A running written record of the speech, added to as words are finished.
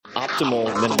optimal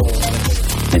minimal.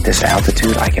 At this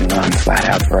altitude, I can run flat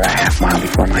out for a half mile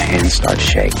before my hands start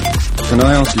shaking. Can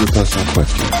I ask you a personal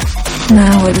question?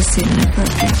 Now would seem an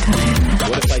appropriate time.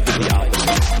 What if I did the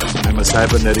opposite? I'm a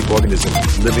cybernetic organism,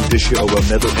 living tissue over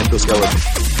metal endoskeleton.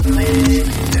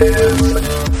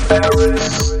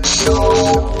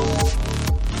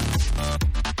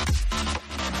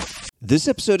 This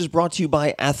episode is brought to you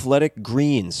by Athletic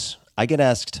Greens. I get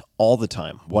asked all the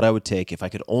time what I would take if I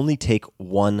could only take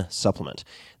one supplement.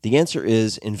 The answer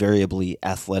is invariably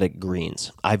Athletic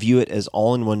Greens. I view it as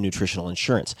all-in-one nutritional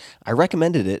insurance. I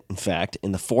recommended it, in fact,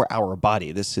 in the 4-Hour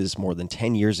Body. This is more than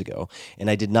 10 years ago, and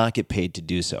I did not get paid to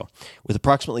do so. With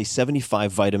approximately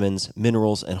 75 vitamins,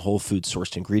 minerals, and whole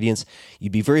food-sourced ingredients,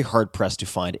 you'd be very hard-pressed to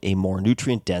find a more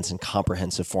nutrient-dense and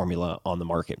comprehensive formula on the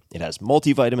market. It has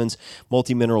multivitamins,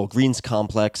 multi-mineral greens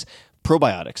complex,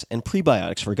 probiotics and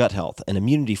prebiotics for gut health, an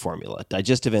immunity formula,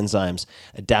 digestive enzymes,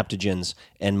 adaptogens,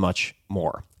 and much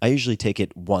more. I usually take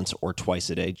it once or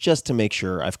twice a day just to make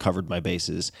sure I've covered my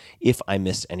bases if I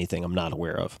missed anything I'm not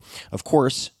aware of. Of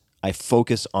course, I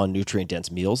focus on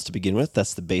nutrient-dense meals to begin with.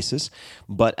 That's the basis.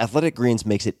 But Athletic Greens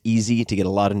makes it easy to get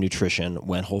a lot of nutrition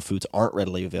when whole foods aren't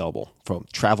readily available. From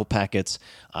travel packets,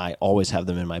 I always have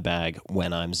them in my bag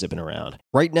when I'm zipping around.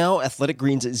 Right now, Athletic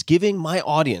Greens is giving my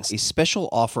audience a special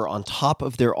offer on top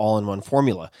of their all-in-one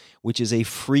formula, which is a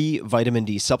free vitamin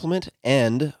D supplement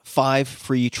and 5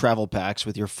 free travel packs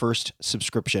with your first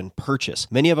subscription purchase.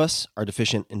 Many of us are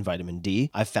deficient in vitamin D.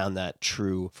 I've found that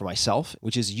true for myself,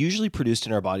 which is usually produced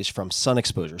in our bodies from sun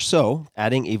exposure. So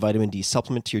adding a vitamin D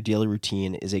supplement to your daily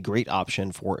routine is a great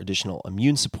option for additional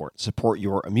immune support. Support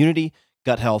your immunity,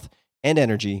 gut health, and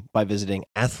energy by visiting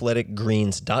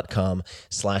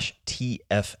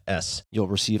athleticgreens.com/TFS. You'll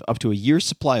receive up to a year's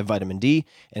supply of vitamin D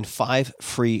and 5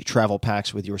 free travel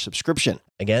packs with your subscription.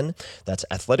 Again, that's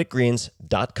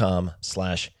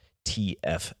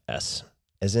athleticgreens.com/TFS,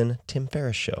 as in Tim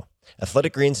Ferriss Show.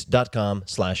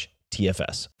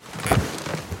 athleticgreens.com/TFS.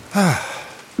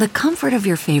 The comfort of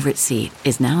your favorite seat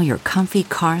is now your comfy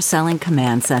car selling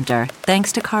command center,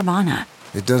 thanks to Carvana.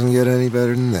 It doesn't get any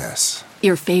better than this.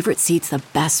 Your favorite seat's the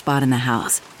best spot in the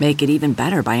house. Make it even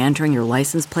better by entering your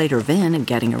license plate or VIN and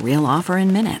getting a real offer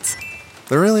in minutes.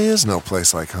 There really is no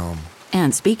place like home.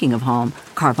 And speaking of home,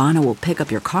 Carvana will pick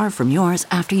up your car from yours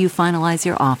after you finalize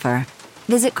your offer.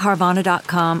 Visit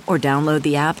Carvana.com or download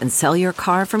the app and sell your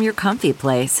car from your comfy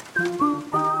place.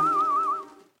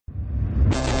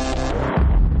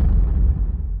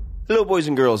 Hello, boys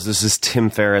and girls. This is Tim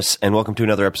Ferriss, and welcome to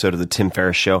another episode of The Tim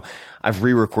Ferriss Show. I've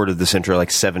re-recorded this intro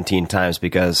like 17 times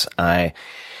because I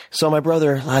saw my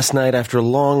brother last night after a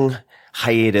long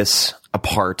hiatus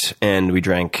apart, and we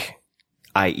drank,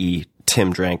 i.e.,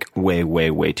 Tim drank way, way,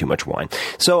 way too much wine.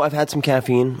 So I've had some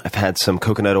caffeine, I've had some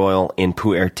coconut oil in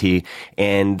Pu'er tea,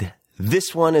 and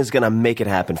this one is going to make it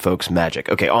happen, folks. Magic.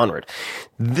 Okay, onward.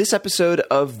 This episode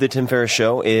of The Tim Ferriss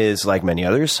Show is like many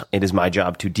others. It is my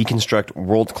job to deconstruct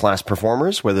world-class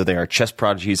performers, whether they are chess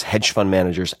prodigies, hedge fund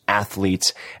managers,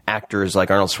 athletes, actors like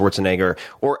Arnold Schwarzenegger,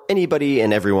 or anybody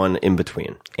and everyone in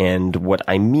between. And what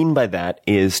I mean by that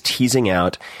is teasing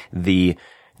out the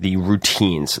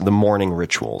routines, the morning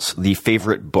rituals, the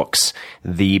favorite books,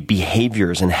 the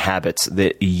behaviors and habits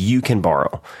that you can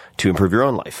borrow to improve your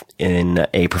own life in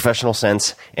a professional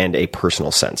sense and a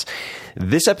personal sense.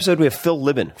 This episode, we have Phil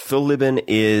Libin. Phil Libin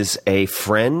is a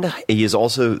friend. He is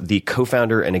also the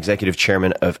co-founder and executive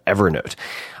chairman of Evernote.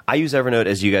 I use Evernote,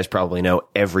 as you guys probably know,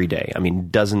 every day. I mean,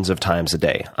 dozens of times a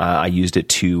day. I used it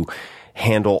to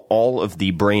handle all of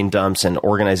the brain dumps and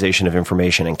organization of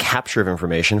information and capture of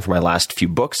information for my last few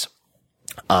books.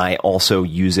 I also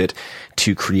use it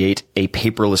to create a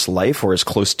paperless life, or as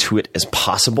close to it as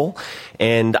possible.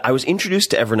 And I was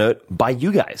introduced to Evernote by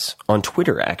you guys on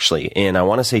Twitter, actually, in, I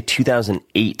want to say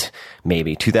 2008,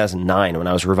 maybe 2009, when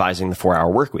I was revising the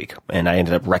 4-Hour Workweek. And I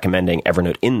ended up recommending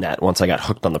Evernote in that once I got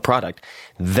hooked on the product.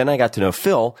 Then I got to know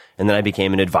Phil, and then I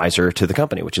became an advisor to the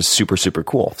company, which is super, super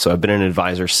cool. So I've been an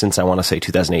advisor since, I want to say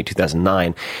 2008,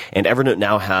 2009. And Evernote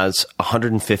now has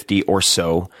 150 or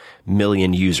so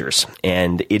million users,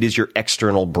 and it is your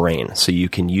external brain. So you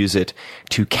can use it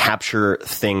to capture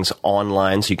things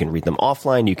online, so you can read them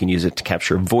offline. You can use it to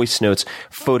capture voice notes,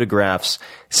 photographs,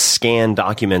 scan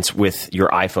documents with your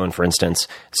iPhone, for instance,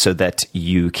 so that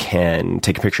you can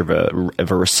take a picture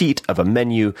of a receipt, of a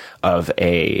menu, of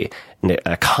a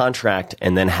contract,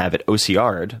 and then have it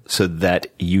OCR'd so that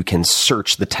you can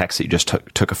search the text that you just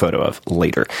took a photo of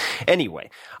later. Anyway,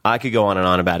 I could go on and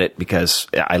on about it because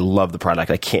I love the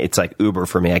product. It's like Uber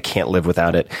for me. I can't live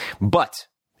without it. But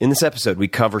In this episode, we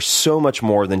cover so much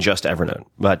more than just Evernote,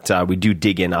 but we do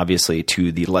dig in, obviously,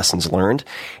 to the lessons learned.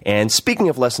 And speaking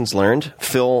of lessons learned,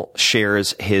 Phil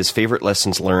shares his favorite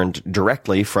lessons learned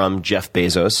directly from Jeff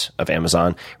Bezos of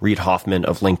Amazon, Reid Hoffman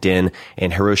of LinkedIn,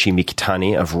 and Hiroshi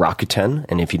Mikitani of Rakuten.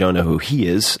 And if you don't know who he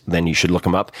is, then you should look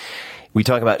him up. We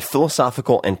talk about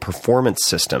philosophical and performance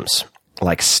systems,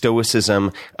 like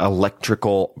stoicism,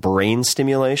 electrical brain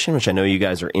stimulation, which I know you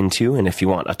guys are into. And if you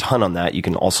want a ton on that, you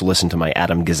can also listen to my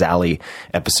Adam Gazzaley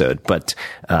episode. But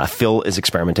Phil is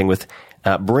experimenting with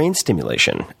brain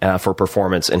stimulation for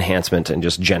performance enhancement and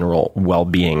just general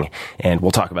well-being. And we'll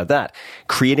talk about that.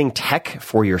 Creating tech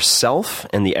for yourself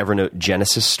and the Evernote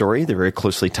Genesis story. They're very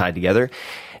closely tied together.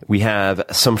 We have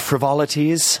some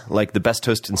frivolities, like the best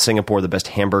toast in Singapore, the best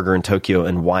hamburger in Tokyo,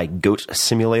 and why Goat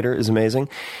Simulator is amazing.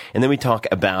 And then we talk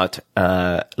about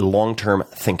long-term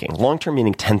thinking. Long-term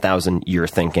meaning 10,000-year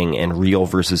thinking and real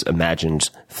versus imagined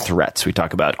threats. We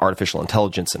talk about artificial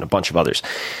intelligence and a bunch of others.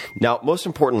 Now, most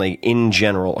importantly, in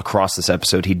general, across this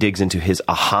episode, he digs into his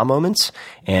aha moments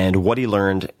and what he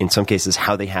learned, in some cases,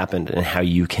 how they happened, and how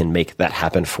you can make that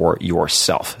happen for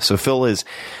yourself. So Phil is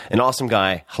an awesome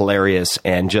guy, hilarious,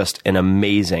 and just an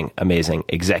amazing, amazing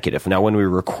executive. Now, when we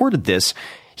recorded this,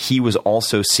 he was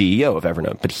also CEO of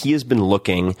Evernote, but he has been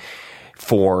looking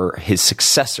for his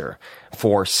successor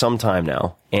for some time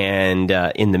now. And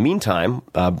in the meantime,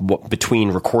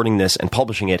 between recording this and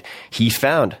publishing it, he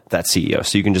found that CEO.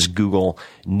 So you can just Google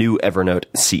new Evernote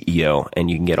CEO and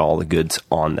you can get all the goods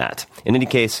on that. In any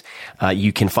case,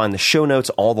 you can find the show notes,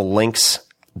 all the links,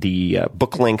 the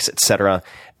book links, etc.,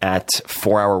 at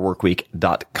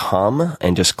 4hourworkweek.com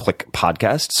and just click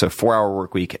podcast. So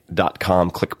 4hourworkweek.com,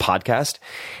 click podcast.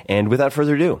 And without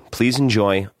further ado, please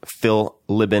enjoy Phil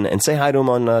Libin and say hi to him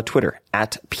on Twitter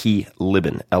at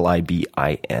 @plibin,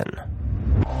 Libin.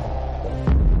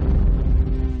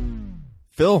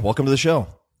 Phil, welcome to the show.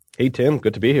 Hey, Tim.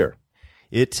 Good to be here.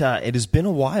 It has been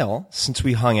a while since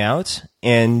we hung out,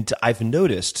 and I've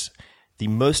noticed the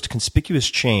most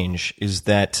conspicuous change is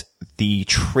that the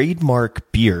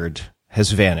trademark beard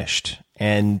has vanished.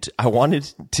 And I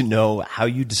wanted to know how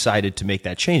you decided to make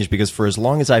that change, because for as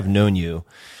long as I've known you,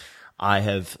 I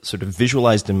have sort of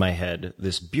visualized in my head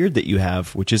this beard that you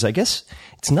have, which is, I guess,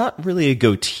 it's not really a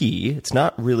goatee. It's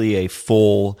not really a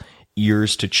full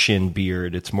ears to chin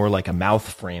beard. It's more like a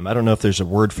mouth frame. I don't know if there's a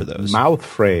word for those. Mouth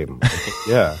frame.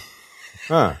 Yeah.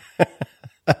 Huh.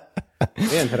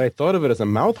 Man, had I thought of it as a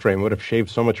mouth frame, I would have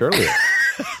shaved so much earlier.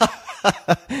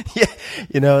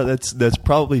 Yeah, that's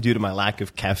probably due to my lack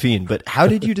of caffeine. But how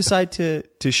did you decide or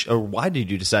why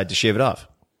did you decide to shave it off?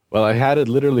 Well, I had it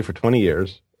literally for 20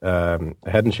 years. I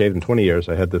hadn't shaved in 20 years.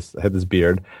 I had this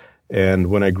beard, and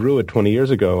when I grew it 20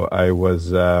 years ago, I was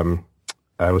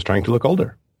trying to look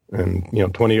older. And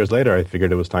 20 years later, I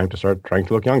figured it was time to start trying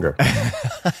to look younger.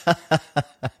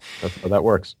 That's how that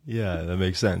works. Yeah, that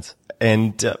makes sense.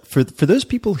 And for those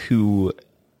people who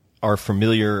are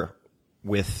familiar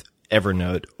with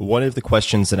Evernote, one of the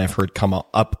questions that I've heard come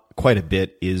up quite a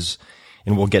bit is,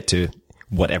 and we'll get to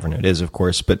what Evernote is, of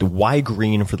course, but why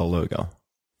green for the logo?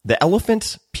 The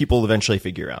elephant, people eventually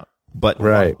figure out, but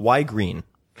right. Why green?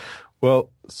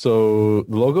 Well, so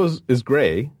the logo is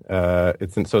gray.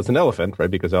 It's an elephant,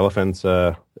 right? Because elephants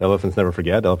never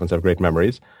forget. Elephants have great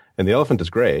memories, and the elephant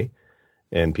is gray.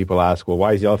 And people ask, well,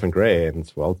 why is the elephant gray? And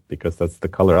it's, well, because that's the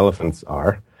color elephants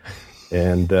are.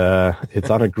 And it's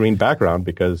on a green background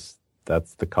because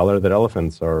that's the color that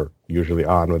elephants are usually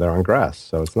on when they're on grass.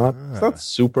 So it's not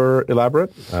super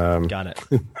elaborate. Got it.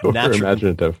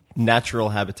 Imaginative. Natural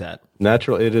habitat.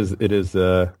 Natural. It is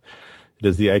the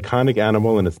iconic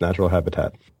animal in its natural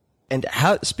habitat. And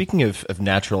speaking of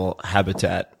natural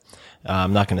habitat,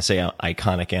 I'm not going to say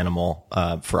iconic animal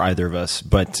for either of us,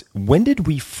 but when did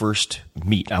we first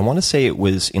meet? I want to say it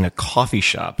was in a coffee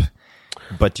shop,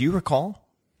 but do you recall?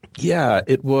 Yeah,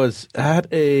 it was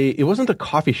it wasn't a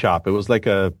coffee shop. It was like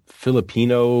a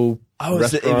Filipino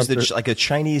restaurant. It was like a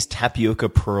Chinese tapioca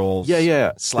pearls.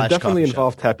 Yeah. It definitely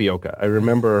involved shop. Tapioca. I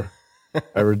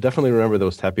definitely remember there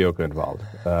was tapioca involved,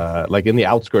 like in the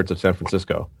outskirts of San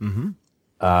Francisco. Mm-hmm.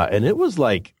 And it was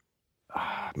like,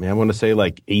 I want to say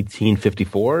like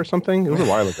 1854 or something. It was a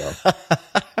while ago.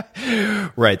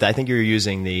 Right. I think you were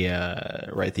using the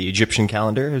Egyptian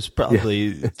calendar. It was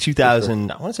probably 2000.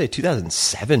 Sure. I want to say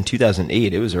 2007,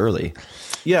 2008. It was early.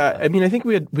 Yeah. I think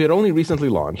we had only recently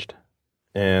launched,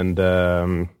 and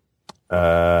I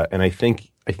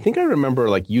think I remember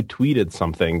like you tweeted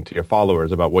something to your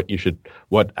followers about what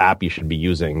app you should be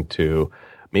using to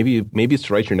maybe it's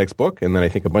to write your next book. And then I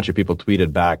think a bunch of people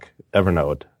tweeted back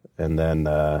Evernote. And then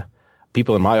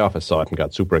people in my office saw it and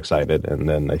got super excited. And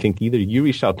then I think either you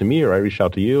reached out to me or I reached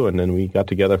out to you, and then we got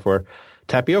together for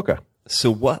Tapioca.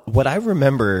 So what I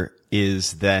remember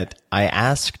is that I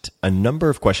asked a number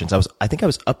of questions. I think I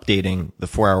was updating the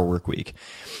 4-Hour Workweek.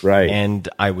 Right. And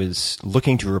I was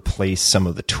looking to replace some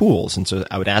of the tools. And so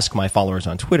I would ask my followers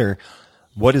on Twitter,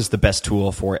 what is the best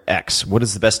tool for X? What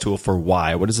is the best tool for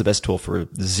Y? What is the best tool for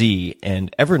Z?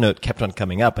 And Evernote kept on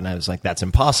coming up, and I was like, that's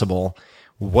impossible.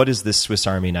 What is this Swiss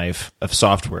Army knife of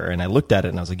software? And I looked at it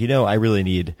and I was like, I really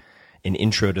need an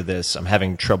intro to this. I'm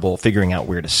having trouble figuring out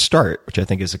where to start, which I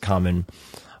think is a common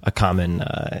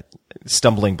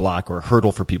stumbling block or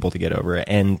hurdle for people to get over.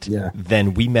 And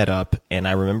then we met up, and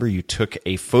I remember you took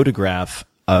a photograph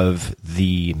of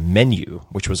the menu,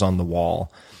 which was on the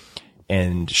wall.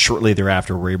 And shortly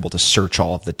thereafter, we were able to search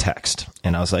all of the text.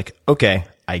 And I was like, okay,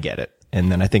 I get it.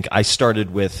 And then I think I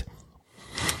started with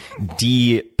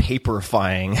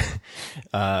de-paperifying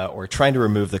or trying to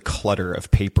remove the clutter of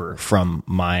paper from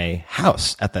my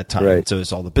house at that time. Right. So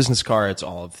it's all the business cards,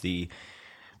 all of the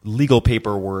legal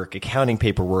paperwork, accounting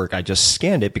paperwork. I just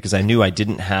scanned it because I knew I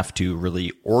didn't have to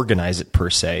really organize it per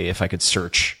se if I could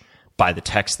search by the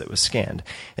text that was scanned.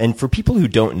 And for people who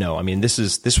don't know, I mean, this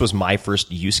was my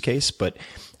first use case, but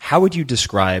how would you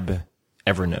describe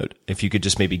Evernote? If you could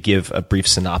just maybe give a brief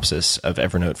synopsis of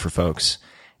Evernote for folks.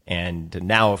 And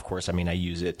now, of course, I mean, I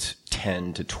use it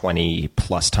 10 to 20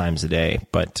 plus times a day.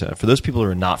 But for those people who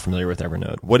are not familiar with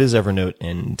Evernote, what is Evernote,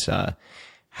 and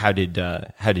how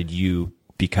did you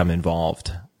become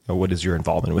involved, or what is your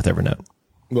involvement with Evernote?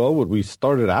 Well, we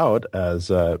started out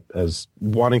as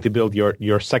wanting to build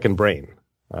your second brain.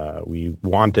 We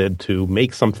wanted to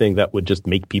make something that would just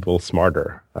make people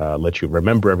smarter, let you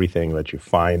remember everything, let you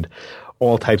find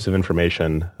all types of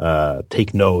information,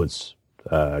 take notes,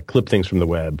 clip things from the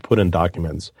web, put in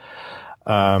documents.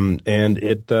 And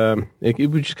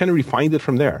we just kind of refined it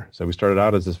from there. So we started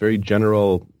out as this very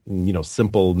general,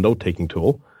 simple note-taking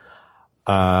tool.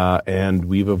 And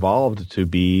we've evolved to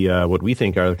be what we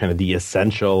think are kind of the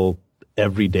essential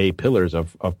everyday pillars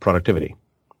of productivity.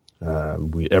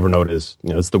 Evernote is,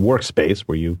 it's the workspace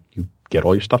where you get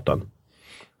all your stuff done.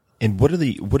 And what are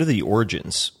the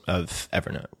origins of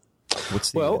Evernote?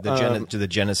 What's the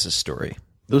genesis story?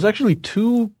 There's actually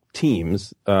two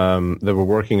teams that were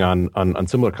working on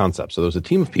similar concepts. So there was a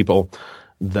team of people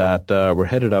that were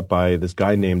headed up by this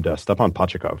guy named Stepan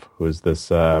Pachikov, who is this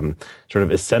sort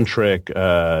of eccentric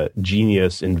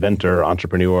genius, inventor,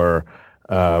 entrepreneur,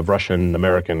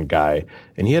 Russian-American guy.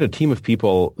 And he had a team of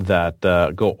people that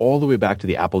go all the way back to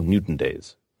the Apple Newton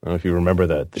days. I don't know if you remember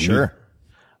that. Sure.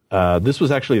 This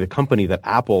was actually the company that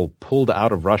Apple pulled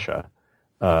out of Russia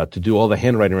to do all the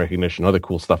handwriting recognition and other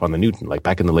cool stuff on the Newton, like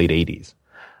back in the late 80s.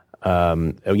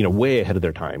 Way ahead of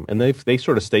their time. And they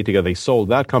sort of stayed together. They sold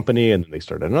that company, and then they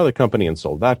started another company and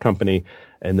sold that company.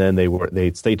 And then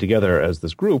they stayed together as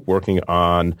this group working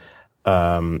on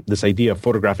this idea of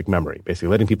photographic memory, basically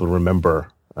letting people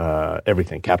remember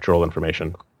everything, capture all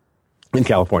information in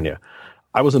California.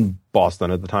 I was in Boston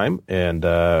at the time, and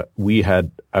I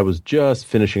was just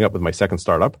finishing up with my second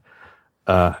startup.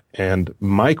 And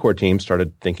my core team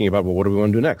started thinking about, well, what do we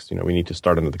want to do next? We need to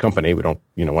start another company. We don't,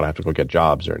 want to have to go get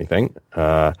jobs or anything.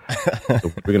 So what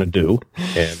are we going to do?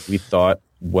 And we thought,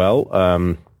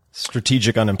 well,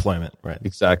 strategic unemployment, right?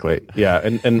 Exactly. Yeah.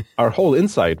 And our whole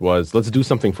insight was, let's do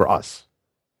something for us,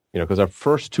 because our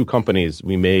first two companies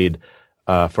we made,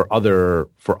 for other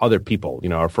people.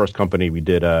 Our first company, we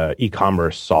did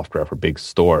e-commerce software for big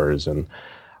stores, and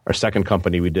our second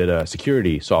company, we did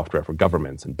security software for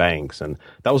governments and banks, and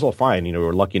that was all fine. We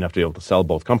were lucky enough to be able to sell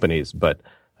both companies, but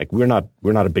we're not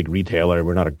a big retailer,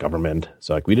 we're not a government,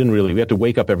 so we had to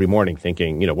wake up every morning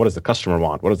thinking, what does the customer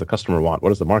want? What does the customer want? What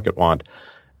does the market want?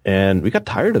 And we got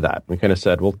tired of that. We kind of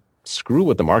said, well, screw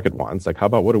what the market wants. How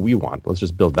about what do we want? Let's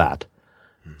just build that.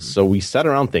 Mm-hmm. So we sat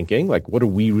around thinking, what do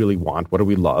we really want? What do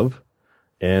we love?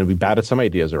 And we batted some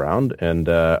ideas around. And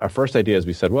our first idea is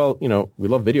we said, well, we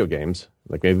love video games.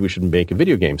 Maybe we should make a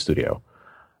video game studio.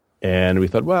 And we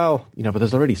thought, well, but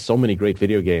there's already so many great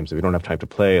video games that we don't have time to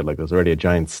play. There's already a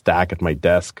giant stack at my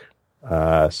desk.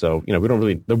 So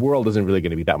the world isn't really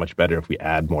going to be that much better if we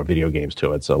add more video games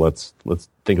to it. So let's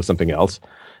think of something else.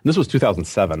 And this was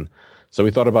 2007. So we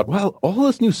thought about, well, all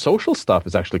this new social stuff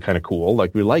is actually kind of cool.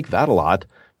 We like that a lot.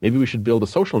 Maybe we should build a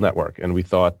social network. And we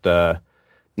thought,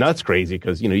 no, that's crazy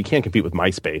because, you can't compete with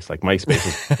MySpace. MySpace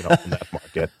is in that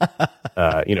market.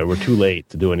 We're too late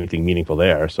to do anything meaningful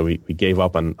there. So we gave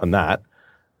up on that.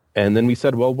 And then we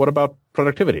said, well, what about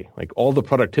productivity? All the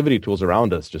productivity tools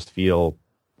around us just feel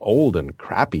old and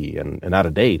crappy and out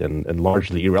of date and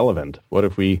largely irrelevant. What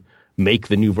if we make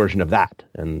the new version of that.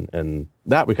 And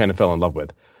that we kind of fell in love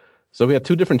with. So we had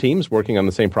two different teams working on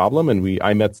the same problem, and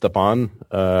I met Stepan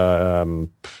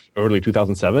early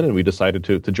 2007, and we decided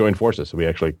to join forces. So we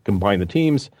actually combined the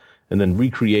teams and then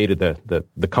recreated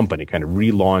the company, kind of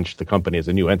relaunched the company as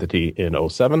a new entity in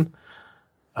 2007,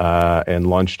 and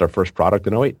launched our first product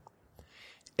in 2008.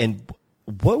 And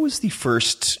what was the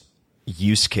first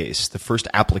use case, the first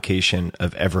application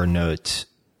of Evernote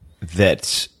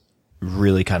that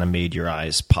really kind of made your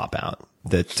eyes pop out?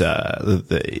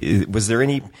 Was there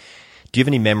any? Do you have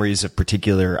any memories of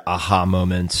particular aha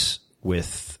moments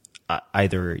with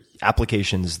either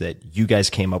applications that you guys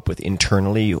came up with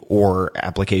internally or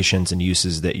applications and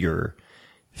uses that your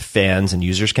fans and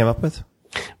users came up with?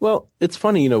 Well, it's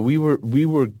funny, we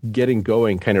were getting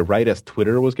going kind of right as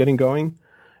Twitter was getting going.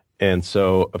 And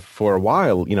so for a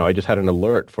while, I just had an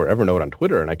alert for Evernote on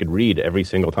Twitter, and I could read every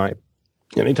single time.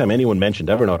 Anytime anyone mentioned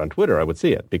Evernote on Twitter, I would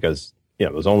see it because,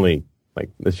 it was only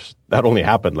that only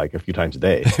happened like a few times a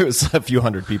day. It was a few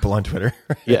hundred people on Twitter.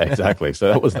 Yeah, exactly.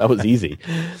 So that was easy.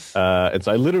 And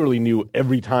so I literally knew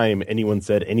every time anyone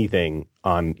said anything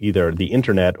on either the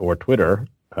internet or Twitter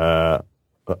about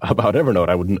Evernote,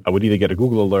 I would either get a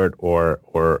Google alert or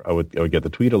I would get the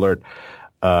tweet alert.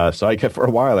 So for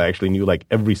a while, I actually knew like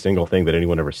every single thing that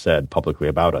anyone ever said publicly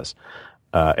about us.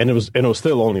 And it was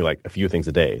still only like a few things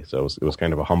a day. So it was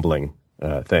kind of a humbling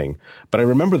thing. But I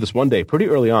remember this one day pretty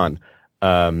early on,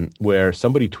 where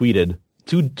somebody tweeted,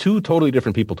 two totally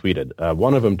different people tweeted.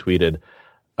 One of them tweeted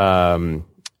that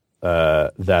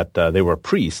they were a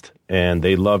priest and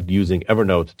they loved using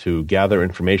Evernote to gather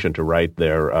information to write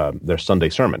their Sunday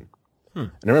sermon. And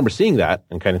I remember seeing that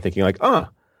and kind of thinking like,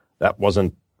 that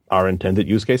wasn't our intended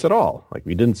use case at all. Like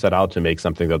we didn't set out to make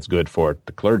something that's good for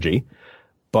the clergy.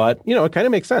 But, it kind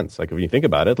of makes sense. Like if you think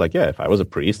about it, like, yeah, if I was a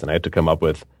priest and I had to come up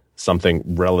with something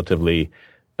relatively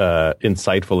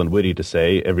insightful and witty to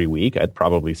say every week, I'd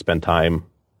probably spend time,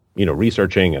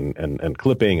 researching and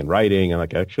clipping and writing. And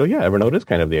like, actually, yeah, Evernote is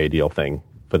kind of the ideal thing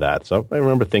for that. So I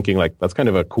remember thinking like, that's kind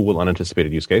of a cool,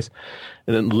 unanticipated use case.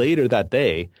 And then later that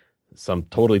day, some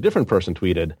totally different person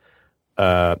tweeted,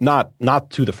 not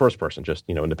to the first person, just,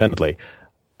 independently,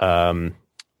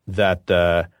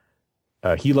 that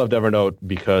he loved Evernote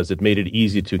because it made it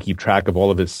easy to keep track of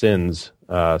all of his sins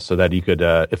so that he could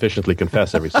efficiently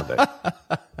confess every Sunday.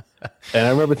 And I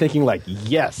remember thinking like,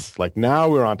 yes, like now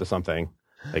we're onto something.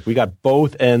 Like we got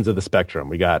both ends of the spectrum.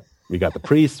 We got the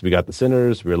priests, we got the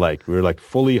sinners. We were like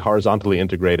fully horizontally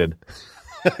integrated.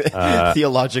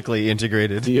 Theologically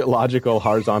integrated. Theological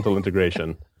horizontal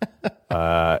integration.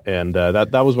 And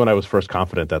that was when I was first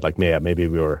confident that like, maybe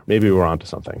we were onto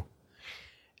something.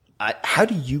 How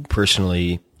do you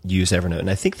personally use Evernote? And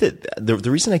I think that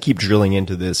the reason I keep drilling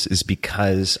into this is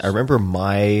because I remember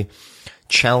my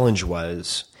challenge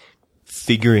was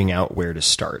figuring out where to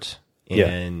start.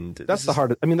 And that's the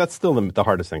hardest. I mean, that's still the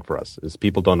hardest thing for us is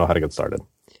people don't know how to get started.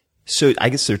 So I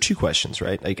guess there are two questions,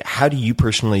 right? Like, how do you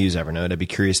personally use Evernote? I'd be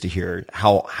curious to hear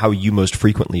how you most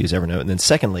frequently use Evernote. And then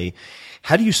secondly,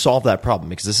 how do you solve that problem?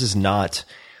 Because this is not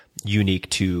unique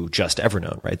to just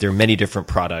Evernote, right? There are many different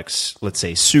products. Let's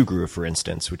say Sugru, for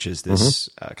instance, which is this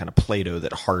kind of Play-Doh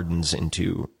that hardens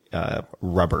into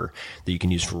rubber that you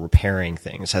can use for repairing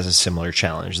things, has a similar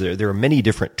challenge. There are many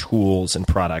different tools and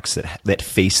products that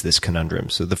face this conundrum.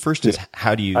 So the first is,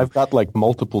 how do you... I've got like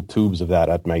multiple tubes of that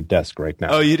at my desk right now.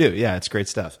 Oh, you do? Yeah, it's great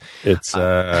stuff. It's,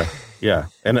 yeah.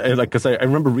 And like, cause I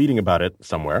remember reading about it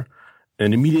somewhere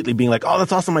and immediately being like, oh,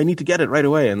 that's awesome. I need to get it right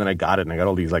away. And then I got it and I got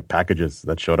all these like packages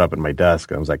that showed up at my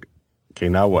desk. And I was like, okay,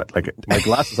 now what? Like my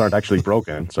glasses aren't actually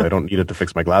broken, so I don't need it to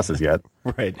fix my glasses yet.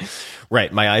 Right.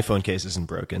 My iPhone case isn't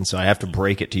broken, so I have to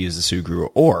break it to use the Sugru,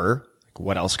 or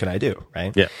what else can I do?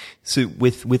 Right. Yeah. So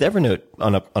with Evernote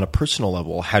on a personal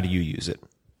level, how do you use it?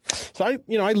 So I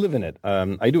live in it.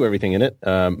 I do everything in it.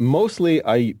 Mostly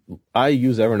I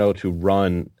use Evernote to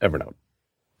run Evernote.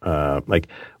 Like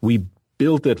we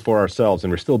built it for ourselves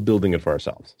and we're still building it for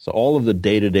ourselves. So all of the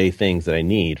day-to-day things that I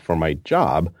need for my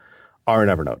job are in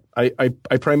Evernote. I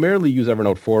primarily use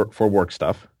Evernote for work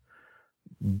stuff,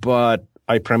 but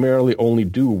I primarily only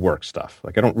do work stuff.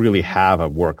 Like I don't really have a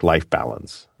work-life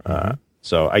balance.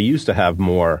 So I used to have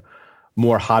more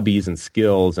hobbies and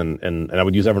skills, and I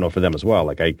would use Evernote for them as well.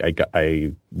 Like I'm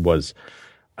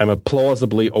a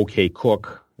plausibly okay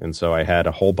cook, and so I had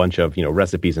a whole bunch of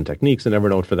recipes and techniques in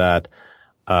Evernote for that.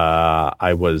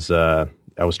 I was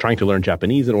trying to learn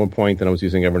Japanese at one point, and I was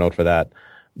using Evernote for that.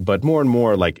 But more and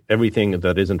more, like everything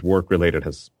that isn't work related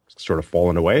has sort of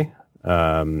fallen away.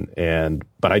 But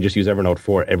I just use Evernote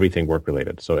for everything work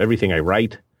related. So everything I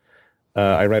write in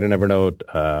Evernote.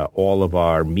 All of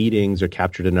our meetings are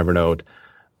captured in Evernote.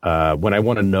 When I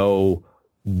want to know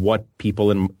what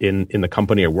people in the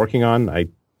company are working on, I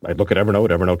look at Evernote.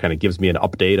 Evernote kind of gives me an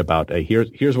update about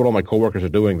here's what all my coworkers are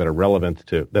doing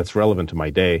that's relevant to my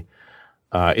day.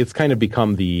 It's kind of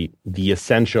become the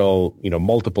essential,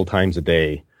 multiple times a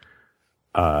day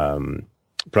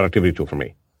productivity tool for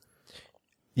me.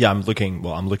 Yeah, I'm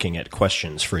looking at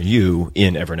questions for you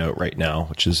in Evernote right now,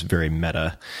 which is very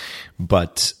meta.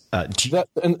 But so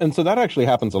that actually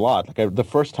happens a lot. Like the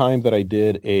first time that I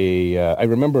did I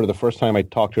remember the first time I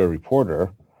talked to a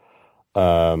reporter. We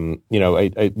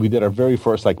did our very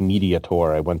first like media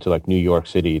tour. I went to like New York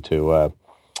City to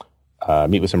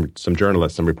meet with some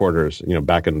journalists, some reporters,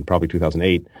 back in probably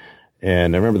 2008.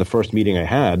 And I remember the first meeting I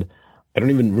had. I don't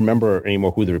even remember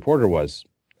anymore who the reporter was,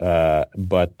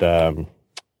 but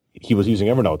he was using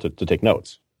Evernote to take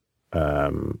notes.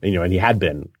 And he had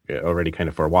been already kind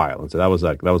of for a while. And so that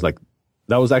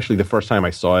was actually the first time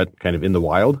I saw it kind of in the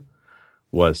wild,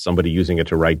 was somebody using it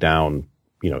to write down,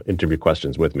 interview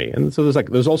questions with me. And so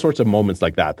there's all sorts of moments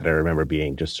like that I remember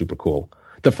being just super cool.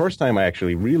 The first time I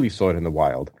actually really saw it in the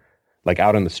wild, like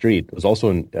out on the street, it was also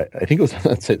I think it was on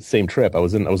that same trip. I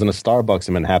was in a Starbucks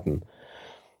in Manhattan,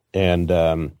 and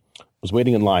was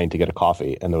waiting in line to get a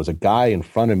coffee. And there was a guy in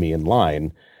front of me in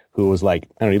line who was like,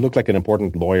 I don't know, he looked like an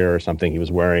important lawyer or something. He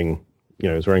was wearing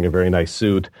a very nice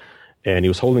suit, and he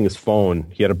was holding his phone.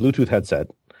 He had a Bluetooth headset,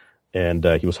 and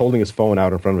he was holding his phone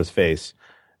out in front of his face,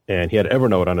 and he had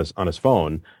Evernote on his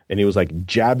phone, and he was like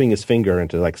jabbing his finger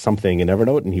into like something in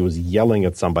Evernote, and he was yelling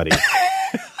at somebody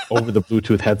over the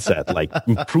Bluetooth headset, like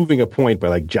proving a point by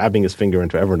like jabbing his finger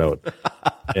into Evernote.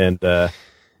 And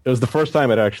it was the first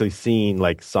time I'd actually seen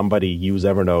like somebody use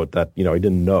Evernote that, I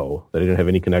didn't know, that I didn't have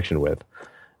any connection with.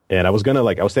 And I was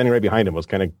standing right behind him, was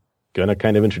kind of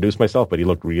introduce myself, but he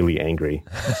looked really angry.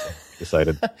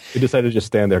 Decided to just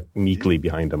stand there meekly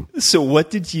behind him. So what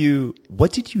did you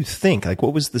think? Like,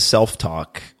 what was the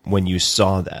self-talk when you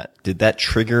saw that? Did that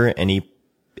trigger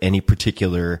any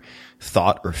particular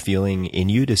thought or feeling in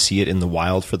you to see it in the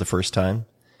wild for the first time?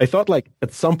 I thought like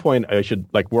at some point I should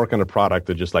like work on a product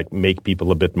to just like make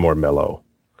people a bit more mellow.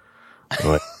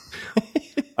 Like,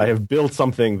 I have built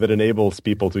something that enables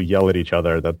people to yell at each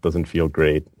other. That doesn't feel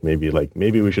great.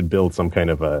 Maybe we should build some kind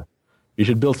of you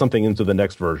should build something into the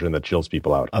next version that chills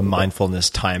people out. A mindfulness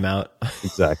timeout.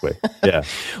 Exactly. Yeah.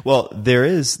 Well, there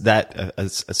is that a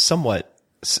somewhat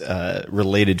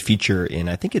related feature in,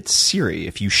 I think it's Siri.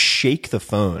 If you shake the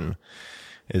phone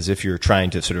as if you're trying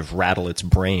to sort of rattle its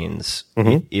brains,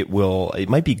 it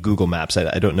might be Google Maps.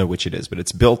 I don't know which it is, but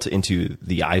it's built into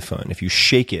the iPhone. If you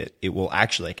shake it, it will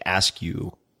actually like ask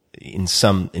you in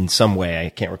some way, I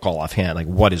can't recall offhand, like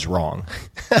what is wrong.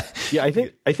 Yeah, I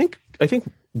think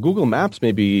Google Maps,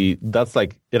 maybe that's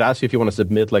like, it asks you if you want to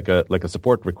submit like a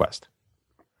support request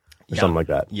or something like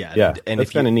that. Yeah. Yeah. And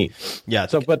that's kind of neat. Yeah.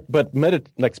 So, but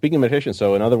like speaking of meditation,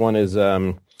 so another one is,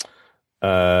 I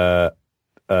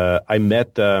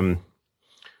met a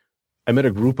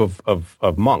group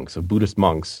of monks, of Buddhist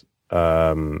monks, they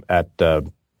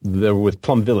were with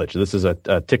Plum Village. This is a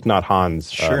Thich Nhat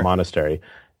Hanh's monastery.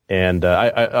 And,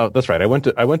 that's right. I went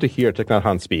to hear Thich Nhat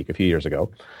Hanh speak a few years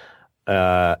ago.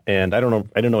 And I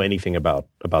didn't know anything about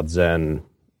Zen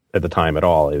at the time at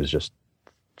all. It was just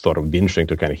thought it would be interesting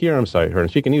to kind of hear him. So I heard him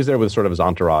speak, and he was there with sort of his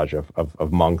entourage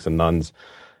of monks and nuns.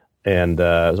 And,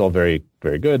 it was all very,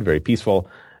 very good, very peaceful.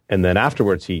 And then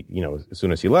afterwards, as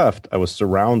soon as he left, I was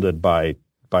surrounded by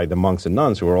the monks and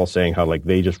nuns who were all saying how like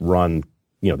they just run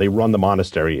the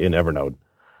monastery in Evernote,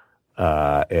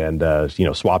 and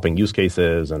swapping use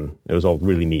cases, and it was all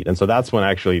really neat. And so that's when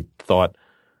I actually thought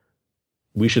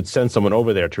we should send someone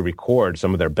over there to record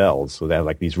some of their bells. So they have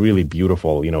like these really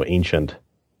beautiful, ancient,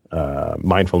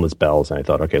 mindfulness bells. And I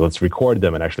thought, okay, let's record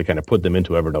them and actually kind of put them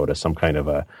into Evernote as some kind of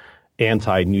a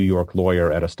anti-New York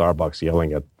lawyer at a Starbucks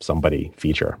yelling at somebody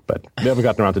feature. But we haven't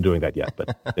gotten around to doing that yet,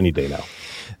 but any day now.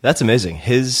 That's amazing.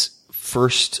 His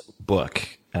first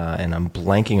book, and I'm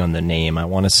blanking on the name. I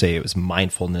want to say it was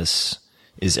Mindfulness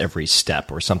is Every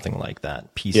Step or something like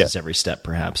that. Peace is Every Step,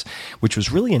 perhaps, which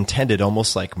was really intended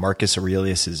almost like Marcus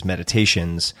Aurelius's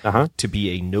Meditations to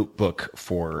be a notebook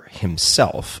for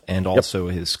himself and also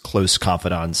his close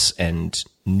confidants and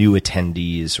new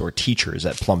attendees or teachers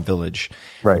at Plum Village,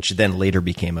 which then later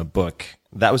became a book.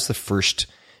 That was the first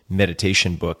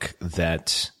meditation book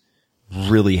that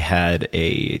really had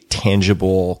a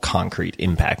tangible, concrete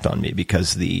impact on me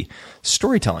because the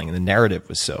storytelling and the narrative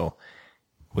was so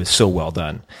well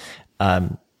done.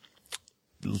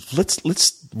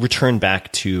 Let's return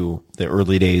back to the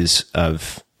early days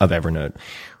of Evernote.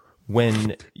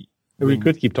 When we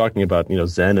could keep talking about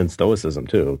Zen and Stoicism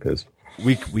too, because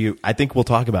I think we'll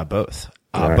talk about both.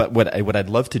 Right. But what I'd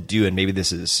love to do, and maybe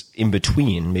this is in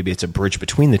between, maybe it's a bridge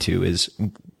between the two, is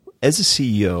as a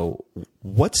CEO,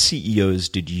 what CEOs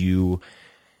did you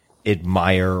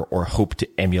admire or hope to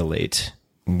emulate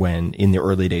when in the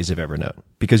early days of Evernote?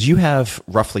 Because you have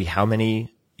roughly how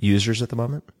many users at the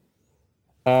moment?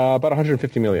 About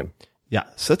 150 million. Yeah,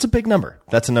 so that's a big number.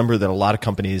 That's a number that a lot of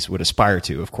companies would aspire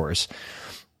to, of course.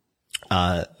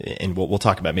 And we'll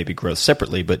talk about maybe growth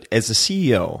separately. But as a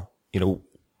CEO,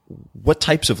 what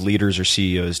types of leaders or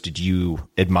CEOs did you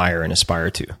admire and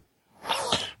aspire to?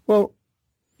 Well,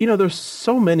 there's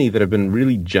so many that have been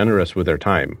really generous with their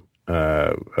time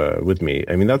with me.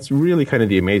 I mean, that's really kind of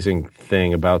the amazing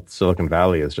thing about Silicon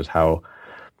Valley is just how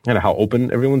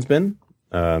open everyone's been.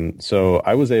 So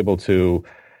I was able to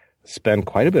spend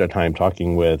quite a bit of time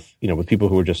talking with people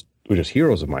who were just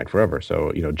heroes of mine forever.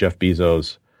 So, Jeff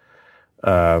Bezos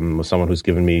was someone who's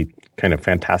given me kind of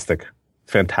fantastic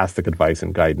advice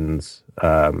and guidance.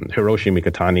 Hiroshi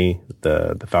Mikitani,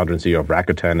 the founder and CEO of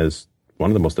Rakuten, is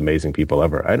one of the most amazing people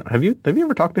ever. Have you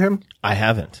ever talked to him? I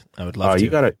haven't. I would love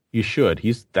to. You should.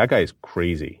 That guy is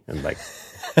crazy and like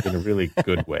in a really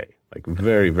good way. Like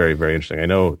very, very, very interesting. I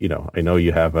know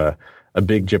you have a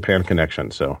big Japan connection.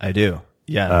 So I do.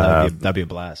 Yeah, that'd be a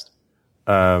blast.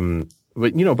 But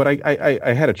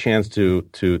I had a chance to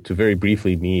very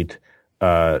briefly meet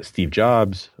Steve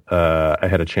Jobs. I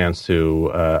had a chance to.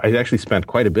 I actually spent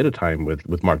quite a bit of time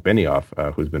with Mark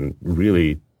Benioff, who's been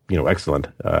really excellent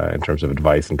in terms of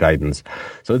advice and guidance.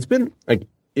 So it's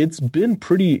been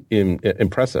pretty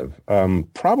impressive.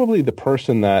 Probably the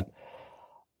person that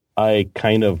I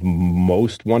kind of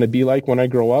most want to be like when I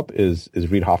grow up is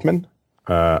Reid Hoffman.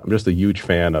 I'm just a huge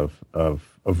fan of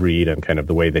Reid and kind of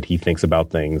the way that he thinks about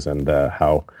things and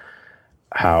how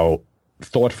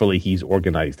thoughtfully he's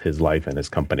organized his life and his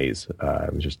companies.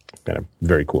 It's just kind of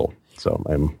very cool. So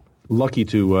I'm lucky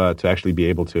to actually be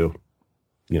able to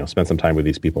spend some time with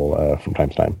these people from time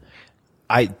to time.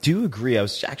 I do agree. I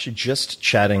was actually just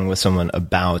chatting with someone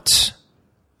about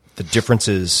the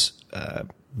differences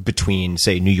between,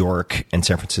 say, New York and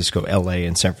San Francisco, LA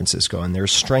and San Francisco, and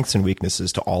there's strengths and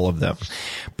weaknesses to all of them.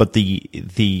 But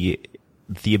the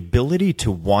ability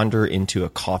to wander into a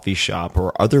coffee shop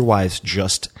or otherwise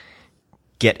just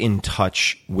get in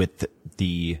touch with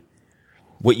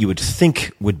what you would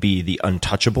think would be the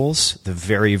untouchables, the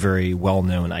very, very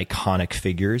well-known iconic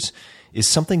figures, is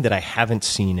something that I haven't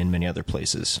seen in many other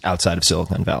places outside of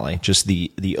Silicon Valley. Just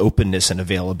the openness and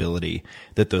availability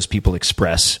that those people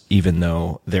express, even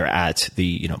though they're at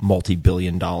the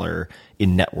multi-billion-dollar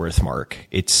in net worth mark.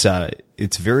 It's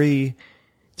very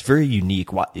unique.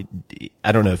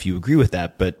 I don't know if you agree with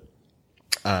that, but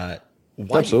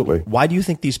absolutely. Why do you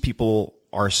think these people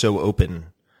are so open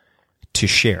to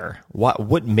share?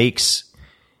 What makes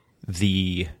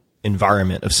the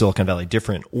environment of Silicon Valley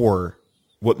different, or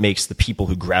what makes the people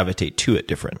who gravitate to it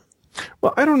different?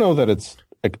 Well, I don't know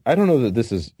that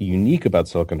this is unique about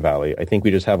Silicon Valley. I think we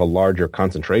just have a larger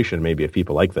concentration maybe of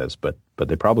people like this, but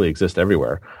they probably exist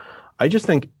everywhere. I just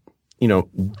think,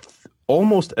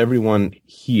 almost everyone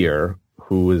here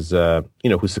who is,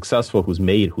 who's successful, who's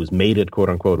made it, quote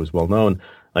unquote, who's well known,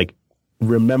 like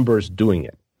remembers doing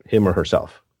it, him or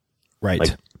herself.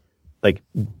 Right. Like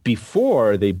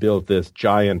before they built this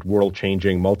giant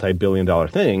world-changing multi-billion-dollar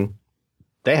thing,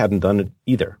 they hadn't done it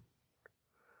either.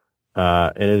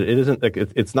 And it isn't like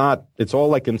it's all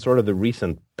like in sort of the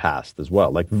recent past as well.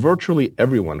 Like virtually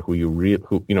everyone who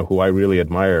I really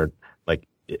admired, like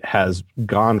has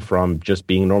gone from just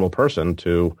being a normal person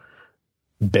to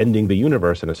bending the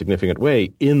universe in a significant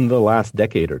way in the last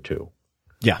decade or two.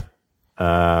 Yeah.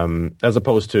 As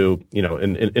opposed to,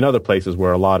 in other places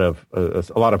where a lot of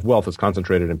wealth is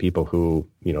concentrated in people who,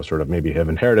 sort of maybe have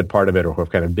inherited part of it or who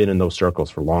have kind of been in those circles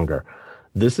for longer.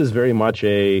 This is very much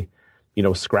a,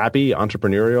 scrappy,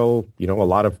 entrepreneurial,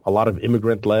 a lot of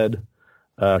immigrant-led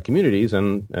communities,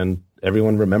 and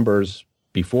everyone remembers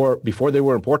before they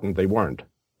were important, they weren't,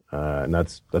 and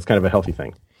that's kind of a healthy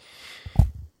thing.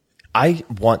 I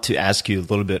want to ask you a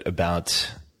little bit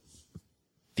about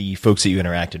the folks that you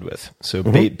interacted with. So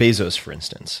Bezos, for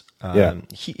instance,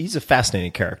 he's a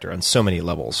fascinating character on so many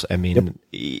levels. I mean,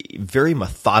 he very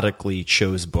methodically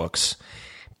chose books,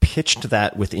 pitched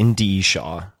that within D.E.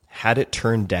 Shaw, had it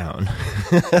turned down,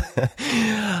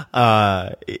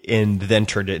 and then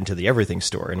turned it into the Everything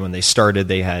Store. And when they started,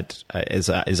 they had, as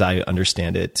I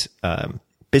understand it,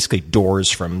 basically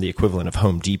doors from the equivalent of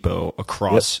Home Depot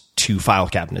across two file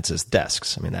cabinets as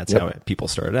desks. I mean, that's how people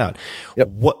started out. Yep.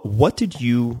 What did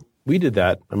you? We did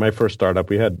that in my first startup.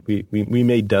 We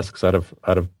made desks out of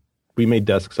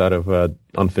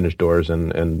unfinished doors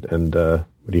and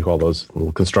what do you call those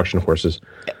little construction horses?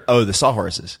 Oh, the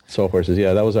sawhorses. Sawhorses,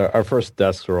 yeah. That was our first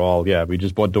desks were all, we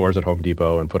just bought doors at Home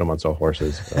Depot and put them on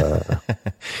sawhorses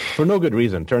for no good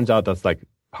reason. Turns out that's like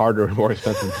harder and more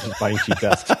expensive than just buying cheap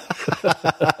desks.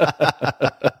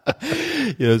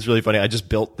 It's really funny. I just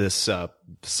built this,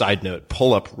 side note,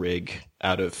 pull-up rig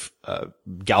out of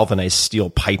galvanized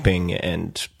steel piping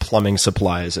and plumbing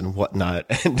supplies and whatnot.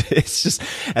 And it's just,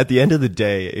 at the end of the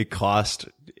day, it cost,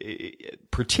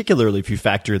 particularly if you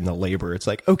factor in the labor, it's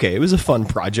like, okay, it was a fun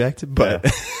project,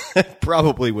 but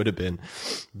probably would have been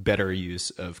better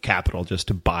use of capital just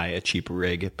to buy a cheap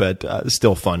rig, but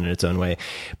still fun in its own way.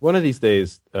 One of these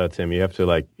days, Tim, you have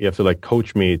to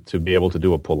coach me to be able to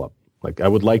do a pull-up. Like, I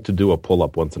would like to do a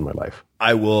pull-up once in my life.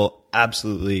 I will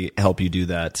absolutely help you do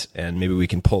that. And maybe we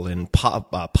can pull in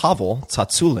Pavel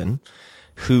Tsatsouline,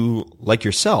 who, like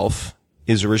yourself,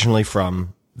 is originally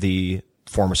from the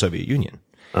former Soviet Union.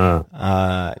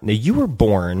 Now, you were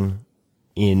born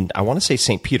in, I want to say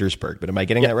St. Petersburg, but am I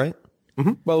getting that right?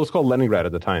 Mm-hmm. Well, it was called Leningrad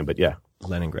at the time, but yeah.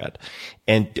 Leningrad.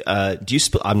 And do you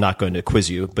I'm not going to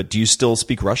quiz you, but do you still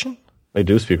speak Russian? I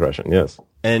do speak Russian, yes.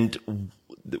 And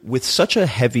with such a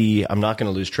heavy, I'm not going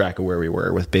to lose track of where we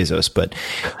were with Bezos, but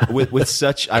with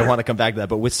such, I want to come back to that,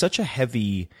 but with such a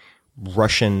heavy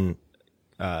Russian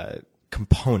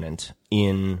component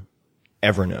in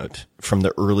Evernote from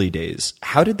the early days,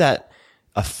 how did that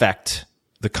affect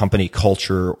the company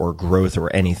culture or growth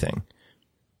or anything?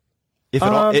 If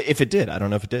at all, if it did, I don't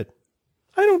know if it did.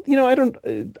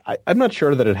 I'm not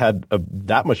sure that it had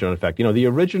that much of an effect. The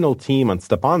original team on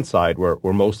Stepan's side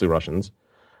were mostly Russians.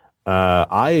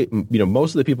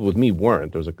 Most of the people with me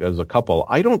weren't. There was a couple.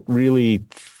 I don't really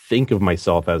think of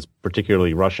myself as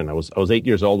particularly Russian. I was 8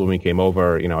 years old when we came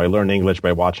over. I learned English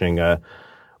by watching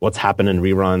What's Happening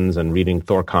reruns and reading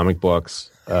Thor comic books.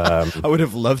 I would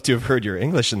have loved to have heard your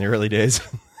English in the early days.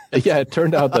 Yeah, it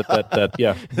turned out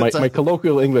that my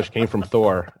colloquial English came from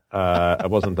Thor. I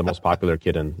wasn't the most popular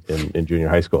kid in junior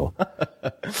high school.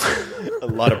 A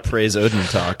lot of praise Odin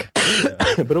talk.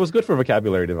 But it was good for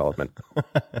vocabulary development.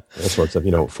 All sorts of,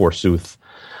 forsooth.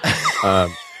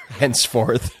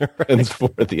 Henceforth. Right?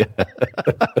 Henceforth, yeah.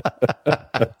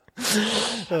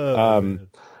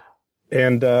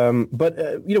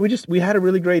 We had a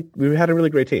really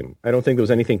great team. I don't think there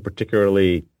was anything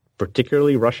particularly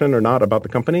Russian or not about the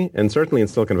company. And certainly in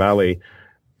Silicon Valley,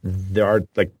 there are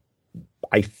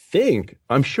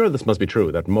I'm sure this must be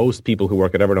true, that most people who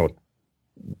work at Evernote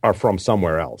are from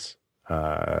somewhere else.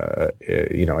 I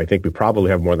think we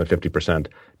probably have more than 50%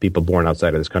 people born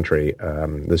outside of this country.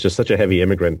 There's just such a heavy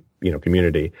immigrant,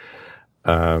 community.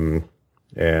 And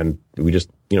we just,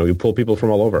 we pull people from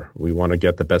all over. We want to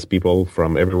get the best people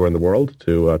from everywhere in the world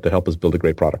to help us build a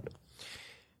great product.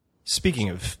 Speaking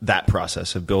of that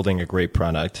process of building a great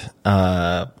product,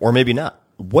 or maybe not,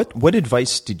 what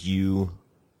advice did you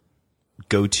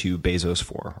go to Bezos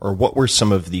for? Or what were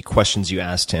some of the questions you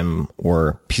asked him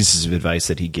or pieces of advice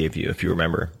that he gave you, if you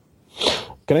remember?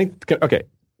 Okay.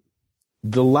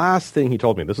 The last thing he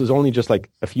told me, this was only just like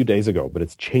a few days ago, but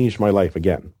it's changed my life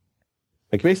again.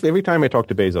 Like basically every time I talk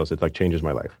to Bezos, it changes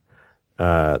my life.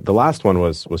 The last one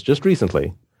was just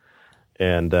recently.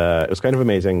 And it was kind of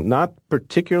amazing. Not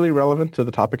particularly relevant to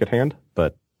the topic at hand,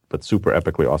 but super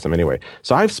epically awesome anyway.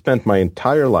 So I've spent my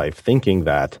entire life thinking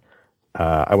that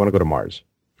I want to go to Mars.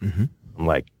 Mm-hmm. I'm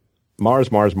like, Mars.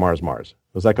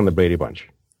 It was like on the Brady Bunch,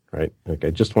 right? Like,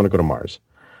 I just want to go to Mars.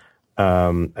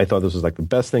 I thought this was like the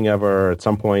best thing ever. At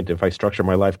some point, if I structure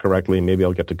my life correctly, maybe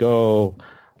I'll get to go.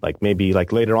 Like maybe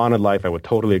like later on in life, I would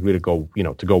totally agree to go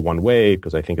one way,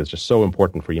 because I think it's just so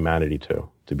important for humanity to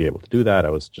be able to do that. I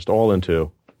was just all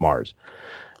into Mars,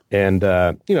 and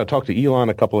talked to Elon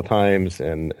a couple of times,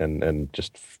 and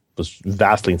just was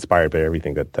vastly inspired by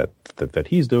everything that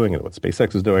he's doing and what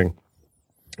SpaceX is doing.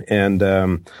 And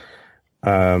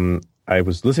I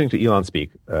was listening to Elon speak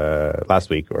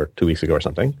last week or 2 weeks ago or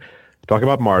something, talking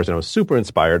about Mars, and I was super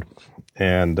inspired.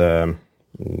 And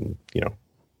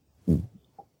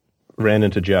ran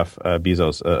into Jeff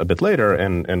Bezos a bit later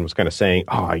and was kind of saying,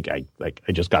 I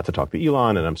just got to talk to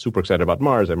Elon and I'm super excited about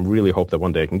Mars. I really hope that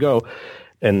one day I can go.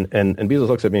 And Bezos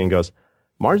looks at me and goes,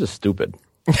 Mars is stupid.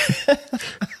 And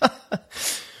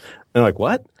I'm like,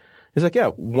 what? He's like, yeah,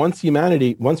 once we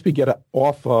get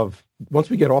off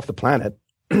the planet,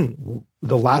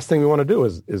 the last thing we want to do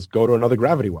is go to another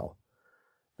gravity well.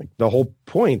 Like the whole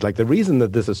point, like the reason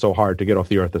that this is so hard to get off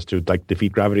the Earth is to like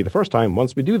defeat gravity the first time.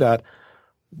 Once we do that,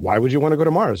 why would you want to go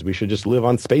to Mars? We should just live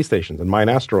on space stations and mine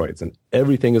asteroids, and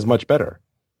everything is much better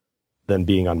than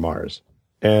being on Mars.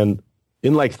 And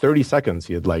in like 30 seconds,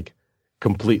 he had like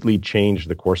completely changed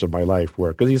the course of my life,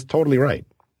 because he's totally right.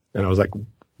 And I was like,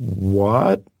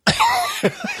 what?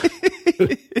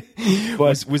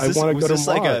 Was this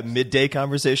like a midday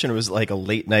conversation, or was it like a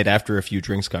late night after a few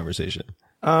drinks conversation?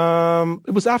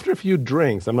 It was after a few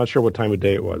drinks. I'm not sure what time of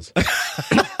day it was.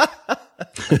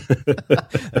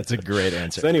 That's a great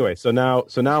answer. So anyway, so now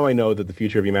I know that the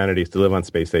future of humanity is to live on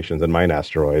space stations and mine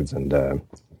asteroids, and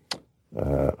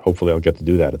hopefully I'll get to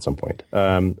do that at some point.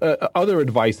 Other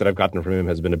advice that I've gotten from him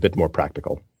has been a bit more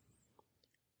practical.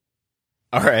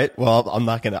 All right. Well,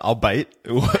 I'll bite.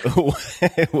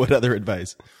 What other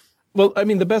advice? Well, I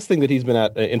mean, the best thing that he's been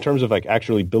at in terms of like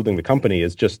actually building the company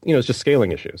is just, it's just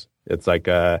scaling issues. It's like,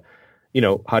 how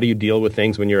do you deal with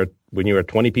things when you're at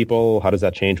 20 people? How does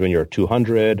that change when you're at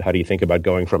 200? How do you think about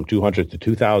going from 200 to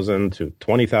 2,000 to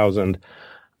 20,000?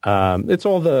 It's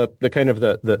all the kind of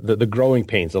the growing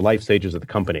pains, the life stages of the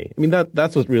company. I mean,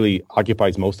 that's what really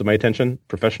occupies most of my attention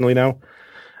professionally now.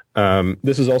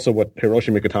 This is also what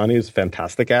Hiroshi Mikitani is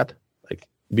fantastic at. Like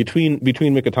between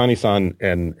Mikitani-san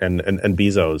and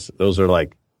Bezos, those are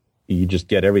like, you just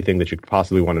get everything that you could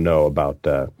possibly want to know about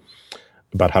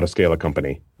how to scale a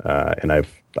company. And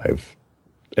I've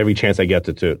every chance I get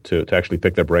to actually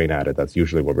pick their brain at it, that's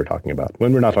usually what we're talking about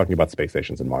when we're not talking about space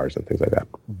stations and Mars and things like that.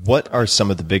 What are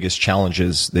some of the biggest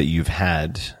challenges that you've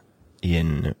had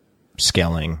in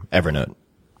scaling Evernote?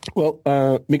 Well,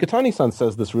 Mikitani-san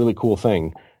says this really cool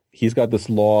thing. He's got this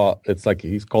law. It's like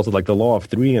he calls it like the law of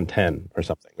 3 and 10 or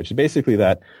something, which is basically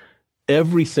that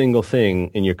every single thing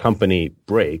in your company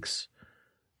breaks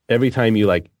every time you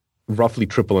like roughly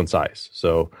triple in size.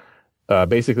 So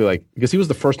basically, like, because he was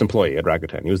the first employee at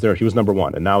Rakuten, he was number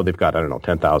one, and now they've got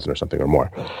 10,000 or something or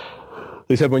more.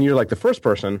 They said when you're like the first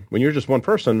person, when you're just one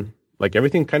person, like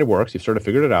everything kind of works. You've sort of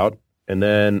figured it out. And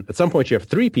then at some point you have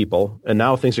 3 people, and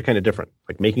now things are kind of different.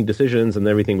 Like making decisions and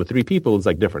everything with 3 people is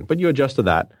like different, but you adjust to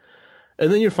that.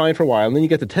 And then you're fine for a while, and then you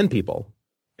get to 10 people,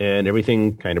 and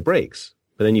everything kind of breaks.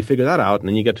 But then you figure that out, and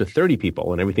then you get to 30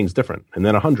 people, and everything's different. And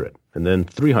then 100, and then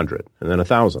 300, and then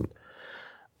 1,000.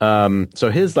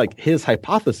 So his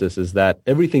hypothesis is that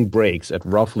everything breaks at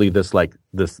roughly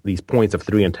these points of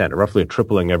 3 and 10, roughly a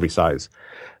tripling every size.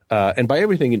 And by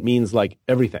everything, it means like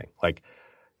everything, like,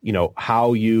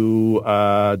 how you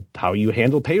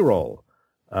handle payroll,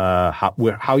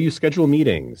 how you schedule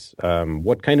meetings,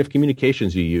 what kind of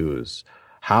communications you use,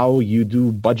 how you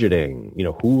do budgeting,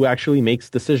 who actually makes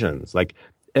decisions. Like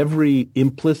every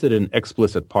implicit and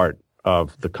explicit part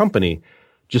of the company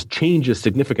just changes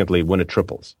significantly when it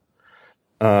triples.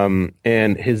 And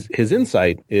his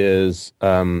insight is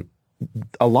a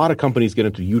lot of companies get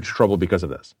into huge trouble because of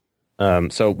this.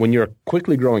 So when you're a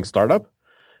quickly growing startup,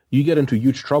 you get into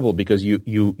huge trouble because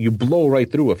you blow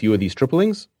right through a few of these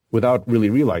triplings without really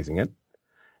realizing it.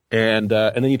 And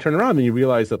then you turn around and you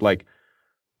realize that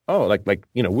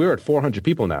we're at 400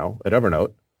 people now at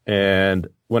Evernote. And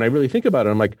when I really think about it,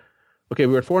 I'm like, okay,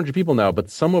 we're at 400 people now, but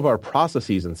some of our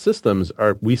processes and systems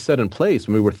we set in place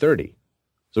when we were 30.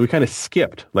 So we kind of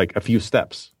skipped like a few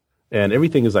steps, and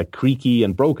everything is like creaky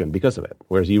and broken because of it.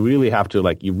 Whereas you really have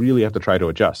to try to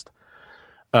adjust.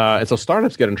 And so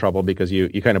startups get in trouble because you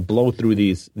kind of blow through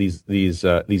these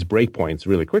breakpoints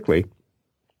really quickly.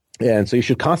 And so you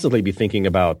should perpetually be thinking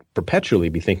about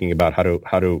how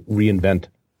to reinvent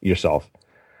yourself,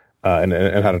 and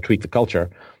how to tweak the culture.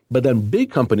 But then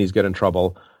big companies get in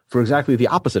trouble for exactly the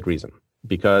opposite reason.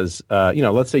 Because,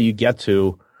 let's say you get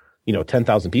to,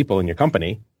 10,000 people in your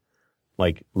company,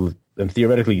 and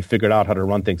theoretically you figured out how to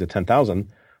run things at 10,000.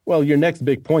 Well, your next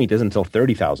big point isn't until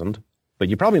 30,000, but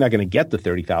you're probably not going to get to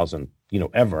 30,000,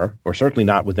 ever, or certainly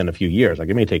not within a few years. Like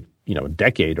it may take, a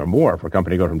decade or more for a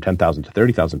company to go from 10,000 to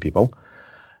 30,000 people.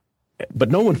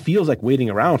 But no one feels like waiting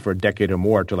around for a decade or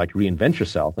more to like reinvent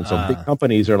yourself. And so big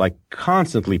companies are like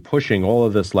constantly pushing all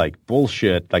of this like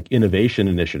bullshit, like innovation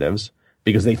initiatives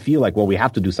because they feel like, well, we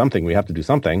have to do something.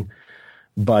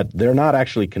 But they're not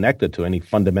actually connected to any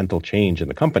fundamental change in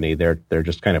the company. They're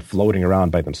just kind of floating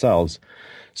around by themselves.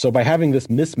 So by having this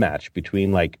mismatch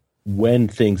between like when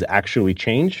things actually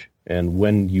change and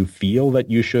when you feel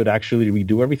that you should actually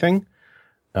redo everything,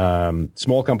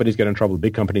 small companies get in trouble,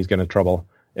 big companies get in trouble.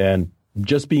 And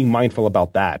just being mindful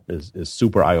about that is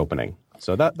super eye-opening.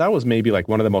 So that was maybe like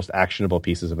one of the most actionable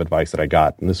pieces of advice that I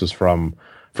got. And this was from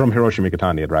Hiroshi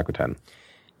Mikitani at Rakuten.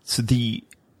 So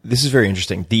this is very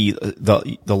interesting. The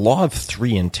law of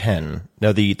 3 and 10.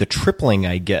 Now the tripling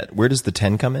I get, where does the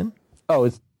 10 come in? Oh,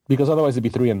 it's because otherwise it'd be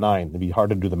 3 and 9. It'd be hard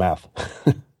to do the math.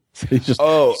 So he's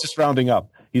just rounding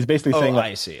up. He's basically saying,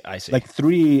 I see. Like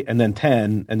 3 and then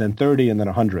 10 and then 30 and then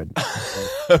 100.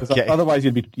 Okay. Otherwise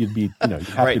you'd be you'd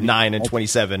have right, to be 9 and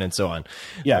 27 and so on.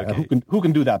 Yeah. Okay. Who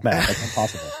can do that math? That's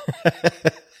impossible.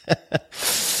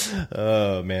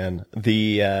 Oh man.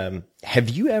 Have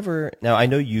you ever, now I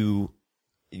know you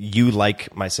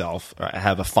like myself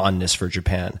have a fondness for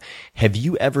Japan. Have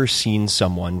you ever seen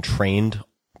someone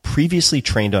previously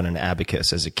trained on an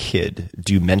abacus as a kid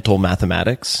do mental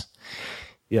mathematics?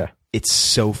 Yeah. It's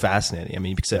so fascinating. I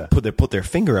mean, because they put their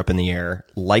finger up in the air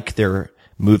like they're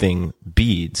moving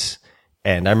beads.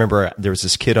 And I remember there was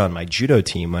this kid on my judo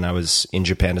team when I was in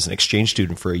Japan as an exchange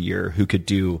student for a year who could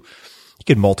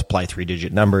multiply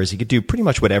 3-digit numbers. He could do pretty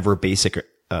much whatever basic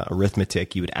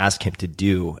arithmetic you would ask him to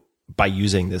do by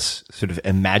using this sort of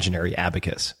imaginary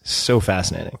abacus. So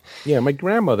fascinating. Yeah, my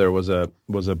grandmother was a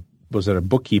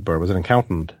bookkeeper, was an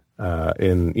accountant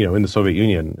in the Soviet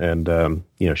Union, and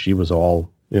she was all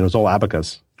it was all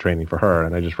abacus training for her.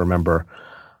 And I just remember,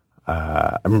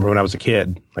 I remember when I was a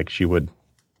kid, like she would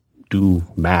do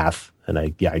math, and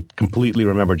I completely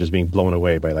remember just being blown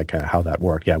away by like how that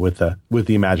worked. Yeah, with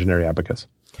the imaginary abacus.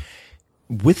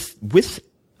 With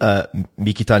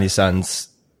Mikitani-san's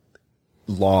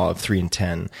law of 3 and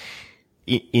 10,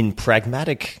 in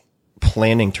pragmatic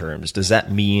planning terms, does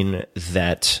that mean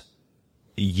that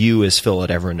you as Phil at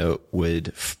Evernote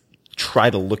would try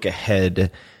to look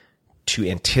ahead to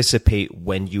anticipate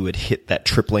when you would hit that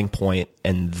tripling point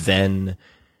and then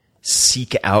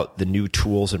seek out the new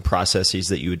tools and processes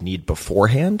that you would need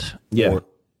beforehand? Yeah,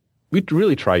 we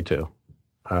really try to.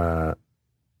 But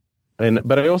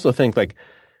I also think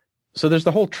so there's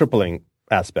the whole tripling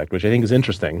aspect, which I think is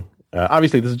interesting.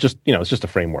 Obviously, this is just, it's just a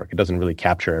framework. It doesn't really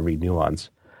capture every nuance.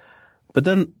 But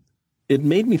then it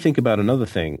made me think about another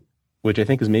thing, which I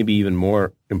think is maybe even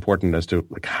more important as to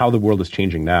like how the world is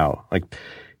changing now. Like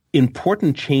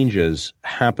important changes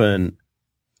happen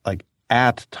like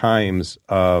at times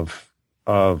of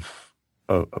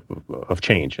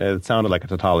change. It sounded like a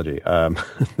tautology.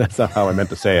 That's not how I meant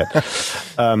to say it.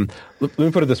 Let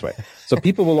me put it this way. So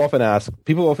people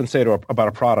often say about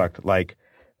a product like,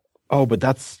 oh, but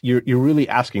you're really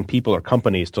asking people or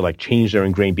companies to like change their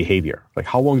ingrained behavior. Like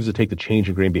how long does it take to change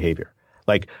ingrained behavior?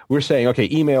 Like we're saying, okay,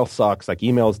 email sucks. Like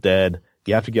email's dead.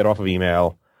 You have to get off of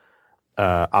email,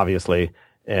 obviously.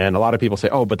 And a lot of people say,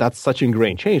 oh, but that's such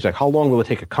ingrained change. Like how long will it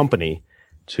take a company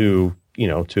to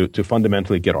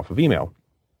fundamentally get off of email?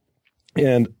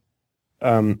 And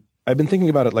I've been thinking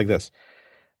about it like this.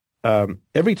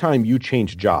 Every time you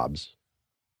change jobs,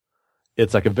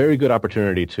 it's like a very good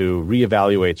opportunity to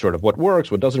reevaluate sort of what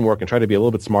works, what doesn't work, and try to be a little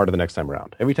bit smarter the next time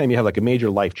around. Every time you have like a major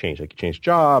life change, like you change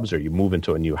jobs or you move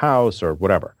into a new house or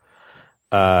whatever,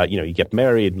 you get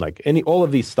married, like all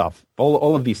of these stuff,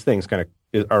 all of these things kind of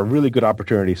are a really good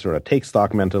opportunity to sort of take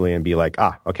stock mentally and be like,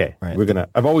 okay, right.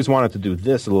 I've always wanted to do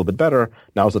this a little bit better.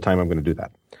 Now's the time I'm going to do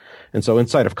that. And so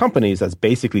inside of companies, that's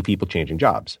basically people changing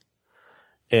jobs.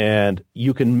 And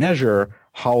you can measure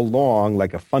how long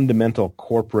like a fundamental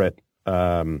corporate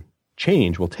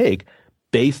change will take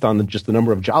based on just the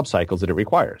number of job cycles that it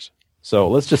requires. So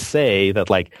let's just say that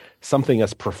like something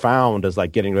as profound as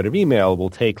like getting rid of email will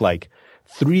take like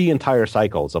 3 entire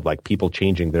cycles of like people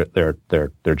changing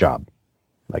their job.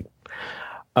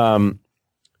 And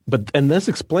this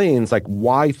explains like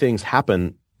why things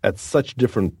happen at such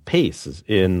different paces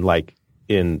in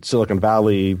Silicon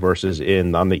Valley versus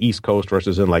on the East Coast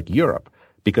versus in like Europe,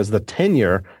 because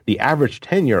the average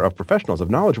tenure of professionals, of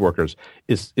knowledge workers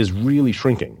is really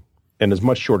shrinking and is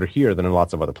much shorter here than in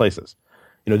lots of other places.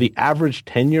 The average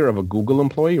tenure of a Google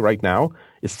employee right now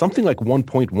is something like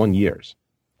 1.1 years.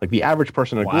 Like the average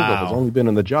person at Google has only been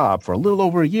in the job for a little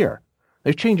over a year.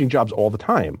 They're changing jobs all the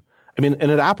time. I mean, and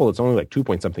at Apple, it's only like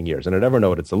 2-point-something years. And at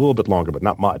Evernote, it's a little bit longer, but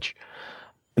not much.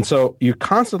 And so you're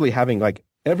constantly having like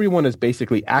everyone is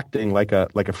basically acting like a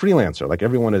freelancer. Like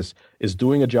everyone is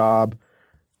doing a job.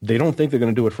 They don't think they're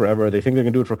going to do it forever. They think they're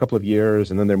going to do it for a couple of years,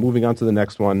 and then they're moving on to the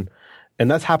next one. And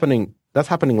that's happening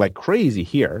like crazy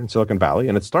here in Silicon Valley,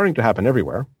 and it's starting to happen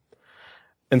everywhere.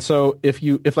 And so if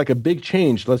like a big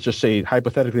change, let's just say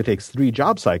hypothetically takes 3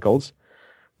 job cycles,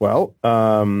 well,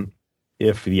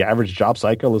 if the average job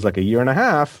cycle is like a year and a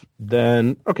half,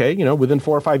 then okay, within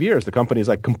 4 or 5 years, the company's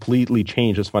like completely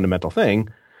changed this fundamental thing.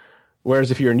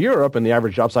 Whereas if you're in Europe and the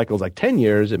average job cycle is like 10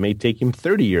 years, it may take him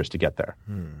 30 years to get there.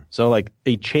 So like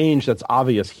a change that's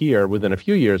obvious here within a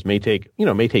few years may take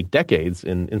decades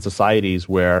in societies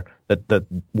where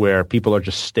people are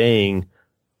just staying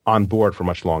on board for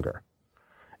much longer.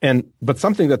 But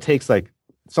something that takes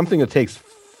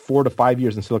 4 to 5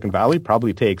 years in Silicon Valley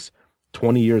probably takes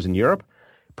 20 years in Europe,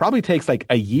 probably takes like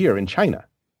a year in China.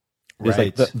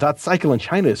 Right. Like that cycle in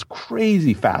China is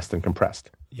crazy fast and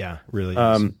compressed. Yeah, really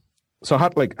is. So how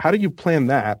do you plan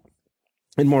that?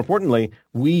 And more importantly,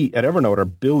 we at Evernote are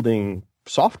building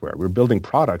software. We're building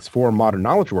products for modern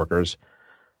knowledge workers.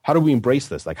 how do we embrace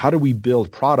this? Like, how do we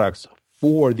build products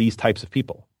for these types of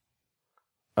people?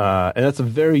 And that's a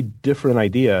very different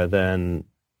idea than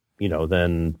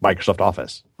Microsoft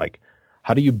Office. Like,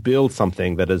 how do you build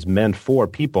something that is meant for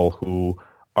people who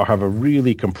have a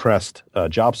really compressed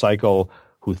job cycle,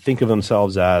 who think of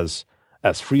themselves as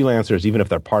freelancers, even if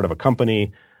they're part of a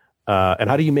company? And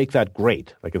how do you make that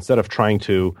great? Like, instead of trying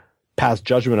to pass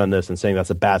judgment on this and saying that's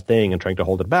a bad thing and trying to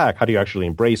hold it back, how do you actually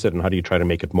embrace it, and how do you try to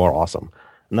make it more awesome?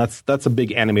 And that's a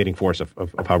big animating force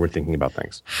of how we're thinking about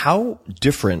things. How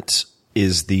different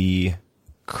is the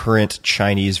current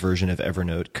Chinese version of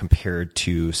Evernote compared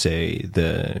to, say,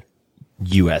 the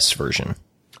US version?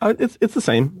 It's the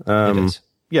same. It is.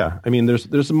 Yeah, I mean,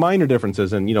 there's some minor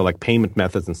differences in, like payment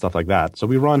methods and stuff like that. So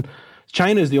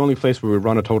China is the only place where we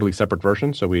run a totally separate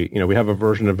version. So we have a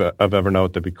version of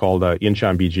Evernote that we called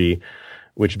Yinshan BG,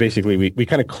 which basically we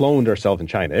kind of cloned ourselves in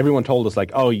China. Everyone told us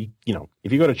like,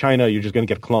 if you go to China, you're just going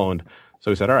to get cloned.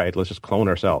 So we said, all right, let's just clone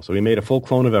ourselves. So we made a full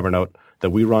clone of Evernote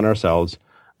that we run ourselves.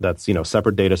 That's,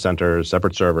 separate data centers,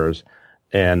 separate servers.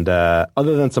 And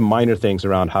other than some minor things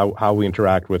around how we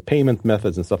interact with payment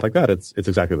methods and stuff like that, it's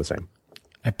exactly the same.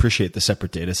 I appreciate the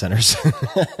separate data centers.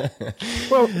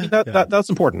 Well, that's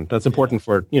important. That's important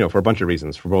for a bunch of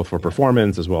reasons, for both for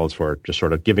performance as well as for just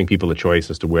sort of giving people a choice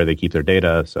as to where they keep their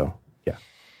data. So, yeah.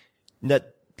 Now,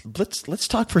 let's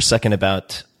talk for a second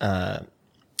about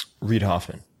Reid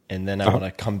Hoffman, and then I want to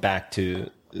come back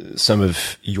to some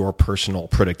of your personal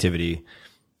productivity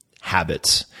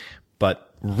habits.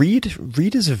 But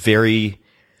Reid is a very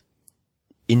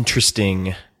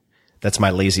interesting. That's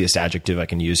my laziest adjective I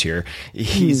can use here.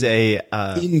 He's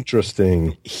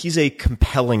interesting. He's a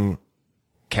compelling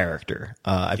character.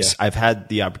 I've had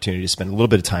the opportunity to spend a little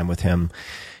bit of time with him,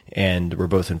 and we're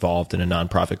both involved in a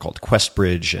nonprofit called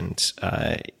QuestBridge, and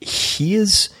he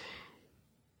is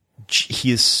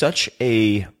such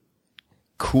a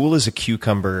cool as a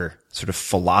cucumber sort of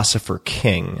philosopher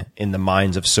king in the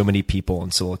minds of so many people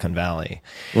in Silicon Valley.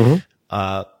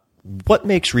 Mm-hmm. What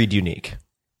makes Reid unique?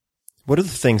 What are the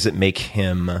things that make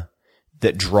him,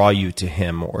 that draw you to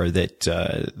him, or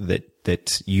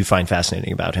that you find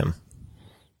fascinating about him?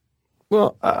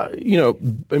 Well,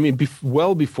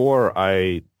 well before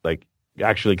I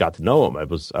actually got to know him, I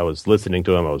was listening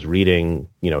to him, I was reading,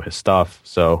 his stuff.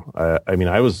 So,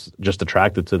 I was just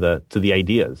attracted to the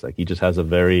ideas. Like, he just has a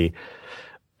very,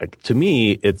 to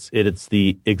me, it's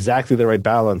the exactly the right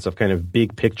balance of kind of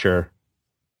big picture,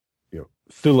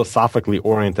 philosophically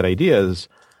oriented ideas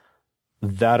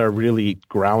that are really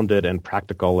grounded and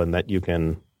practical, and that you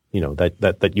can,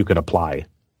 that you can apply.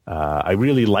 I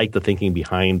really like the thinking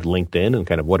behind LinkedIn and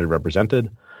kind of what it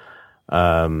represented.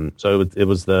 So it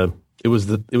was the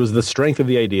strength of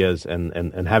the ideas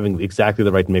and having exactly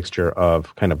the right mixture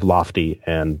of kind of lofty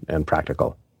and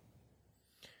practical.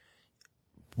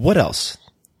 What else?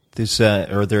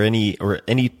 Are there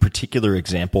any particular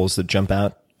examples that jump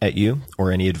out at you,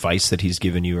 or any advice that he's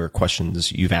given you, or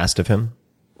questions you've asked of him?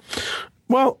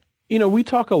 Well, we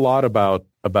talk a lot about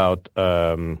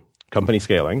company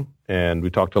scaling, and we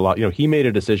talked a lot. He made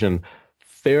a decision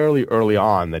fairly early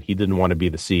on that he didn't want to be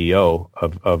the CEO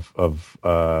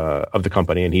of the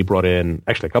company, and he brought in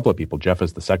actually a couple of people. Jeff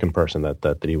is the second person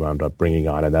that he wound up bringing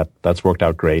on, and that's worked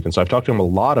out great. And so I've talked to him a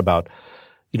lot about,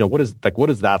 what is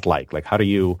that like? Like,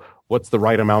 what's the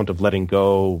right amount of letting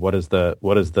go? What is the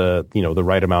the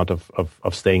right amount of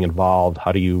staying involved?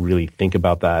 How do you really think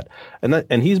about that?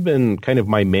 And he's been kind of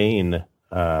my main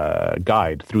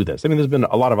guide through this. I mean, there's been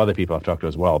a lot of other people I've talked to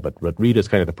as well, but Reid is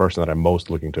kind of the person that I'm most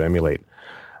looking to emulate.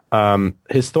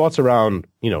 His thoughts around,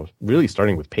 really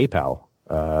starting with PayPal,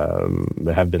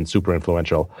 have been super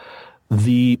influential.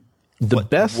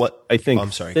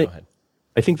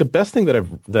 I think the best thing that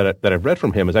I've read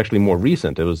from him is actually more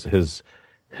recent. It was his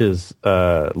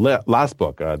last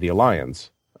book, The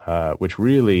Alliance, which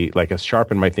really has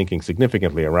sharpened my thinking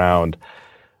significantly around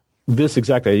this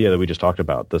exact idea that we just talked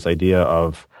about. This idea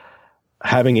of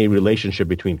having a relationship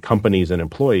between companies and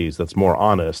employees that's more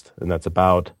honest, and that's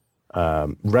about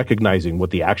recognizing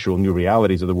what the actual new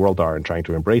realities of the world are and trying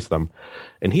to embrace them.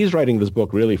 And he's writing this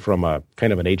book really from a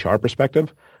kind of an HR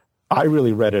perspective. I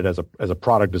really read it as a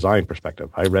product design perspective.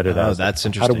 I read it as that's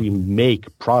interesting. How do we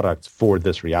make products for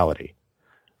this reality?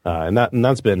 And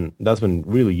that's been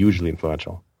really hugely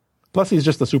influential. Plus, he's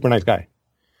just a super nice guy.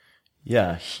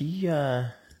 Yeah, he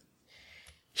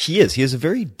is. He has a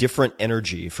very different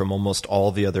energy from almost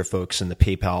all the other folks in the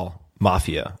PayPal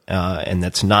mafia, and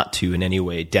that's not to in any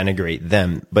way denigrate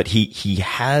them, but he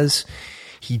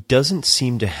doesn't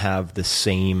seem to have the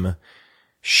same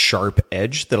sharp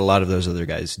edge that a lot of those other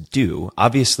guys do.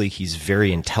 Obviously, he's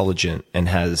very intelligent and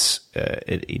has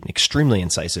an extremely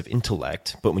incisive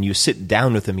intellect. But when you sit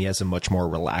down with him, he has a much more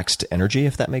relaxed energy,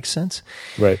 if that makes sense.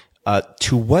 Right.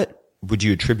 To what would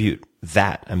you attribute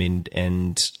that? I mean,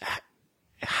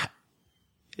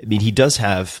 he does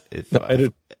have.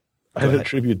 I'd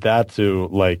attribute that to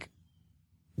like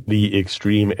the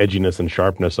extreme edginess and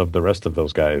sharpness of the rest of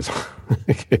those guys.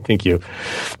 I think you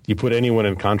put anyone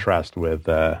in contrast with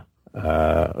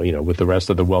with the rest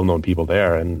of the well-known people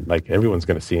there, and like anyone's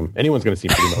going to seem pretty much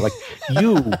like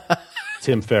you,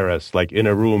 Tim Ferriss, like in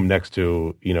a room next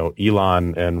to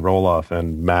Elon and Roloff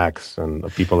and Max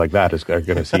and people like that are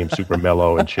going to seem super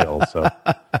mellow and chill. So, all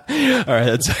right,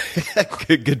 that's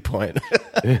a good point.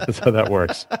 That's how that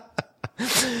works.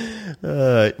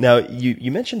 Now,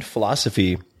 you mentioned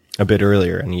philosophy a bit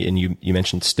earlier, and you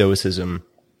mentioned Stoicism.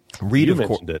 You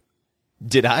mentioned it.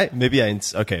 Did I? Maybe I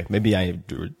sort of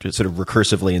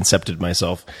recursively incepted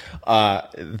myself.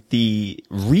 The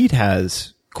Reed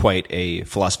has quite a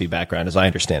philosophy background, as I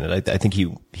understand it. I think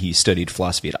he studied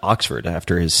philosophy at Oxford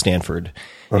after his Stanford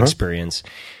experience.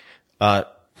 Are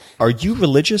you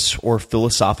religious or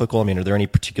philosophical? I mean, are there any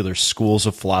particular schools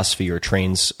of philosophy or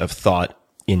trains of thought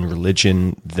in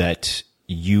religion that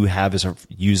you have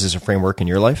use as a framework in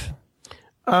your life?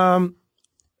 I'm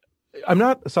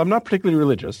not particularly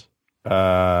religious,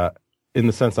 in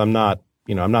the sense I'm not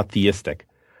theistic.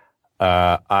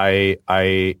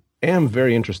 I am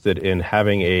very interested in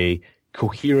having a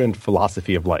coherent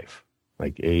philosophy of life,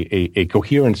 like a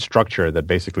coherent structure that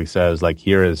basically says like,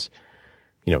 here is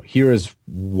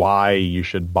why you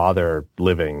should bother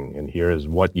living, and here is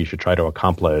what you should try to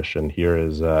accomplish, and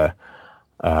here's what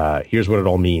it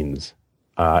all means.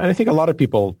 And I think a lot of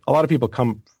people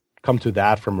come to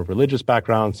that from a religious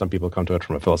background. Some people come to it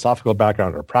from a philosophical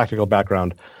background or a practical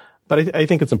background. But I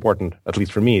think it's important, at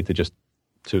least for me, to just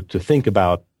to think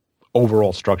about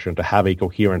overall structure and to have a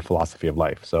coherent philosophy of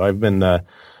life. So I've been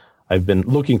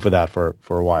looking for that for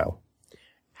a while.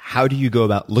 How do you go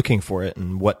about looking for it,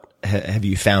 and what have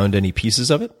you found any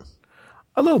pieces of it?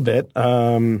 A little bit.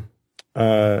 Mostly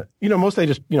I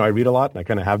just, I read a lot, and I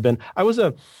kind of have been. I was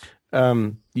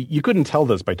you couldn't tell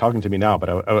this by talking to me now, but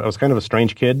I was kind of a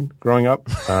strange kid growing up.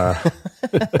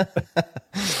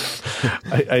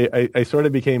 I sort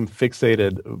of became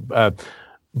fixated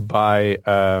by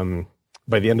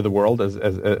the end of the world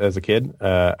as a kid.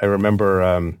 I remember,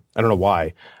 I don't know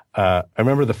why. I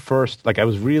remember the first, I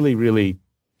was really, really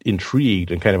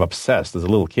intrigued and kind of obsessed as a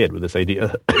little kid with this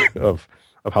idea of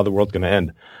how the world's going to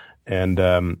end. And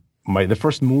the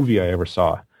first movie I ever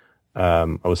saw,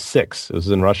 I was 6. It was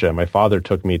in Russia. My father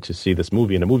took me to see this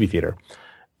movie in a movie theater.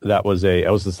 I was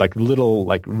this little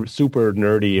super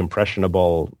nerdy,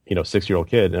 impressionable 6-year-old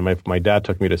kid, and my dad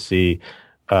took me to see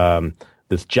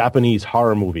this Japanese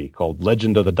horror movie called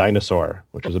Legend of the Dinosaur,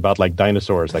 which was about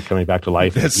dinosaurs coming back to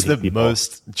life. That's the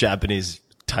most Japanese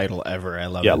title ever. I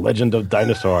love it. Yeah, Legend of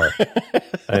Dinosaur.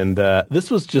 And this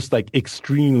was just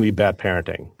extremely bad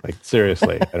parenting.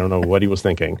 Seriously, I don't know what he was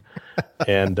thinking.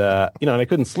 And and I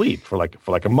couldn't sleep for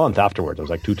a month afterwards. I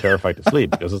was too terrified to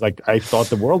sleep because I thought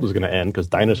the world was going to end because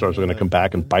dinosaurs were going to come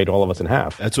back and bite all of us in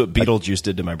half. That's what Beetlejuice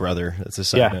did to my brother. That's a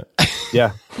side note.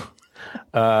 Yeah.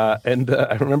 And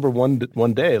I remember one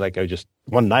day,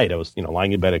 one night I was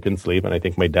lying in bed, I couldn't sleep, and I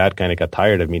think my dad kind of got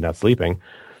tired of me not sleeping.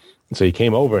 And so he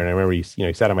came over, and I remember he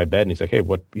sat on my bed and he's like, "Hey,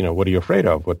 what are you afraid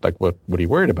of? What are you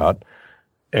worried about?"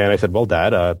 And I said, "Well, Dad,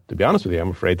 to be honest with you,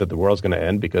 I'm afraid that the world's going to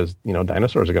end because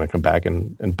dinosaurs are going to come back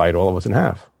and bite all of us in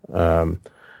half." And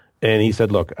he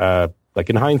said, "Look,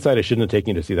 in hindsight, I shouldn't have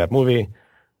taken you to see that movie.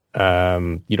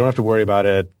 You don't have to worry about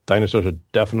it. Dinosaurs are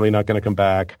definitely not going to come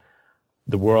back.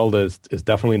 The world is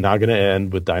definitely not going to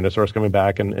end with dinosaurs coming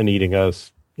back and eating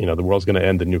us. The world's going to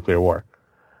end in nuclear war."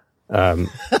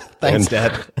 Thanks,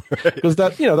 Dad. Because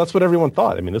that's what everyone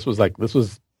thought. I mean, this was I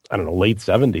don't know, late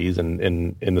 70s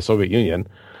in the Soviet Union.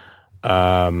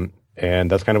 And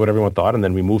that's kind of what everyone thought. And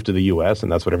then we moved to the US,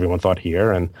 and that's what everyone thought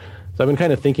here. And so I've been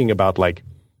kind of thinking about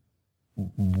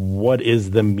what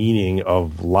is the meaning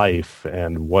of life,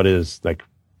 and what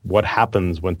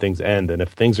happens when things end, and if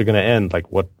things are going to end,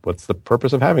 what's the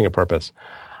purpose of having a purpose?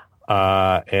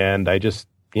 And I just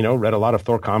read a lot of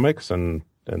Thor comics, and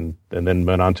then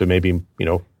went on to maybe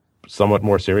somewhat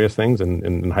more serious things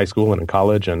in high school and in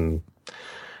college, and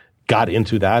got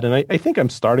into that. And I think I'm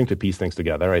starting to piece things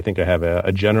together. I think I have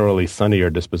a generally sunnier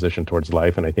disposition towards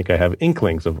life, and I think I have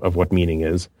inklings of what meaning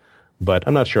is, but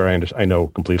I'm not sure I know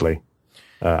completely.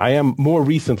 I am more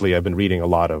recently. I've been reading a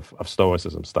lot of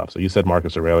Stoicism stuff. So you said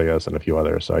Marcus Aurelius and a few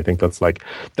others. So I think that's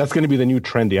going to be the new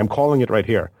trendy. I'm calling it right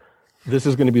here. this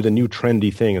is going to be the new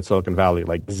trendy thing in Silicon Valley.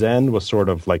 Like Zen was sort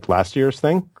of like last year's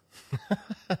thing.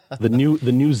 The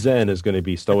new Zen is going to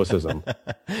be Stoicism.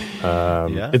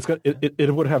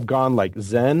 It would have gone like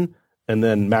Zen and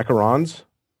then macarons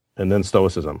and then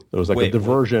Stoicism. It was like a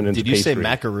diversion into Did you say pastry.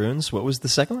 macaroons? What was the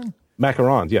second one?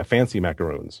 Macarons, yeah, fancy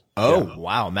macaroons. Oh, yeah.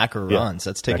 wow, macarons. Yeah.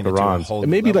 That's taking Macarons. it to a whole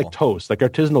And maybe level. like toast. Like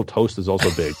artisanal toast is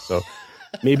also big. So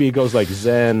maybe it goes like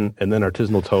Zen and then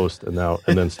artisanal toast and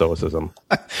then Stoicism.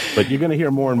 But you're going to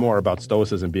hear more and more about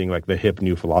Stoicism being like the hip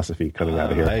new philosophy coming out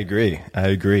of here. I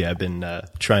agree. I've been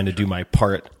trying to do my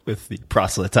part with the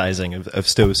proselytizing of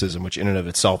Stoicism, which in and of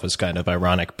itself is kind of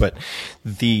ironic. But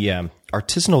the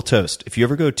artisanal toast, if you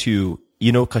ever go to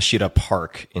Inokashira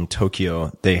Park in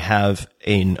Tokyo, they have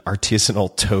an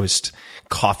artisanal toast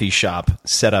coffee shop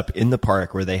set up in the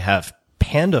park where they have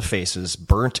panda faces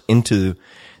burnt into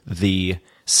the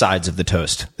sides of the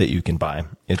toast that you can buy.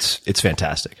 It's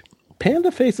fantastic.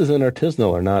 Panda faces and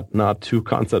artisanal are not two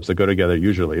concepts that go together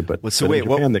usually, but in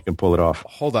Japan they can pull it off.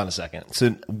 Hold on a second.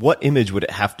 So what image would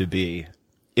it have to be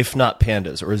if not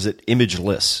pandas, or is it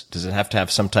imageless? Does it have to have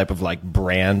some type of like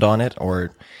brand on it,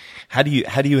 or how do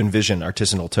you envision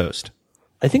artisanal toast?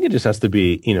 I think it just has to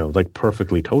be, like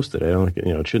perfectly toasted. I don't,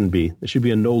 it shouldn't be. It should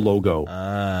be a no logo.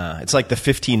 It's like the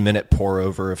 15-minute pour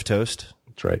over of toast.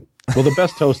 That's right. Well, the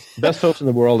best toast in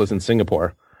the world is in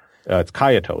Singapore. It's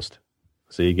kaya toast.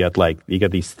 So you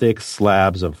get these thick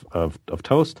slabs of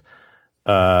toast,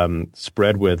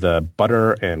 spread with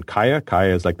butter and kaya.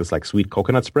 Kaya is like this like sweet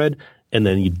coconut spread, and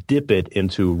then you dip it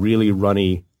into really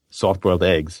runny soft boiled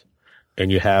eggs. And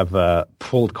you have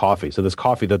pulled coffee. So this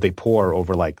coffee that they pour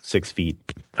over like 6 feet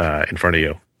in front of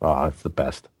you. Oh, it's the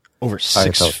best. Over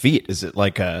 6 feet? Is it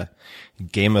like a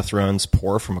Game of Thrones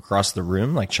pour from across the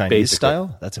room, like Chinese Basically.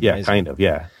 Style? That's amazing. Yeah, kind of.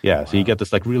 Yeah. Wow. So you get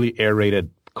this like really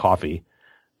aerated coffee,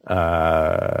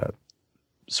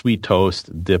 sweet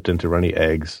toast dipped into runny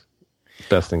eggs.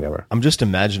 Best thing ever. I'm just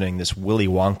imagining this Willy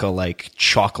Wonka like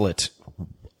chocolate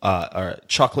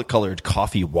colored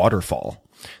coffee waterfall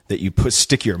that you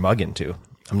stick your mug into.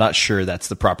 I'm not sure that's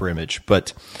the proper image,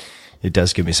 but it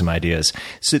does give me some ideas.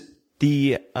 So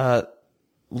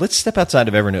let's step outside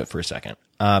of Evernote for a second.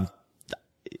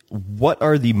 What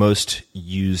are the most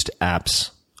used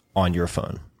apps on your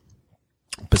phone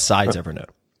besides Evernote?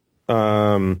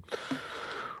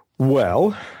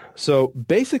 Well, so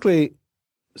basically,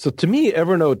 to me,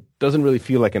 Evernote doesn't really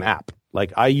feel like an app.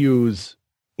 Like I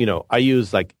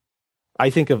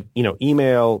think of,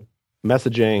 email,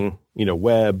 messaging,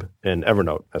 web, and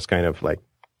Evernote as kind of like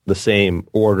the same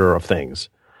order of things.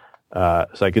 So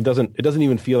like it doesn't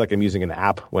even feel like I'm using an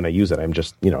app when I use it. I'm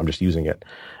just using it.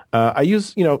 I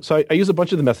use a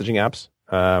bunch of the messaging apps,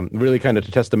 really kind of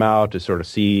to test them out, to sort of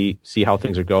see how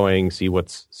things are going, see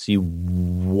what's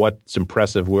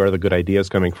impressive, where are the good ideas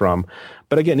coming from.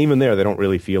 But again, even there, they don't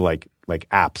really feel like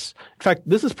apps. In fact,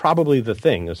 this is probably the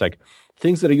thing. It's like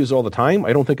things that I use all the time,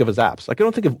 I don't think of as apps. Like I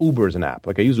don't think of Uber as an app.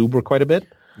 Like I use Uber quite a bit.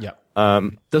 Yeah.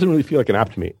 Doesn't really feel like an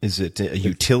app to me. Is it a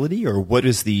utility, or what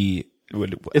is the? How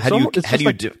do you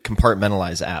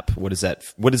compartmentalize app? What does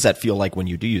that feel like when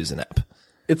you do use an app?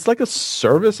 It's like a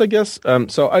service, I guess.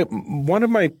 One of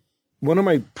my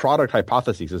product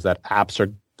hypotheses is that apps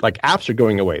are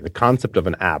going away. The concept of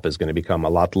an app is going to become a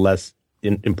lot less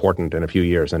important in a few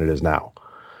years than it is now.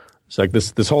 It's like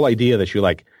this whole idea that you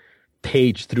like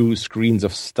page through screens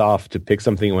of stuff to pick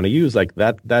something you want to use, like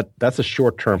that's a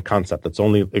short-term concept. It's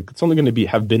only going to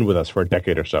have been with us for a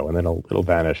decade or so, and then it'll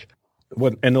vanish.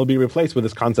 And it'll be replaced with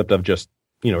this concept of just,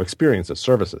 experiences,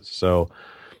 services. So,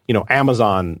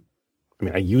 Amazon,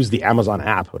 I use the Amazon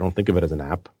app. I don't think of it as an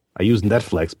app. I use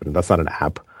Netflix, but that's not an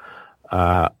app.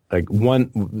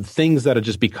 Things that have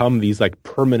just become these like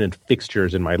permanent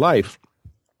fixtures in my life.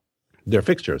 They're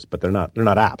fixtures, but they're not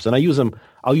apps. And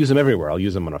I'll use them everywhere. I'll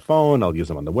use them on a phone. I'll use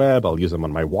them on the web. I'll use them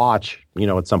on my watch,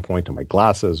 at some point, on my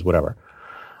glasses, whatever.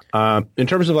 In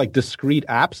terms of like discrete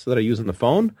apps that I use on the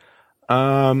phone,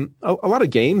 a lot of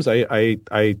games.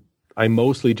 I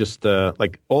mostly just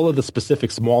like all of the specific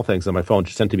small things on my phone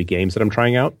just tend to be games that I'm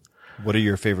trying out. What are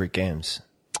your favorite games?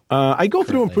 I go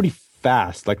through them pretty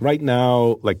fast. Like right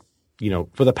now,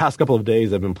 for the past couple of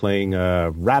days, I've been playing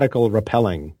Radical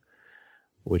Repelling,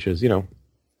 which is,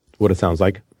 what it sounds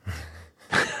like.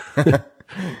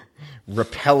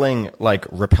 Repelling, like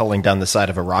repelling down the side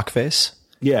of a rock face?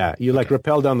 Yeah, you like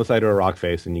rappel down the side of a rock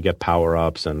face and you get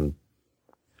power-ups and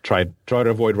try to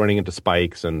avoid running into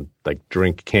spikes and like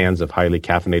drink cans of highly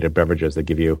caffeinated beverages that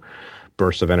give you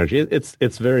bursts of energy.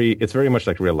 It's very much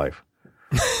like real life.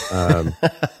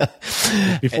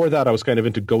 Before that, I was kind of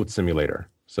into Goat Simulator.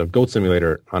 So Goat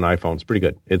Simulator on iPhone is pretty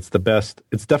good. It's the best.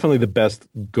 It's definitely the best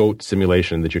goat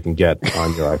simulation that you can get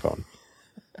on your iPhone.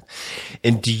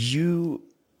 And do you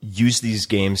use these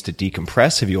games to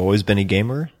decompress? Have you always been a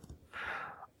gamer?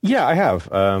 Yeah, I have.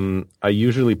 I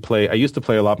used to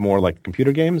play a lot more like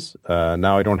computer games.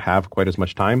 Now I don't have quite as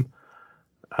much time.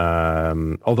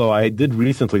 Although I did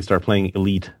recently start playing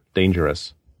Elite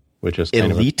Dangerous, which is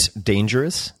kind Elite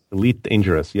Dangerous? Elite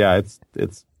Dangerous. Yeah,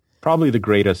 it's probably the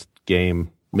greatest game,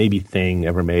 maybe thing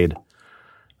ever made.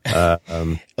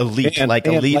 Elite,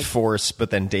 Elite Force, but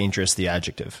then dangerous, the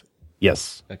adjective.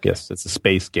 Yes. Okay. Yes. It's a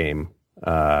space game.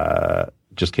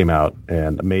 Just came out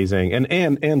and amazing.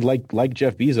 And like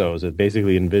Jeff Bezos, it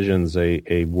basically envisions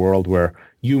a world where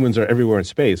humans are everywhere in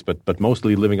space, but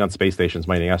mostly living on space stations,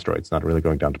 mining asteroids, not really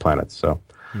going down to planets. So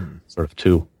sort of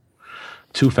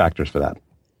two factors for that.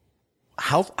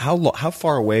 How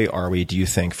far away are we, do you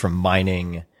think, from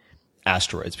mining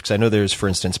asteroids? Because I know there's, for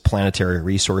instance, Planetary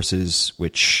Resources,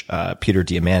 which Peter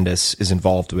Diamandis is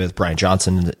involved with. Brian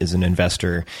Johnson is an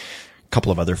investor. A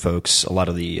couple of other folks. A lot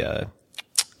of the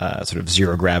sort of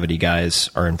zero gravity guys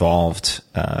are involved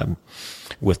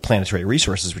with Planetary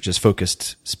Resources, which is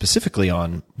focused specifically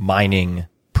on mining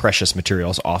precious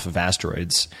materials off of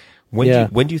asteroids.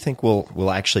 When do you think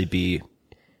we'll actually be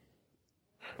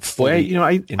fully in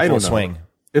full don't swing? Know.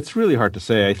 It's really hard to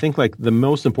say. I think like the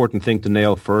most important thing to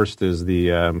nail first is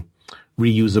the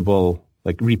reusable,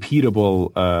 like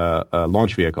repeatable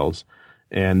launch vehicles,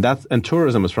 and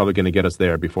tourism is probably going to get us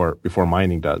there before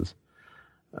mining does.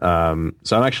 So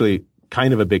I'm actually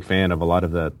kind of a big fan of a lot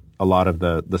of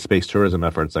the space tourism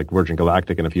efforts, like Virgin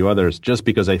Galactic and a few others, just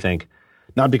because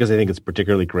not because I think it's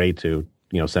particularly great to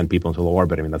send people into low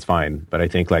orbit. I mean, that's fine, but I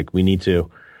think like we need to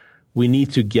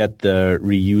get the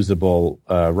reusable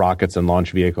rockets and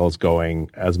launch vehicles going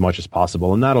as much as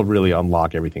possible, and that'll really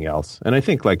unlock everything else. And I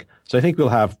think we'll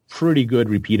have pretty good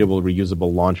repeatable,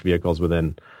 reusable launch vehicles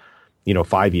within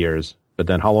 5 years. But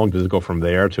then how long does it go from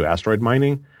there to asteroid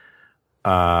mining?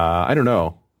 I don't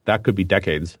know. That could be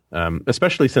decades,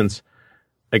 especially since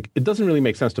it doesn't really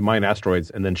make sense to mine asteroids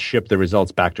and then ship the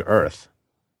results back to Earth.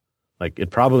 Like,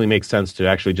 it probably makes sense to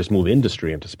actually just move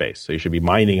industry into space. So you should be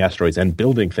mining asteroids and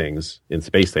building things in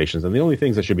space stations. And the only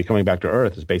things that should be coming back to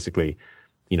Earth is basically,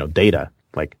 data.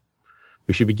 Like,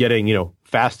 we should be getting,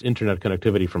 fast internet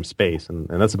connectivity from space. And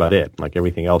that's about it. Like,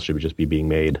 everything else should just be being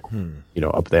made,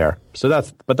 up there. So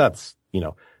that's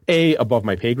A, above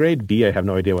my pay grade. B, I have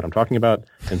no idea what I'm talking about.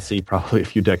 And C, probably a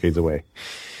few decades away.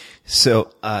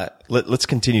 So let's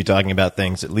continue talking about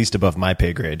things at least above my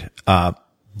pay grade.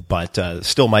 But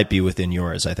still might be within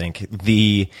yours, I think.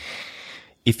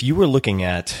 If you were looking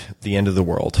at the end of the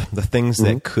world, the things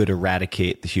that could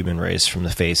eradicate the human race from the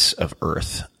face of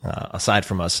Earth, aside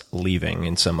from us leaving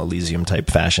in some Elysium type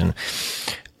fashion,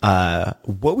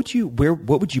 what would you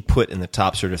put in the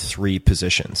top sort of 3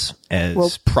 positions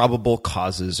as probable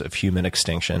causes of human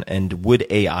extinction? And would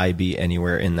AI be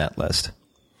anywhere in that list?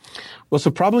 Well,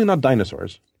 so probably not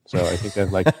dinosaurs. So I think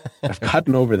I've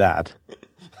gotten over that.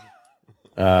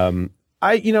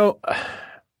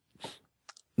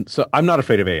 So I'm not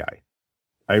afraid of AI.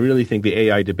 I really think the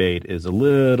AI debate is a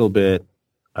little bit,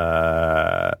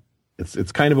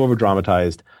 it's kind of over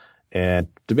dramatized. And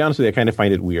to be honest with you, I kind of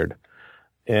find it weird.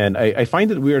 And I find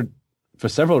it weird for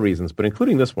several reasons, but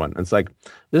including this one. It's like,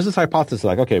 there's this hypothesis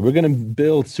like, okay, we're going to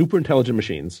build super intelligent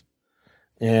machines,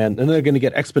 and then they're going to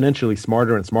get exponentially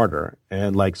smarter and smarter.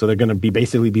 And so they're going to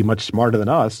basically be much smarter than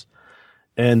us.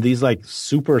 And these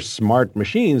super smart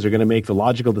machines are going to make the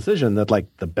logical decision that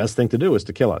the best thing to do is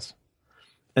to kill us.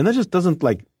 And that just doesn't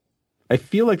I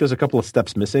feel like there's a couple of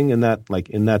steps missing in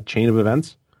that chain of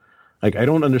events. I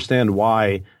don't understand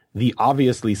why the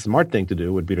obviously smart thing to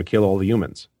do would be to kill all the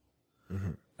humans.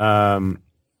 Mm-hmm.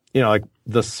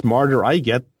 The smarter I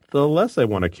get, the less I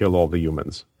want to kill all the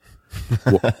humans.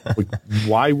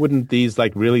 Why wouldn't these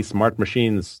really smart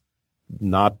machines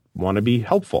not want to be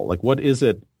helpful? What is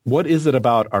it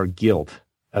about our guilt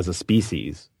as a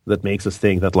species that makes us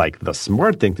think that the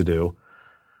smart thing to do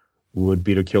would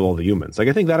be to kill all the humans?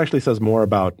 I think that actually says more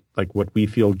about what we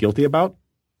feel guilty about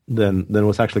than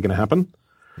what's actually going to happen.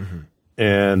 Mm-hmm.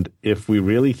 And if we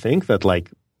really think that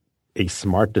a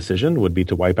smart decision would be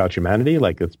to wipe out humanity,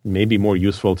 it's maybe more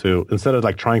useful to, instead of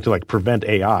trying to prevent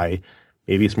AI,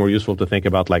 maybe it's more useful to think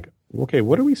about okay,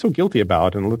 what are we so guilty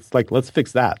about? And let's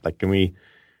fix that.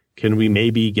 Can we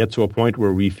maybe get to a point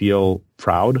where we feel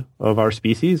proud of our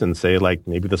species and say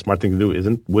maybe the smart thing to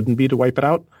do wouldn't be to wipe it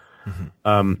out?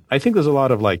 Mm-hmm. I think there's a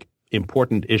lot of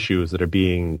important issues that are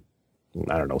being,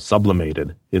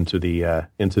 sublimated into the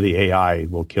AI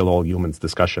will kill all humans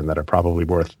discussion that are probably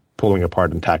worth pulling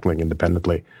apart and tackling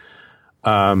independently.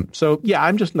 So yeah,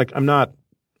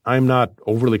 I'm not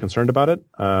overly concerned about it.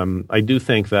 I do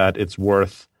think that it's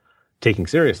worth taking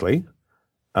seriously.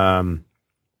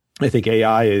 I think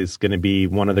AI is going to be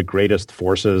one of the greatest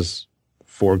forces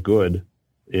for good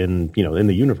in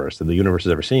the universe that the universe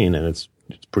has ever seen, and it's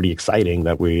pretty exciting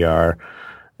that we are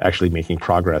actually making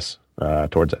progress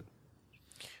towards it.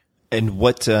 And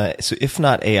what? So, if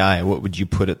not AI, what would you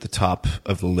put at the top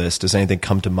of the list? Does anything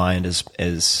come to mind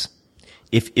as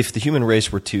if the human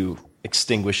race were to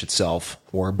extinguish itself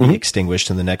or be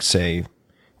extinguished in the next, say,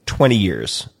 20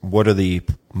 years? What are the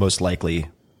most likely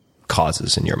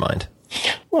causes in your mind?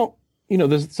 Well,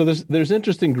 there's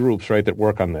interesting groups, right, that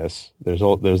work on this. There's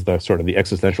the sort of the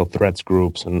existential threats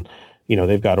groups, and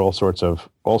they've got all sorts of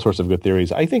good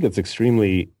theories. I think it's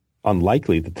extremely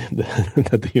unlikely that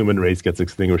the human race gets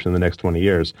extinguished in the next 20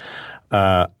 years.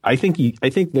 I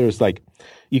think there's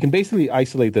you can basically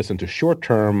isolate this into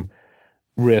short-term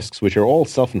risks, which are all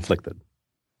self-inflicted.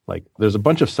 Like there's a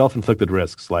bunch of self-inflicted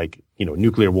risks, like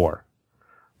nuclear war,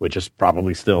 which is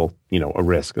probably still a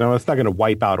risk. Now it's not going to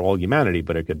wipe out all humanity,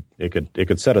 but it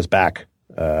could set us back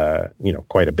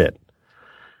quite a bit.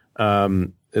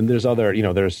 And there's other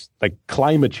there's like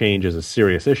climate change is a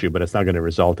serious issue, but it's not going to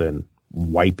result in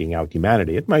wiping out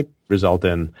humanity. It might result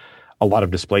in a lot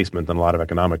of displacement and a lot of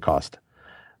economic cost.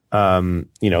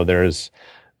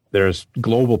 There's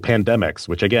global pandemics,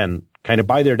 which again, kind of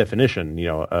by their definition,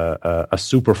 a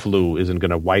super flu isn't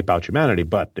going to wipe out humanity,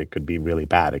 but it could be really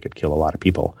bad. It could kill a lot of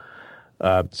people.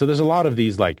 So there's a lot of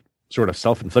these like sort of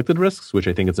self-inflicted risks, which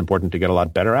I think it's important to get a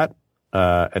lot better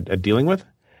at dealing with.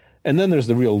 And then there's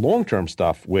the real long-term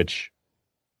stuff, which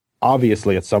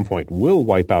obviously at some point will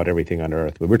wipe out everything on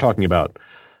Earth. But we're talking about,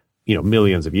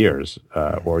 millions of years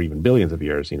or even billions of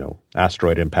years,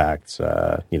 asteroid impacts,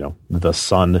 the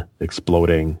sun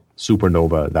exploding,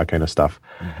 supernova, that kind of stuff.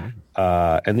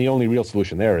 And the only real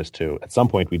solution there is at some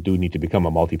point, we do need to become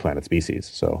a multi-planet species.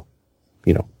 So,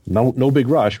 no big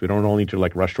rush. We don't all need to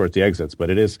rush towards the exits, but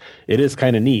it is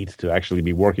kind of neat to actually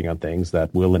be working on things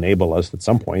that will enable us at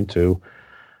some point to,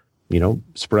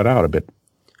 spread out a bit.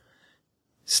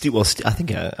 I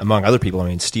think among other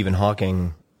people, Stephen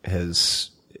Hawking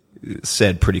has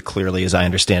said pretty clearly, as I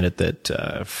understand it,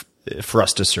 that for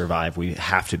us to survive, we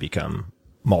have to become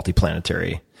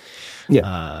multiplanetary.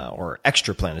 Yeah. Or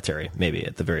extraplanetary, maybe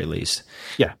at the very least.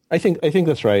 Yeah, I think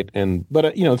that's right. But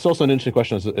it's also an interesting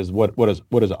question: is what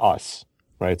is us,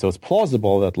 right? So it's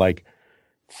plausible that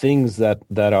things that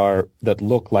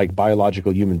look like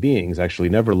biological human beings actually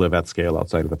never live at scale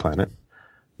outside of the planet,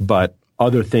 but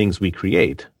other things we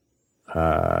create,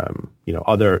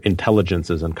 other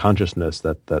intelligences and consciousness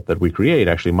that we create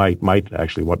actually might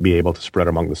actually be able to spread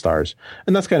among the stars,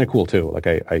 and that's kind of cool too.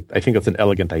 I think it's an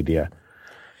elegant idea.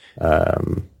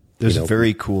 There's a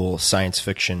very cool science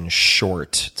fiction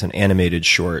short. It's an animated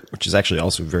short, which is actually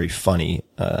also very funny.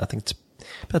 I think it's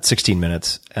about 16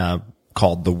 minutes,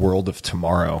 called The World of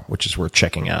Tomorrow, which is worth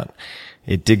checking out.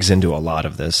 It digs into a lot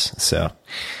of this. So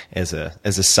as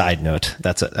a side note,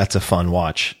 that's a fun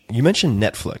watch. You mentioned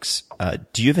Netflix.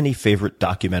 Do you have any favorite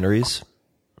documentaries?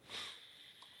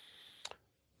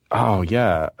 Oh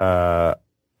yeah. I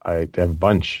have a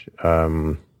bunch.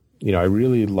 I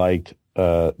really liked,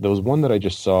 there was one that I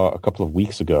just saw a couple of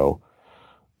weeks ago.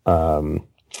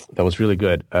 That was really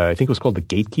good. I think it was called The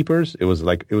Gatekeepers. It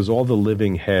was all the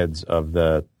living heads of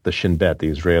the Shin Bet, the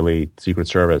Israeli Secret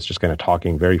Service, just kind of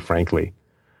talking very frankly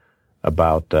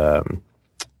about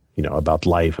about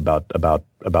life,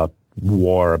 about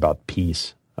war, about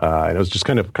peace. And it was just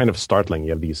kind of startling. You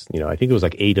have these, I think it was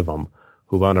 8 of them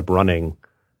who wound up running.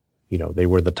 They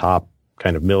were the top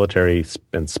kind of military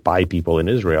and spy people in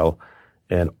Israel,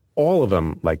 and all of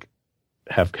them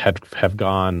have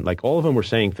gone, all of them were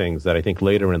saying things that I think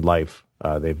later in life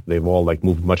they've all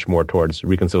moved much more towards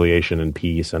reconciliation and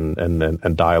peace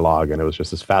and dialogue, and it was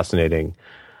just as fascinating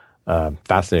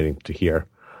to hear.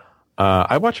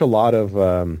 I watch a lot of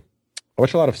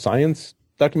science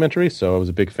documentaries, so I was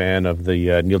a big fan of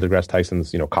the Neil deGrasse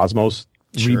Tyson's Cosmos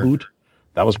reboot.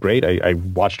 That was great. I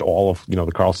watched all of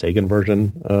the Carl Sagan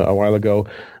version a while ago.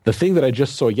 The thing that I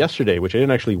just saw yesterday, which I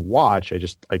didn't actually watch,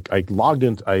 I logged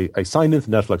in. I signed into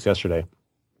Netflix yesterday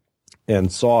and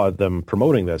saw them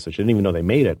promoting this, which I didn't even know they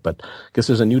made it. But I guess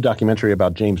there's a new documentary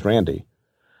about James Randi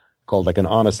called An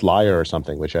Honest Liar or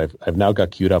something, which I've now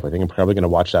got queued up. I think I'm probably going to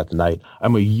watch that tonight.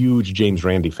 I'm a huge James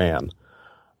Randi fan.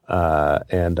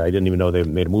 And I didn't even know they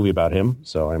made a movie about him.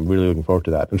 So I'm really looking forward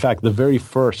to that. In fact, the very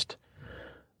first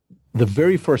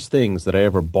things that I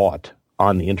ever bought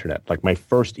on the internet, my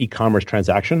first e-commerce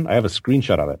transaction, I have a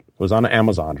screenshot of it. It was on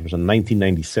Amazon. It was in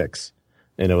 1996,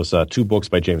 and it was 2 books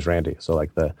by James Randi. So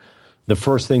the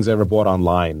first things I ever bought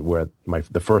online were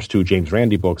the first 2 James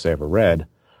Randi books I ever read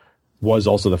was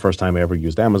also the first time I ever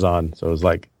used Amazon. So it was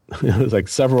like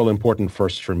several important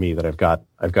firsts for me that I've got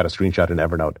a screenshot in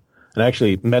Evernote. And I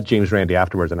actually met James Randi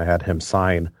afterwards, and I had him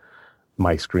sign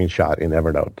my screenshot in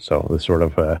Evernote. So there's sort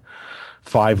of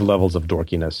 5 levels of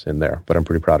dorkiness in there, but I'm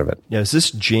pretty proud of it. Yeah, is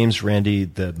this James Randi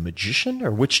the magician,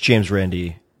 or which James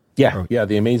Randi? Yeah,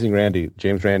 the amazing Randi,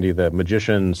 James Randi, the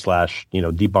magician /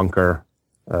 debunker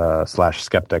 /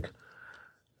 skeptic.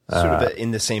 Sort of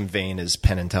in the same vein as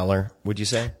Penn and Teller, would you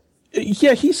say?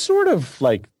 Yeah, he's sort of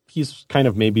like, he's kind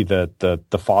of maybe the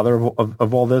father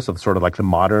of all this, of sort of like the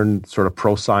modern sort of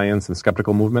pro-science and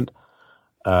skeptical movement.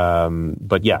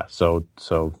 But yeah, so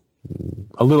a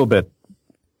little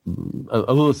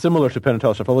similar to Penn and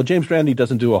Teller stuff. Although James Randi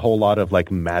doesn't do a whole lot of like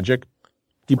magic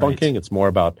debunking. Right. It's more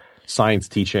about science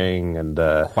teaching and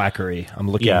quackery. I'm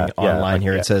looking online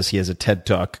here. It says he has a TED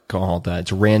Talk called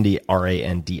it's Randi, Randi,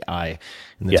 and the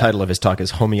title of his talk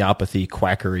is Homeopathy,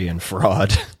 Quackery, and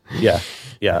Fraud. Yeah.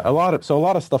 A lot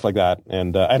of stuff like that.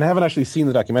 And I haven't actually seen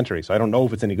the documentary, so I don't know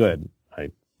if it's any good.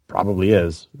 It probably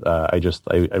is. I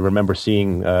remember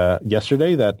seeing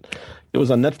yesterday that it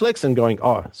was on Netflix and going,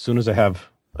 as soon as I have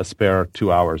a spare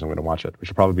 2 hours, I'm going to watch it,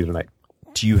 which will probably be tonight.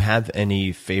 Do you have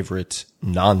any favorite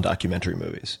non-documentary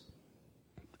movies?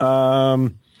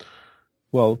 Well,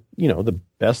 the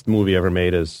best movie ever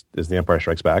made is The Empire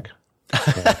Strikes Back.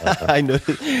 I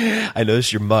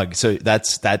noticed your mug. So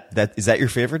is that your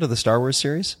favorite of the Star Wars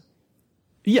series?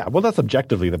 Yeah, well, that's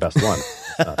objectively the best one.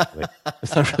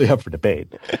 It's not really up for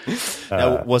debate.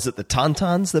 Now, was it the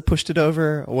Tauntauns that pushed it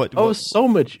over? What? It was so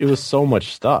much. It was so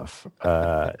much stuff.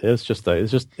 It's just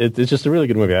a really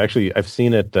good movie. I've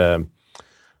seen it. I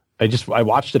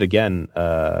watched it again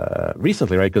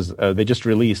recently, right? Because they just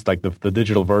released like the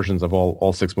digital versions of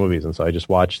all 6 movies, and so I just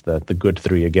watched the good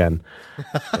 3 again.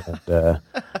 And,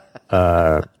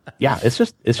 it's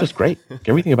just great.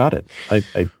 Everything about it.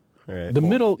 The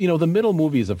middle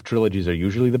movies of trilogies are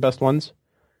usually the best ones,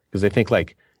 because I think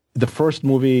like the first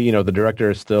movie, the director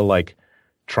is still like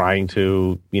trying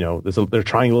to, they're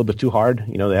trying a little bit too hard.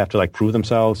 They have to like prove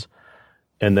themselves,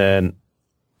 and then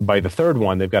by the third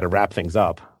one, they've got to wrap things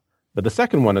up. But the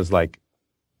second one is like,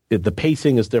 the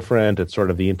pacing is different. It's sort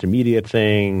of the intermediate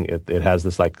thing. It has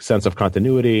this like sense of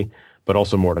continuity, but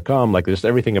also more to come. Like just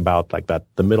everything about like that,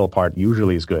 the middle part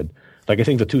usually is good. Like I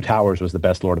think The Two Towers was the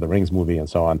best Lord of the Rings movie and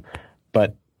so on.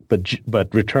 But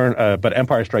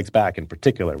Empire Strikes Back in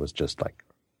particular was just like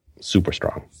super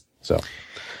strong. So,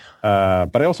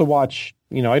 but I also watch,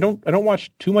 I don't watch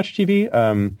too much TV.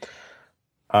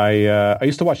 I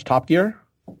used to watch Top Gear.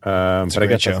 But I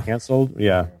guess that's canceled.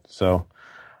 Yeah. So,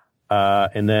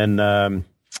 and then, I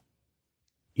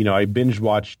binge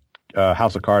watched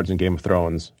House of Cards and Game of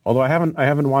Thrones. Although I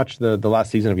haven't watched the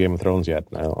last season of Game of Thrones yet.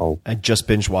 I just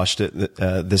binge watched it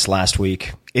this last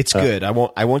week. It's good. I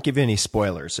won't give you any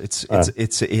spoilers. It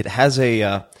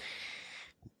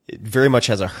very much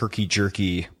has a herky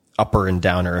jerky upper and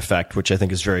downer effect, which I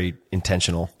think is very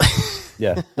intentional.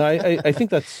 Yeah, no, I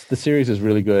think the series is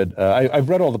really good. I've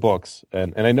read all the books,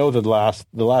 and I know that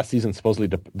the last season supposedly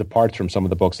departs from some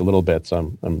of the books a little bit,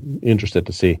 so I'm interested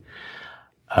to see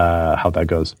how that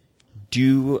goes.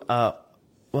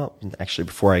 Well, actually,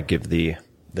 before I give the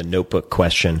Notebook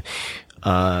question,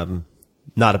 not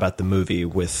about the movie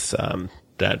with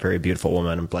that very beautiful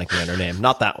woman, I'm blanking on her name,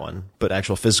 not that one, but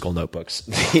actual physical notebooks.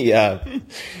 Are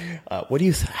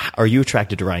you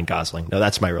attracted to Ryan Gosling? No,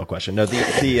 that's my real question. No,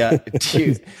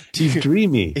 he's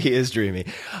dreamy. He is dreamy.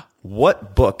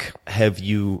 What book have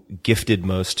you gifted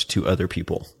most to other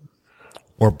people,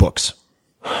 or books?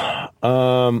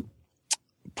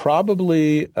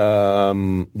 Probably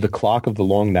The Clock of the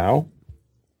Long Now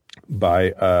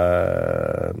by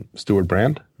Stuart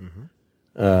Brand. Mm-hmm.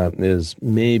 Is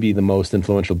maybe the most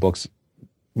influential book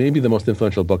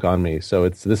on me. So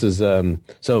the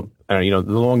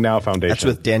Long Now Foundation. That's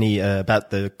with Danny about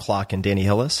the clock and Danny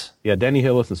Hillis. Yeah, Danny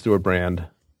Hillis and Stuart Brand,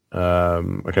 are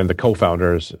kind of the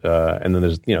co-founders, and then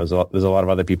there's a lot of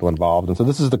other people involved. And so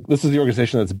this is the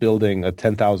organization that's building a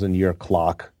 10,000 year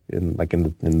clock in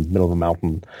the middle of a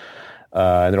mountain.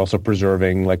 And they're also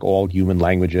preserving like all human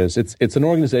languages. It's an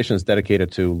organization that's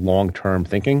dedicated to long-term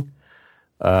thinking.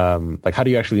 Like how do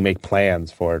you actually make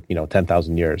plans for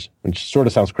 10,000 years, which sort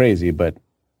of sounds crazy, but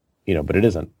it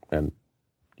isn't. And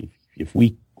if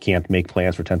we can't make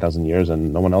plans for 10,000 years,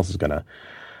 and no one else is gonna.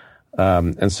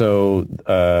 And so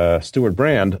Stuart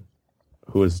Brand,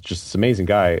 who is just this amazing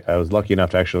guy, I was lucky enough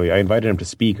to I invited him to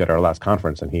speak at our last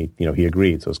conference, and he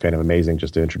agreed. So it was kind of amazing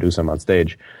just to introduce him on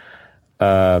stage.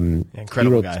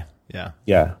 Incredible guy. Yeah.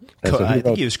 Yeah. And so I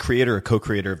think he was creator or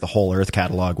co-creator of the Whole Earth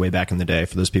catalog way back in the day,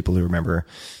 for those people who remember.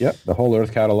 Yep, the Whole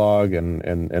Earth catalog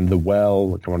and The Well,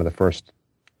 which are one of the first,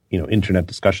 internet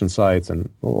discussion sites and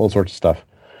all sorts of stuff.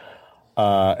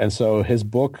 And so his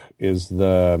book is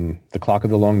the Clock of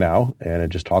the Long Now, and it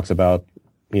just talks about,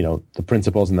 the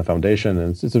principles and the foundation.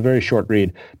 And it's a very short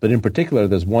read, but in particular,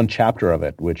 there's one chapter of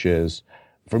it, which is,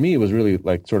 for me, it was really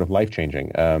like sort of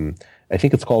life-changing. I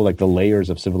think it's called like The Layers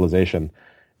of Civilization.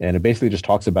 And it basically just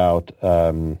talks about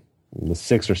the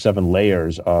 6 or 7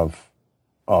 layers of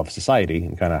society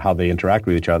and kind of how they interact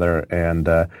with each other. And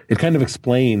it kind of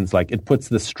explains, like, it puts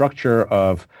the structure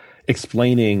of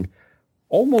explaining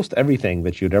almost everything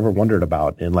that you'd ever wondered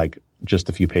about in like just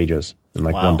a few pages in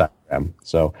like one diagram.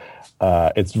 So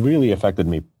it's really affected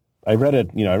me. I read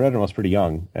it when I was pretty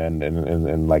young,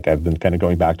 and like I've been kind of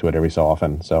going back to it every so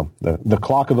often. So the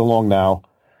Clock of the Long Now,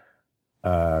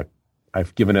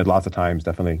 I've given it lots of times.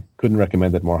 Definitely couldn't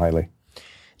recommend it more highly.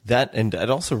 That, and I'd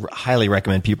also highly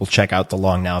recommend people check out the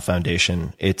Long Now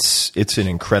Foundation. It's an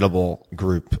incredible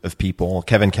group of people.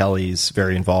 Kevin Kelly's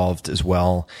very involved as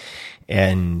well,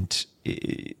 and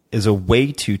is a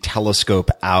way to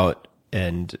telescope out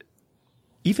and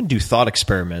even do thought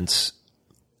experiments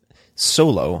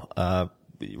solo,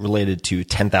 related to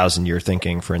 10,000 year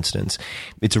thinking, for instance.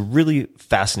 It's a really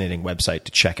fascinating website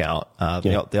to check out.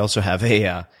 They also have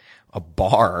a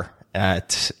bar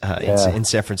at in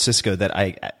San Francisco that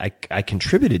I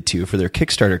contributed to for their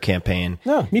Kickstarter campaign.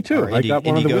 Yeah, me too. I got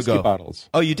one of the whiskey bottles.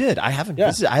 Oh, you did? I haven't.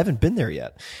 Yeah. I haven't been there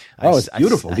yet. It's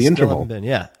beautiful. The Interval.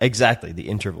 Yeah, exactly. The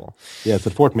Interval. Yeah, it's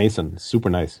at Fort Mason. Super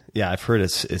nice. Yeah, I've heard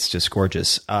it's just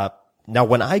gorgeous. Now,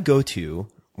 when I go to,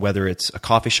 whether it's a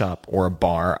coffee shop or a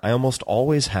bar, I almost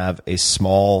always have a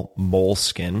small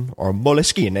Moleskine or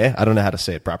Moleskine, I don't know how to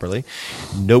say it properly,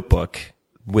 notebook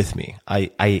with me.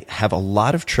 I have a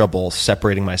lot of trouble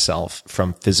separating myself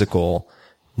from physical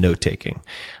note-taking.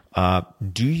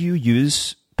 Do you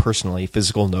use, personally,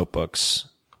 physical notebooks?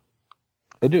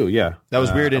 I do, yeah. That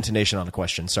was weird intonation on a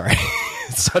question, sorry.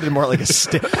 It sounded more like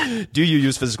do you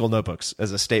use physical notebooks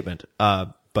as a statement?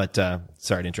 But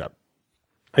sorry to interrupt.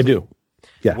 I do.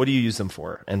 Yeah. What do you use them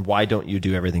for, and why don't you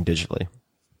do everything digitally?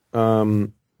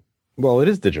 Well, it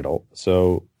is digital.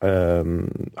 So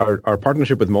our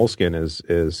partnership with Moleskine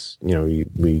is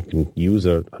we can use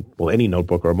any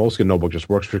notebook, or a Moleskine notebook just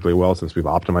works particularly well since we've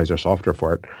optimized our software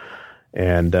for it.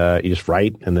 And you just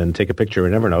write and then take a picture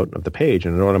in Evernote of the page,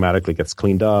 and it automatically gets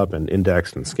cleaned up and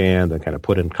indexed and scanned and kind of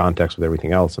put in context with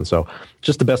everything else. And so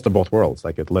just the best of both worlds.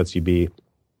 Like, it lets you be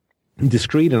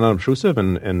discreet and unobtrusive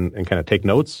and kind of take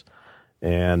notes,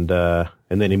 and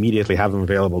then immediately have them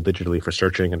available digitally for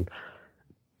searching and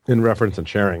in reference and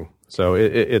sharing. So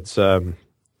it's we're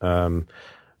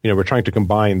trying to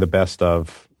combine the best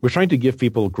of, we're trying to give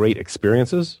people great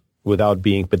experiences without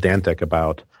being pedantic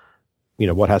about,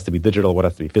 what has to be digital, what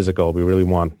has to be physical. We really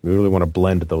want to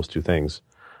blend those two things.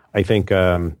 I think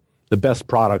the best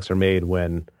products are made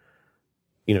when,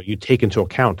 you take into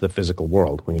account the physical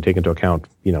world, when you take into account,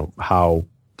 how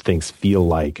things feel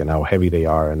like and how heavy they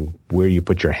are and where you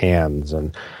put your hands.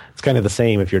 And it's kind of the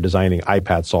same if you're designing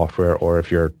iPad software or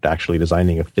if you're actually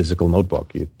designing a physical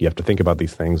notebook. You have to think about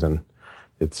these things, and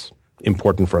it's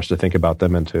important for us to think about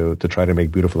them and to try to make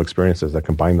beautiful experiences that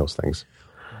combine those things.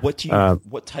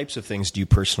 What types of things do you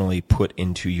personally put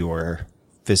into your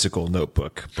physical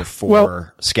notebook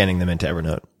before scanning them into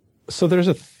Evernote? So there's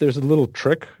a little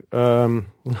trick. I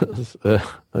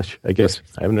guess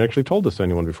I haven't actually told this to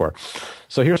anyone before.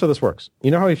 So here's how this works.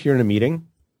 You know how if you're in a meeting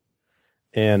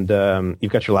and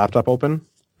you've got your laptop open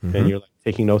and you're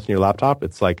taking notes in your laptop,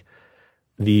 it's like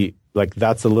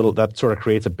that sort of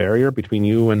creates a barrier between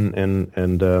you and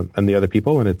the other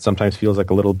people, and it sometimes feels like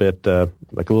a little bit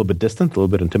distant, a little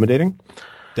bit intimidating.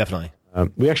 Definitely.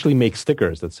 We actually make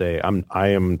stickers that say I'm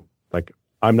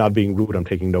not being rude, I'm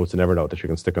taking notes in Evernote, that you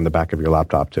can stick on the back of your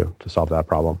laptop to solve that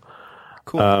problem.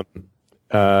 Cool.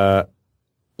 Or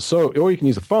you can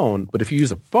use a phone, but if you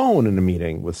use a phone in a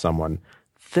meeting with someone,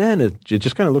 then it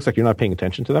just kind of looks like you're not paying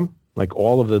attention to them. Like,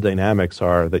 all of the dynamics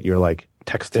are that you're like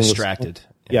texting. Distracted.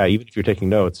 Yeah, even if you're taking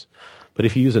notes. But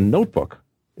if you use a notebook,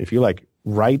 if you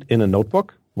write in a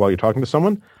notebook while you're talking to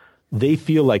someone, they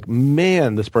feel like,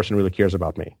 man, this person really cares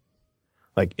about me.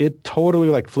 Like, it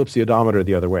totally flips the odometer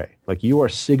the other way. Like, you are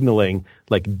signaling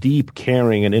deep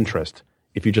caring and interest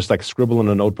if you just scribble in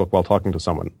a notebook while talking to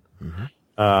someone. Mm-hmm.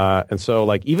 And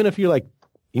so even if you're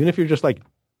just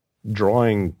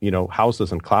drawing,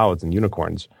 houses and clouds and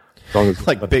unicorns, Big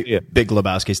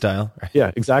Lebowski style.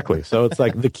 Yeah, exactly. So it's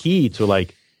the key to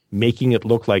making it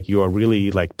look like you are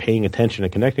really paying attention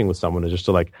and connecting with someone is just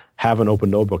to have an open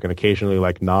notebook and occasionally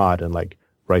nod and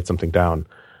write something down.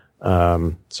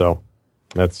 So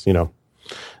that's,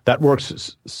 that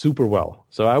works super well.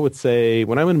 So I would say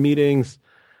when I'm in meetings,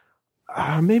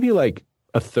 maybe like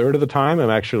a third of the time I'm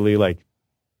actually like,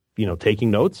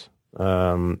 taking notes.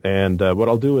 And what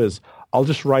I'll do is I'll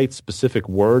just write specific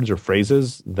words or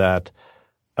phrases that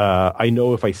I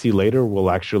know if I see later will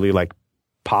actually like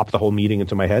pop the whole meeting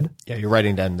into my head. Yeah, you're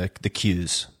writing down the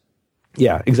cues.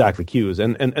 Yeah, exactly, cues.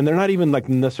 And they're not even like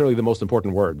necessarily the most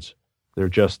important words. They're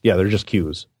just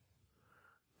cues.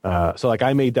 So like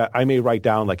I may write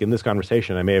down like in this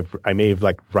conversation, I may have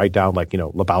like write down like,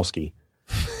 Lebowski.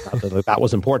 That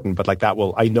was important, but like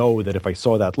I know that if I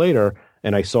saw that later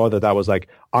and I saw that was like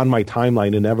on my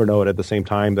timeline in Evernote at the same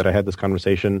time that I had this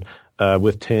conversation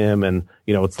with Tim and,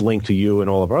 it's linked to you and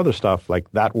all of our other stuff,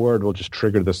 like that word will just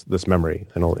trigger this memory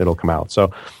and it'll come out.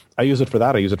 So I use it for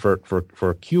that. I use it for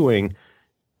queuing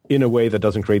in a way that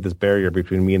doesn't create this barrier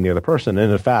between me and the other person.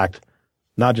 And in fact,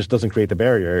 not just doesn't create the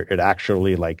barrier, it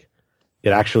actually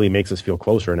makes us feel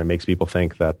closer and it makes people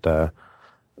think that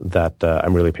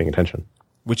I'm really paying attention.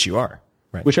 Which you are,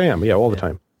 right? Which I am, all the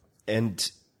time.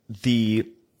 And the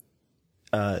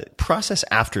process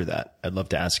after that, I'd love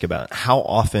to ask about. How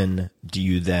often do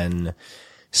you then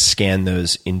scan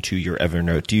those into your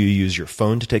Evernote? Do you use your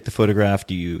phone to take the photograph?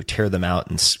 Do you tear them out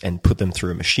and put them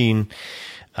through a machine?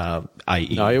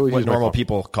 I.e., what normal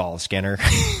people call a scanner.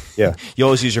 Yeah. You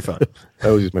always use your phone. I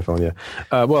always use my phone,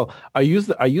 yeah. Well, I use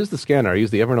the scanner. I use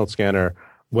the Evernote scanner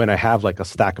when I have like a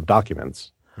stack of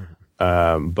documents.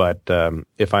 But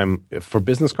if for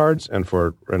business cards and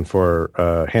for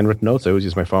handwritten notes, I always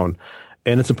use my phone.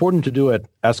 And it's important to do it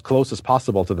as close as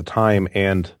possible to the time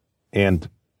and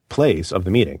place of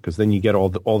the meeting, because then you get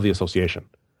all the association.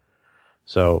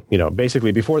 So,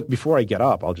 basically before I get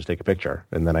up, I'll just take a picture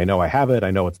and then I know I have it.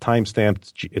 I know it's time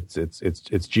stamped.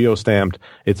 It's geo stamped.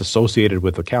 It's associated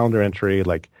with the calendar entry.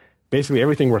 Like basically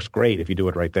everything works great if you do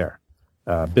it right there.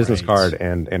 Business card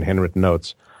and handwritten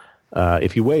notes.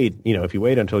 If you wait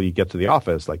until you get to the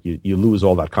office, like you lose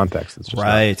all that context. It's just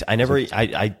right.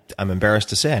 I'm embarrassed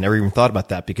to say I never even thought about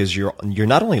that, because you're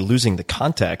not only losing the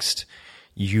context,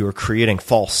 you're creating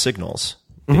false signals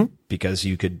because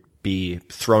you could be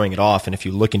throwing it off. And if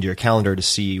you look into your calendar to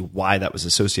see why that was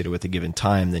associated with a given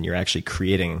time, then you're actually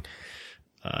creating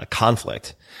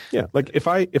conflict. Yeah. Like if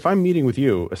I'm meeting with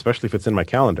you, especially if it's in my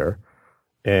calendar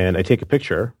and I take a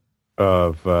picture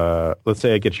of, let's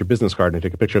say I get your business card and I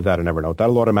take a picture of that in Evernote,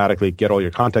 that'll automatically get all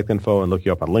your contact info and look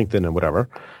you up on LinkedIn and whatever.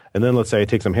 And then let's say I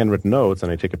take some handwritten notes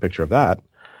and I take a picture of that.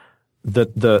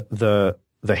 The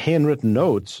handwritten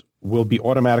notes will be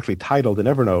automatically titled in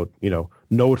Evernote,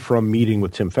 note from meeting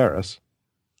with Tim Ferriss.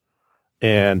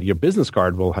 And your business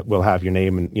card will have your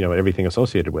name and, everything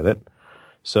associated with it.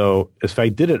 So if I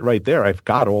did it right there, I've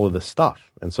got all of this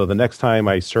stuff. And so the next time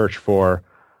I search for,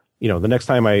 the next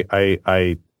time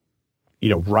I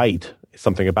write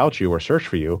something about you or search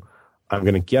for you, I'm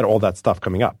going to get all that stuff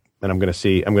coming up, and I'm going to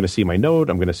see my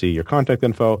note. I'm going to see your contact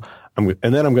info. And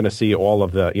then I'm going to see all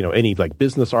of the, any like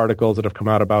business articles that have come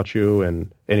out about you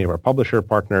and any of our publisher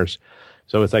partners.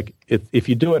 So it's like, if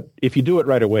you do it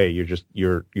right away,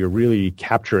 you're really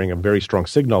capturing a very strong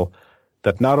signal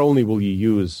that not only will you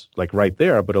use like right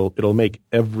there, but it'll make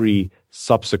every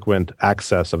subsequent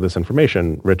access of this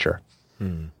information richer.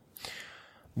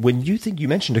 When you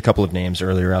mentioned a couple of names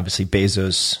earlier, obviously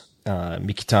Bezos,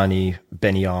 Mikitani,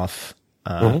 Benioff,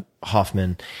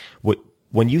 Hoffman.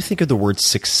 When you think of the word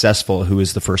successful, who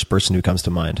is the first person who comes to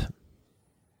mind?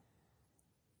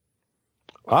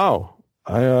 Oh,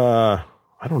 I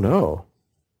don't know.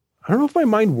 I don't know if my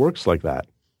mind works like that.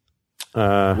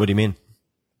 What do you mean?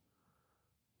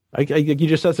 You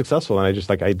just said successful, and I just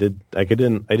like I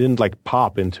didn't like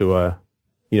pop into a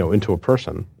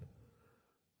person.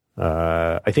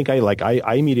 I think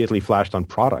I immediately flashed on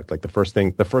product. Like the first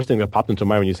thing that popped into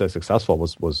mind when you said successful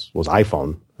was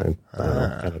iPhone. And,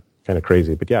 kind of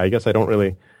crazy, but yeah, I guess I don't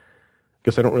really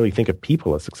think of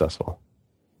people as successful.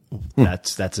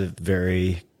 That's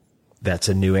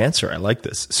a new answer. I like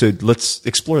this. So let's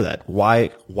explore that. Why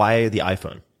the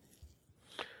iPhone?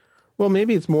 Well,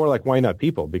 maybe it's more like why not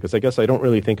people? Because I guess I don't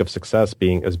really think of success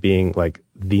as being like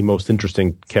the most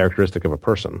interesting characteristic of a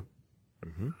person.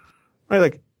 Right?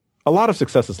 Like a lot of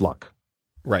success is luck.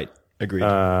 Right. Agreed.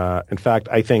 In fact,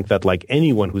 I think that like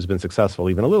anyone who's been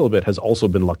successful, even a little bit, has also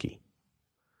been lucky.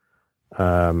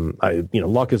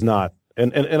 Luck is not,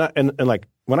 and like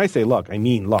when I say luck, I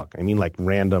mean luck. I mean like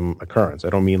random occurrence. I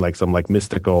don't mean like some like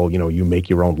mystical, you make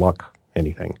your own luck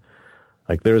anything.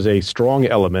 Like there's a strong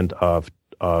element of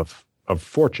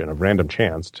fortune, of random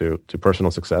chance to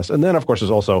personal success, and then of course there's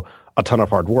also a ton of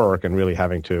hard work and really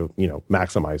having to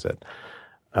maximize it.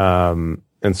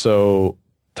 And so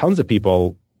tons of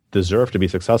people deserve to be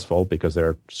successful because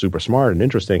they're super smart and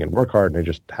interesting and work hard, and they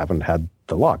just haven't had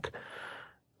the luck.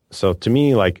 So to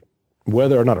me, like,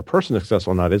 whether or not a person is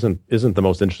successful or not isn't the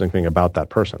most interesting thing about that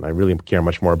person. I really care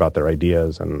much more about their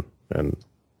ideas and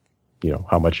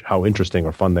how interesting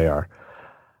or fun they are.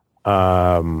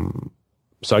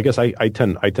 So I guess I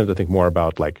tend to think more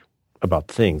about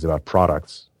things, about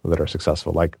products that are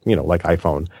successful, like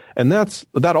iPhone. And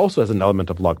that also has an element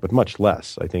of luck, but much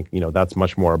less. I think, that's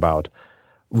much more about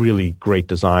really great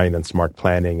design and smart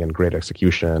planning and great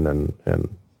execution and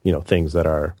things that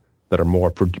are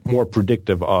more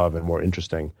predictive of and more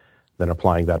interesting than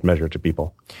applying that measure to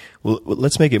people. Well,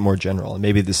 let's make it more general. And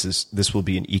maybe this will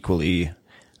be an equally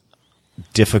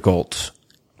difficult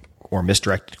or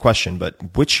misdirected question, but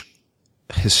which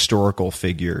historical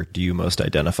figure do you most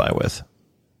identify with,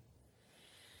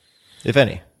 if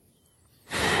any?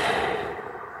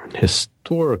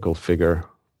 Historical figure.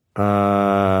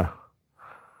 Wow.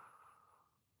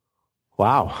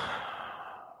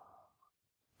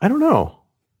 I don't know.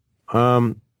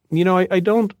 I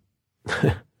don't.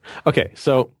 Okay,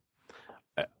 so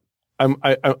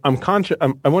I'm conscious.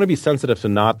 I want to be sensitive to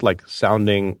not like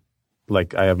sounding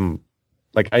like I am.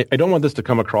 Like I don't want this to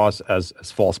come across as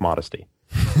false modesty.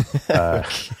 You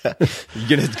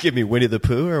gonna give me Winnie the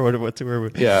Pooh or what?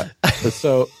 Yeah.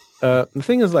 So the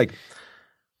thing is, like,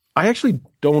 I actually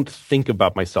don't think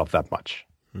about myself that much,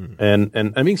 and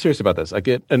I'm being serious about this. I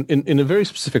get in a very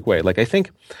specific way. Like I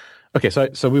think. Okay, so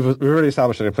we've already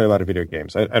established that I play a lot of video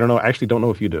games. I don't know. I actually don't know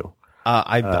if you do.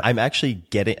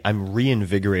 I'm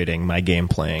reinvigorating my game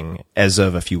playing as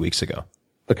of a few weeks ago.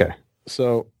 Okay,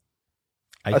 so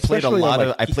I played a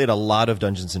lot of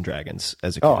Dungeons and Dragons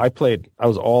as a kid. Oh, I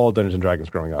was all Dungeons and Dragons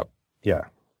growing up. Yeah,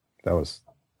 that was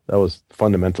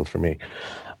fundamental for me.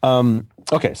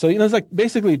 Okay, so there's like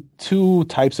basically two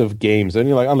types of games,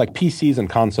 and on like PCs and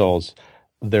consoles.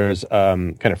 There's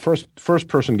kind of first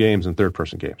person games and third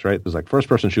person games, right? There's like first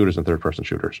person shooters and third person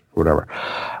shooters, whatever.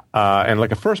 And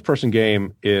like a first person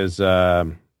game is, you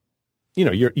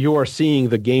are seeing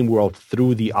the game world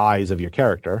through the eyes of your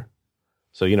character.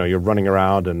 So you're running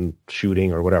around and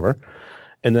shooting or whatever.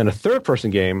 And then a third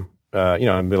person game,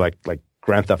 and be like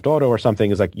Grand Theft Auto or something,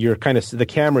 is like you're kind of the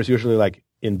camera is usually like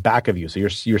in back of you, so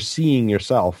you're seeing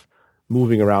yourself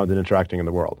moving around and interacting in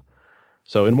the world.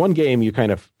 So in one game,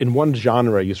 in one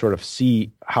genre, you sort of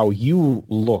see how you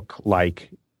look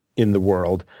like in the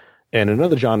world. And in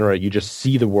another genre, you just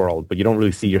see the world, but you don't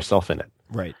really see yourself in it.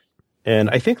 Right.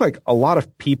 And I think like a lot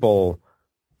of people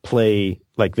play,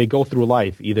 like they go through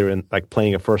life either in like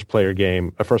playing a first person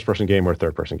game or a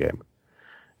third person game.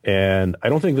 And I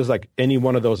don't think there's like any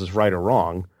one of those is right or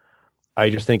wrong.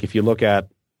 I just think if you look at,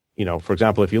 for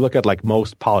example, if you look at like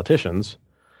most politicians,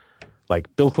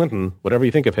 like Bill Clinton, whatever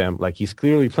you think of him, like he's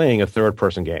clearly playing a third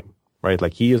person game, right?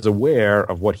 Like he is aware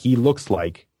of what he looks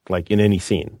like in any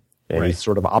scene. And he's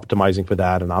sort of optimizing for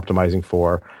that and optimizing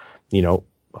for,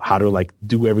 how to like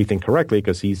do everything correctly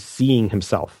because he's seeing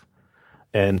himself.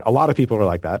 And a lot of people are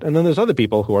like that. And then there's other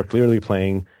people who are clearly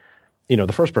playing,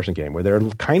 the first person game where they're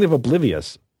kind of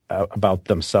oblivious about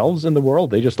themselves in the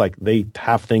world. They just they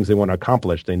have things they want to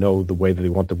accomplish. They know the way that they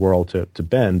want the world to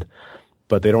bend,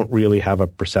 but they don't really have a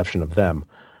perception of them.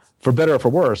 For better or for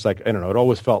worse, like, I don't know, it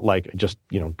always felt like just,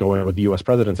 going with the U.S.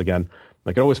 presidents again,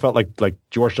 like it always felt like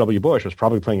George W. Bush was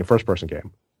probably playing a first-person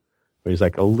game. Where he's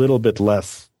like a little bit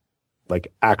less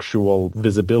like actual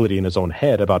visibility in his own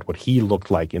head about what he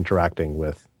looked like interacting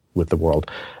with the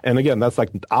world. And again, that's like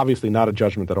obviously not a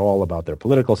judgment at all about their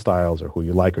political styles or who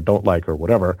you like or don't like or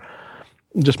whatever,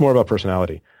 just more about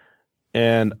personality.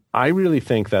 And I really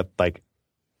think that like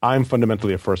I'm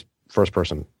fundamentally a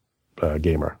first-person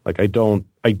gamer. Like I don't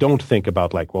think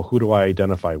about like, well, who do I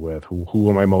identify with? Who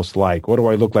am I most like? What do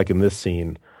I look like in this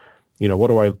scene? What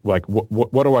do I like?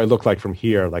 What do I look like from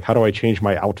here? Like, how do I change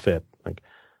my outfit? Like,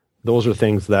 those are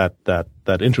things that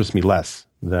interest me less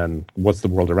than what's the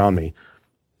world around me.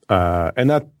 And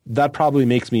that probably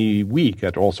makes me weak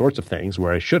at all sorts of things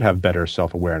where I should have better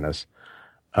self-awareness.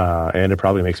 And it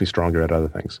probably makes me stronger at other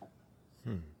things.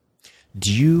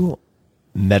 Do you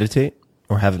meditate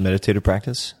or have a meditative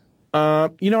practice? I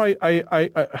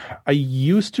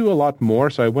used to a lot more.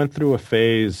 So I went through a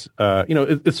phase.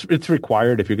 It's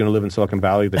required if you're going to live in Silicon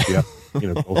Valley that you have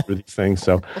go through these things.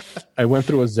 So I went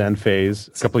through a Zen phase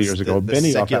a couple of years ago. The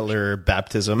secular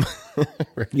baptism.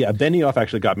 Yeah, Benioff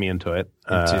actually got me into it.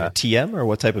 TM or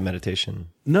what type of meditation?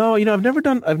 No, I've never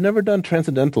done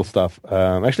transcendental stuff.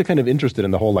 I'm actually kind of interested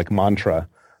in the whole like mantra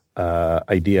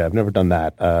idea. I've never done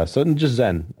that. So just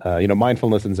Zen,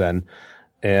 mindfulness and Zen.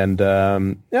 And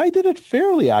I did it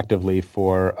fairly actively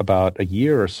for about a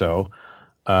year or so.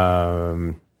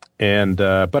 But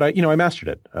I mastered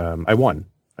it. I won.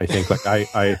 I think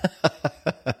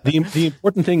the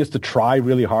important thing is to try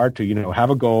really hard to, have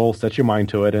a goal, set your mind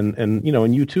to it. And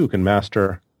you too can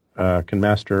master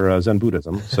Zen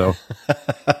Buddhism. So,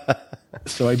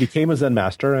 so I became a Zen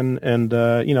master and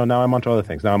now I'm onto other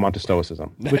things. Now I'm onto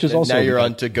Stoicism, which is also, now you're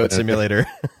onto Goat Simulator.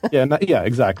 Yeah.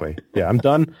 Exactly. Yeah. I'm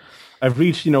done. I've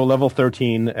reached, level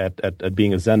 13 at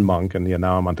being a Zen monk, and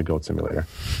now I'm onto Goat Simulator.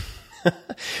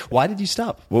 Why did you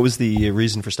stop? What was the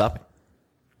reason for stopping?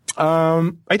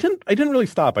 I didn't really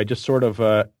stop. I just sort of,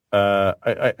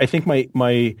 I think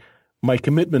my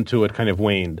commitment to it kind of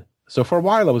waned. So for a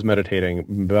while I was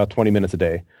meditating about 20 minutes a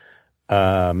day.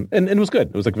 And it was good.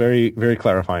 It was like very, very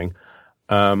clarifying.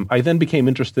 I then became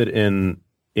interested in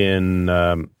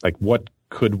like what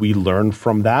could we learn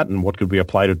from that and what could we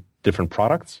apply to different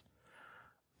products.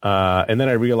 And then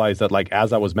I realized that like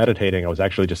as I was meditating, I was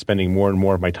actually just spending more and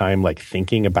more of my time like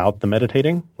thinking about the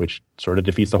meditating, which sort of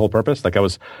defeats the whole purpose. Like I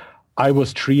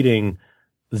was treating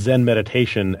Zen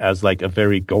meditation as like a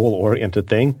very goal-oriented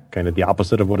thing, kind of the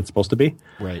opposite of what it's supposed to be.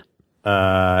 Right.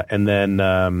 And then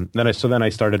I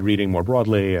started reading more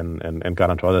broadly and got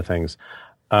onto other things.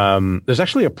 There's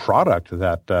actually a product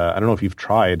that I don't know if you've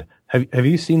tried. Have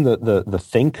you seen the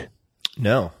Think?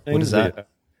 No. Thing? What is that?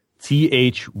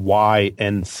 THYNC.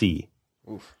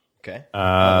 Oof. Okay.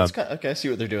 Okay. I see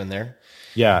what they're doing there.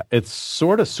 Yeah, it's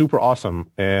sort of super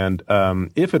awesome, and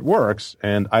if it works,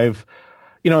 and I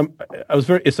was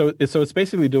very so it's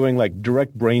basically doing like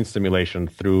direct brain stimulation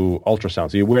through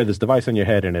ultrasound. So you wear this device on your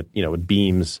head, and it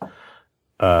beams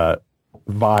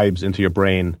vibes into your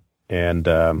brain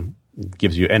and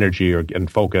gives you energy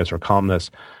and focus or calmness.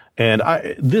 And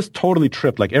this totally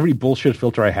tripped. Like every bullshit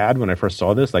filter I had when I first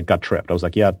saw this, like got tripped. I was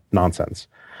like, yeah, nonsense.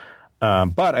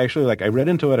 But actually, like I read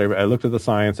into it, I looked at the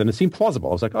science, and it seemed plausible.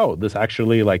 I was like, oh, this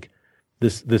actually like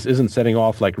this isn't setting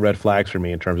off like red flags for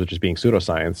me in terms of just being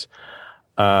pseudoscience.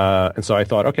 And so I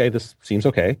thought, okay, this seems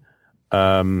okay.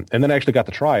 And then I actually got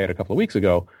to try it a couple of weeks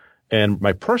ago, and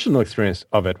my personal experience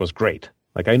of it was great.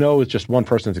 Like I know it's just one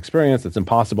person's experience. It's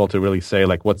impossible to really say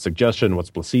like what's suggestion,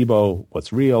 what's placebo,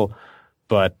 what's real.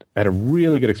 But I had a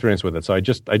really good experience with it. So I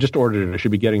just ordered it. I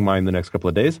should be getting mine the next couple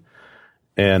of days.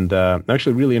 And I'm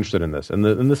actually really interested in this. And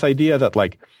this idea that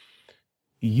like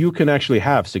you can actually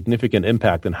have significant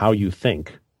impact in how you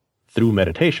think through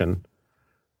meditation.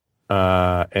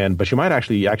 But you might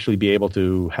actually be able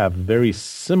to have very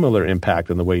similar impact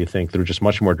in the way you think through just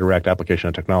much more direct application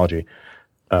of technology,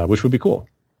 which would be cool.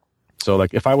 So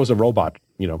like if I was a robot,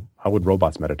 how would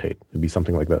robots meditate? It'd be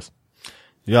something like this.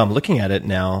 Yeah, I'm looking at it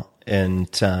now, and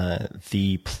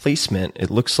the placement,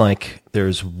 it looks like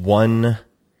there's one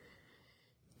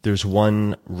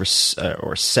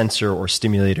or sensor or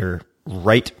stimulator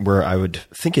right where I would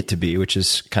think it to be, which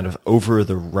is kind of over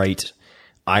the right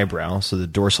eyebrow, so the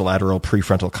dorsolateral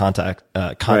prefrontal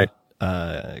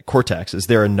cortex. Is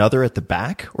there another at the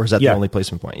back, or is that the only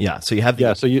placement point? Yeah. So you have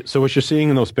so what you're seeing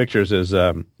in those pictures is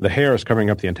the hair is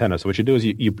covering up the antenna. So what you do is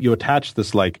you attach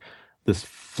this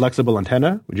flexible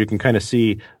antenna, which you can kind of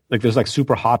see. Like there's like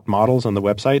super hot models on the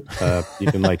website. You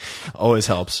can like always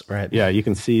helps, right? Yeah, you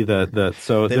can see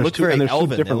so they look very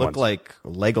elven. They look like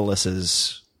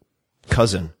Legolas's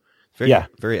cousin.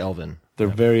 Very elven. They're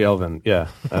very elven. Yeah.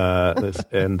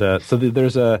 So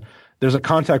there's a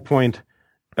contact point.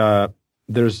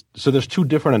 There's two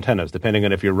different antennas depending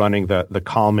on if you're running the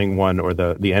calming one or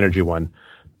the energy one.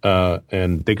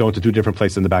 And they go into two different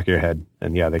places in the back of your head,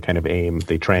 and they kind of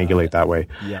they triangulate that way.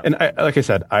 Yeah. And like I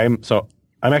said,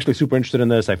 I'm actually super interested in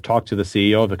this. I've talked to the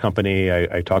CEO of the company.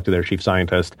 I talked to their chief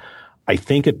scientist. I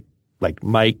think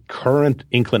my current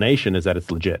inclination is that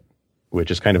it's legit, which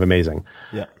is kind of amazing.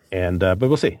 Yeah. And but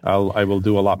we'll see. I will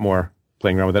do a lot more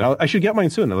playing around with it. I should get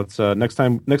mine soon. Let's next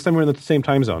time we're in the same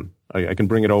time zone, I can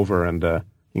bring it over and you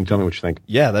can tell me what you think.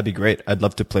 Yeah, that'd be great. I'd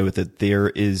love to play with it. There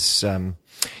is.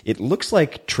 It looks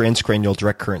like transcranial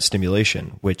direct current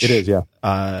stimulation, which it is, yeah.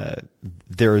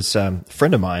 There's a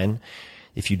friend of mine,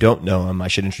 if you don't know him, I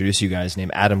should introduce you guys,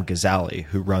 named Adam Gazzali,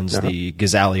 who runs the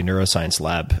Gazzali Neuroscience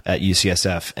Lab at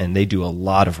UCSF, and they do a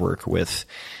lot of work with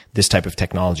this type of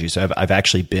technology. So I've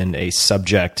actually been a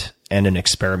subject and an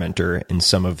experimenter in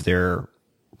some of their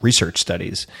research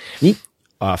studies. Neat.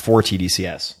 For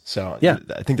TDCS. So yeah,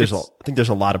 I think there's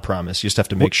a lot of promise. You just have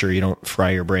to make sure you don't fry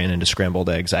your brain into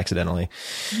scrambled eggs accidentally.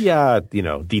 Yeah,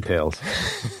 details.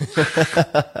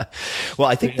 Well,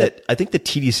 I think that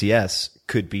TDCS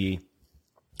could be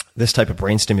this type of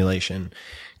brain stimulation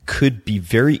could be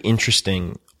very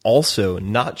interesting also,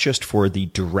 not just for the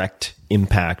direct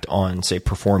impact on, say,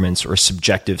 performance or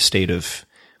subjective state of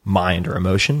mind or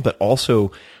emotion, but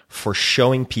also for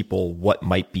showing people what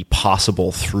might be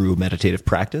possible through meditative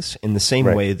practice, in the same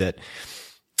way that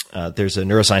there's a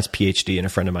neuroscience PhD and a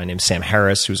friend of mine named Sam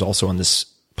Harris, who's also on this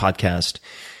podcast,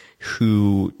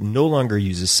 who no longer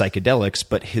uses psychedelics,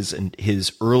 but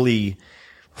his early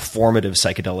formative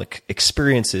psychedelic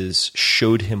experiences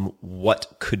showed him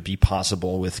what could be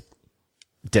possible with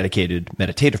dedicated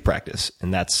meditative practice.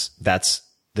 And that's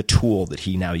the tool that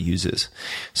he now uses.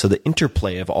 So the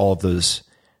interplay of all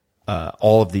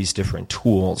of these different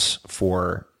tools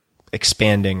for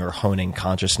expanding or honing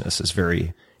consciousness is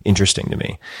very interesting to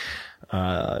me.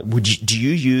 Do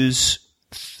you use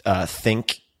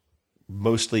Think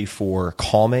mostly for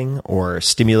calming or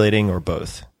stimulating or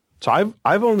both? So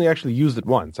I've only actually used it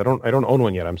once. I don't own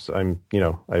one yet. I've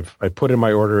put in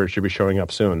my order. It should be showing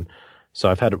up soon. So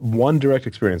I've had one direct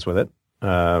experience with it,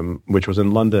 which was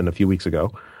in London a few weeks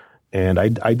ago, and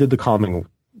I did the calming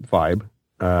vibe,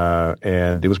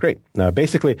 and it was great.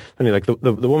 Basically, I mean, like the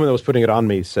woman that was putting it on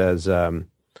me says,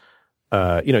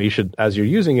 you should, as you're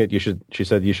using it, she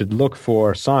said you should look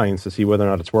for signs to see whether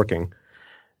or not it's working.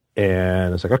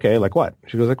 And it's like, okay, like what?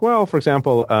 She goes like, well, for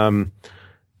example, can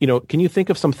you think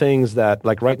of some things that,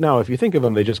 like right now, if you think of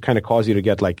them, they just kind of cause you to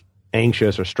get like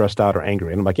anxious or stressed out or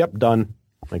angry. And I'm like, yep, done.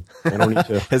 Like, I don't need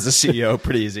to. As a CEO,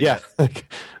 pretty easy. Yeah.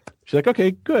 She's like,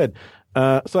 okay, good.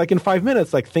 So like in 5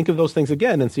 minutes, like think of those things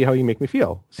again and see how you make me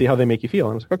feel. See how they make you feel.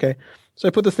 And I was like, okay. So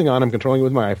I put this thing on. I'm controlling it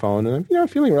with my iPhone, and I'm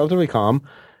feeling relatively calm.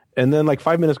 And then like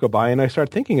 5 minutes go by, and I start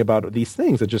thinking about these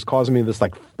things that just cause me this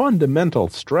like fundamental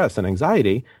stress and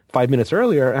anxiety 5 minutes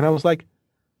earlier. And I was like,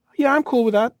 yeah, I'm cool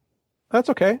with that. That's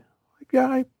okay. Like,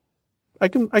 yeah, I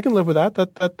can live with that.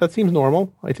 That seems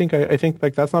normal. I think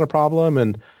like that's not a problem.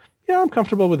 And yeah, I'm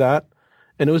comfortable with that.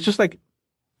 And it was just like,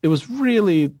 it was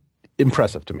really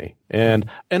impressive to me. And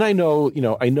I know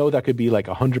that could be like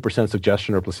 100%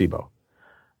 suggestion or placebo.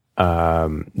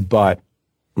 But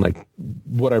like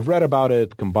what I've read about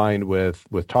it, combined with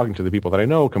talking to the people that I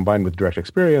know, combined with direct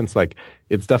experience, like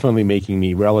it's definitely making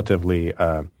me relatively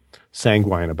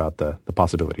sanguine about the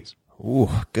possibilities. Ooh,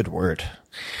 good word.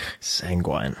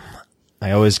 Sanguine. I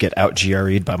always get out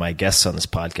GRE'd by my guests on this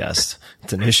podcast.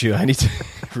 It's an issue. I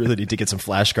really need to get some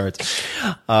flashcards.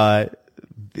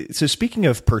 So speaking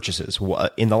of purchases,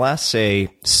 in the last, say,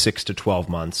 6 to 12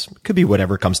 months, could be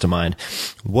whatever comes to mind,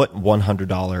 what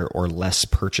 $100 or less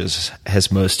purchase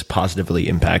has most positively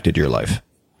impacted your life?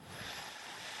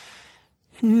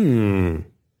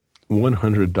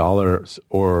 $100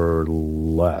 or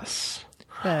less.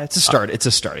 It's a start. It's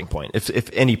a starting point.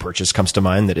 If any purchase comes to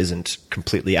mind that isn't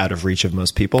completely out of reach of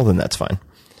most people, then that's fine.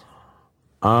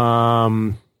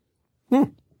 I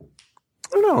don't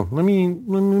know. Let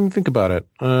me think about it.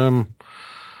 I've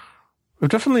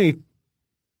definitely,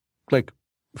 like,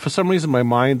 for some reason, my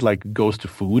mind like goes to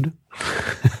food.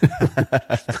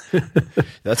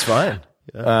 That's fine.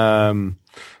 Yeah.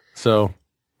 So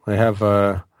I have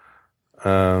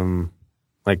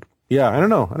like. Yeah, I don't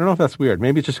know. I don't know if that's weird.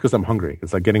 Maybe it's just because I'm hungry.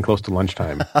 It's like getting close to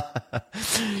lunchtime.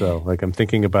 So, like, I'm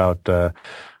thinking about this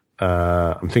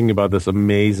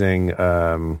amazing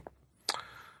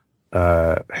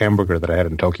hamburger that I had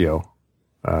in Tokyo,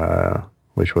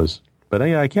 which was. But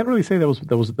yeah, I can't really say that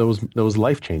was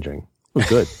life changing. It was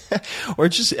good. Or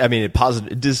just, I mean, it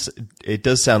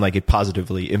does sound like it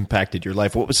positively impacted your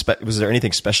life. What was there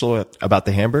anything special about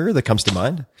the hamburger that comes to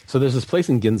mind? So there's this place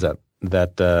in Ginza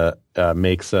that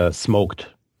makes smoked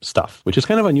stuff, which is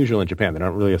kind of unusual in Japan. They're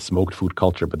not really a smoked food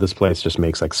culture, but this place just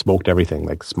makes like smoked everything,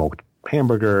 like smoked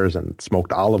hamburgers and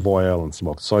smoked olive oil and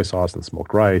smoked soy sauce and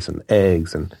smoked rice and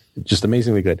eggs, and just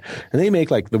amazingly good. And they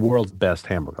make like the world's best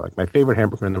hamburger. Like my favorite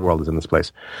hamburger in the world is in this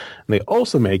place. And they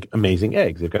also make amazing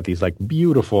eggs. They've got these like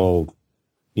beautiful,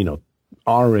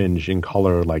 orange in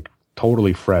color, like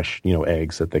totally fresh,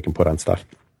 eggs that they can put on stuff.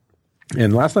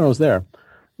 And last time I was there,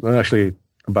 well, actually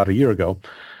about a year ago,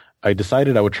 I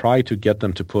decided I would try to get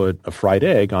them to put a fried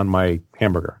egg on my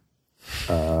hamburger.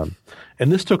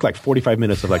 And this took like 45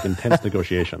 minutes of like intense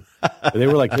negotiation. They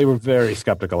were very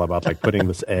skeptical about like putting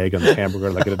this egg on the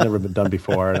hamburger. Like it had never been done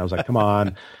before. And I was like, come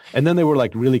on. And then they were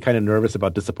like really kind of nervous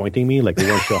about disappointing me. Like they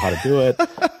weren't sure how to do it.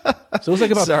 So it was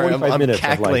like about 45 minutes.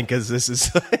 I'm cackling because this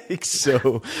is like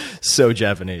so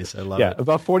Japanese. I love it. Yeah,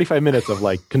 about 45 minutes of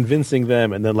like convincing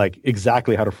them and then like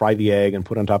exactly how to fry the egg and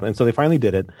put on top. And so they finally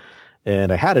did it.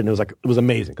 And I had it, and it was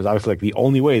amazing because obviously, like the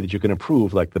only way that you can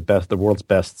improve like the world's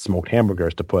best smoked hamburger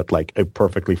is to put like a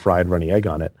perfectly fried runny egg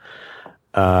on it.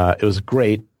 It was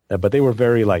great, but they were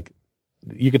very like,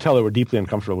 you could tell they were deeply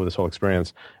uncomfortable with this whole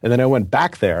experience. And then I went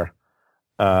back there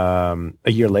a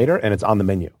year later, and it's on the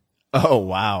menu. Oh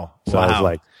wow! So I was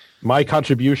like, my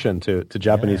contribution to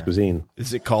Japanese cuisine.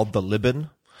 Is it called the Libin?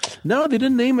 No, they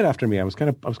didn't name it after me. I was kind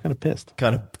of pissed.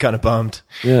 Kind of bummed.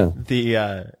 Yeah.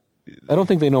 I don't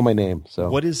think they know my name. So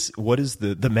what is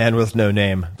the man with no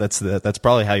name? That's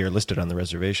probably how you're listed on the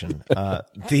reservation.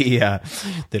 They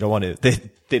don't want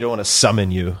to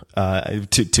summon you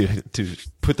to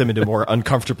put them into more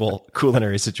uncomfortable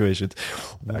culinary situations.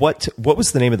 What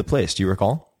was the name of the place? Do you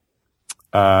recall?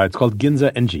 It's called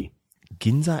Ginza Enji.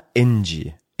 Ginza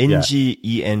Enji. Enji.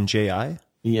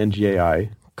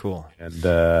 Enjai. Cool. And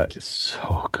it's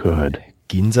so good.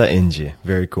 Ginza Enji.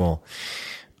 Very cool.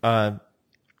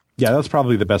 Yeah, that's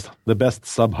probably the best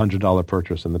sub $100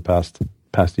 purchase in the past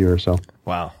year or so.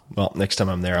 Wow. Well, next time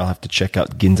I'm there, I'll have to check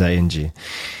out Ginza Enji.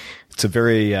 It's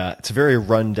a very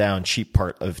run down, cheap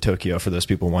part of Tokyo for those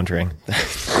people wondering.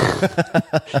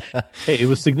 Hey, it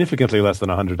was significantly less than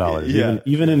 $100. Yeah.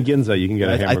 Even in Ginza, you can get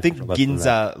a hamburger. I think for less than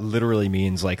Ginza literally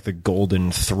means like the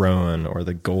golden throne or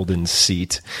the golden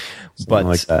seat. Something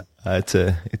like that.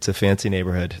 It's a fancy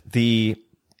neighborhood.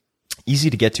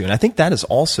 Easy to get to. And I think that is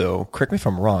also, correct me if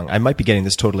I'm wrong, I might be getting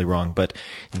this totally wrong, but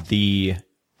the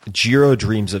Jiro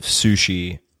Dreams of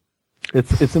Sushi.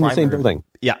 It's in the same building.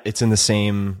 Yeah, it's in the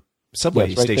same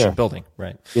subway station building,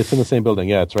 right? It's in the same building.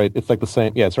 Yeah, it's right. It's like the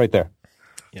same. Yeah, it's right there.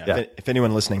 Yeah. If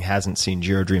anyone listening hasn't seen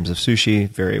Jiro Dreams of Sushi,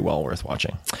 very well worth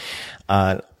watching.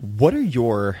 What are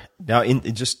your now?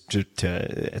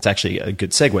 It's actually a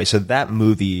good segue. So that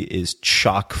movie is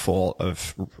chock full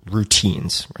of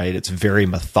routines, right? It's very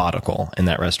methodical in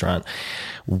that restaurant.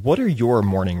 What are your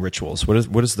morning rituals? What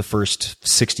does the first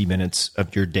 60 minutes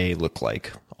of your day look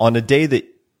like on a day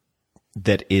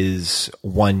that is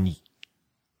one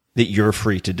that you're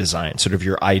free to design? Sort of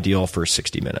your ideal first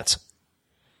 60 minutes.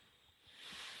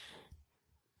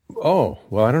 Oh,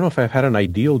 well, I don't know if I've had an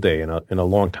ideal day in a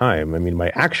long time. I mean,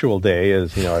 my actual day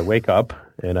is, I wake up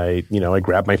and I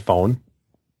grab my phone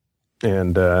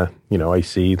and, I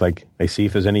see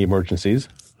if there's any emergencies.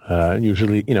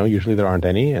 Usually there aren't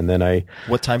any. And then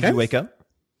what time do you wake up?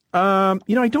 I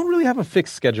don't really have a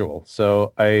fixed schedule.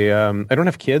 So I don't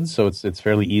have kids, so it's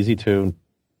fairly easy to,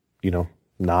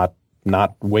 not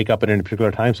wake up at any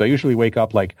particular time. So I usually wake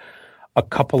up like a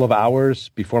couple of hours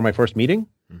before my first meeting.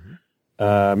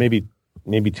 Maybe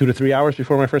 2 to 3 hours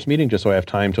before my first meeting, just so I have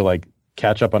time to like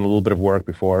catch up on a little bit of work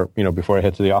before I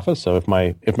head to the office. So if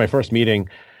my first meeting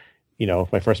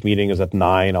is at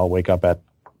 9, I'll wake up at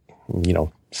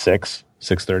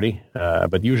 6:30.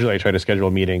 But usually I try to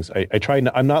schedule meetings.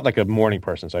 I'm not like a morning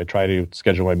person, so I try to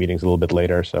schedule my meetings a little bit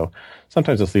later. So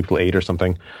sometimes I'll sleep till 8 or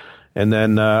something, and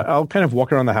then I'll kind of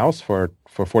walk around the house for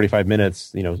 45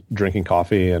 minutes, drinking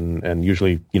coffee and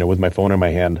usually with my phone in my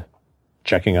hand,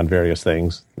 checking on various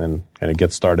things and kind of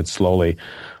get started slowly.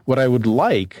 What I would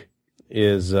like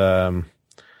is, I'd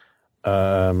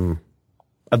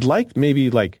like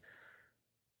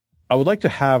I would like to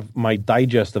have my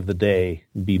digest of the day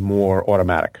be more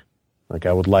automatic. Like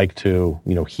I would like to,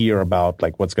 hear about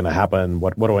like what's going to happen.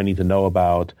 What do I need to know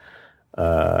about?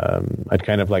 I'd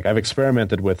kind of I've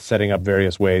experimented with setting up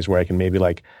various ways where I can maybe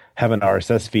like have an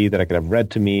RSS feed that I could have read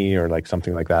to me or like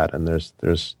something like that. And there's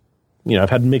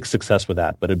I've had mixed success with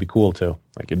that, but it'd be cool to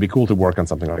work on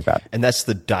something like that. And that's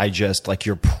the digest, like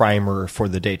your primer for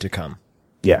the day to come.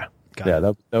 Yeah.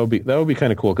 That would be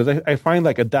kind of cool. Cause I find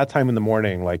like at that time in the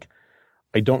morning, like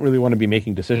I don't really want to be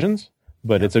making decisions,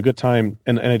 but it's a good time.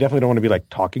 And I definitely don't want to be like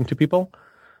talking to people.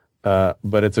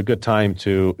 But it's a good time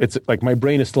it's like my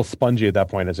brain is still spongy at that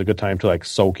point. It's a good time to like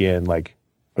soak in like,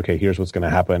 okay, here's what's going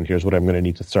to happen. Here's what I'm going to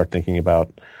need to start thinking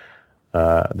about.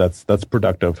 That's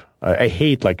productive. I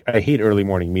hate early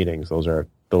morning meetings.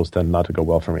 Those tend not to go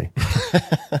well for me.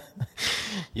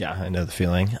 Yeah, I know the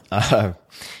feeling.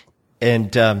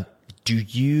 Do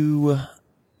you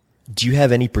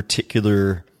have any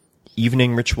particular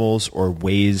evening rituals or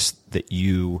ways that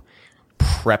you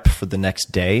prep for the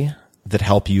next day that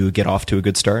help you get off to a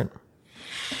good start?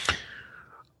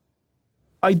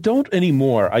 I don't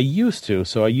anymore. I used to.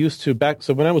 So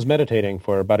when I was meditating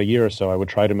for about a year or so, I would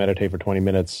try to meditate for 20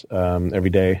 minutes every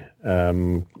day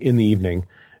in the evening.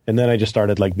 And then I just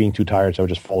started like being too tired, so I would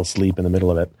just fall asleep in the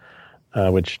middle of it,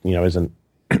 which isn't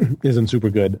super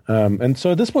good. And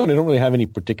so at this point, I don't really have any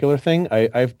particular thing.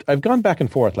 I've gone back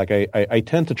and forth. Like I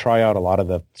tend to try out a lot of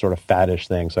the sort of faddish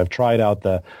things. So I've tried out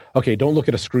don't look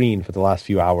at a screen for the last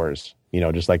few hours.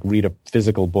 Just like read a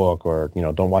physical book or,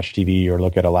 don't watch TV or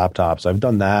look at a laptop. So I've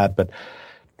done that, but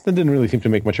that didn't really seem to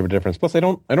make much of a difference. Plus I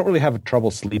don't really have trouble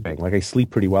sleeping. Like I sleep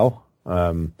pretty well.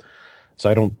 So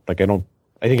I think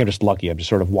I'm just lucky. I'm just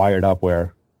sort of wired up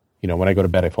where, when I go to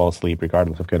bed, I fall asleep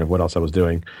regardless of kind of what else I was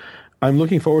doing. I'm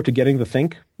looking forward to getting the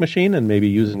Think machine and maybe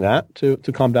using that to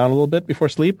calm down a little bit before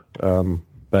sleep.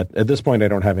 But at this point, I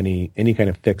don't have any kind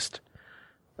of fixed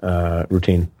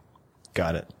routine.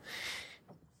 Got it.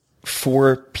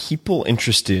 For people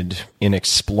interested in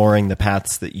exploring the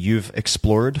paths that you've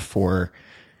explored, for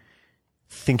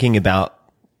thinking about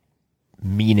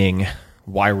meaning,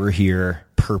 why we're here,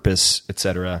 purpose,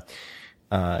 etc.,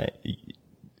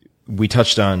 we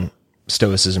touched on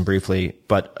Stoicism briefly,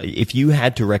 but if you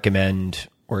had to recommend,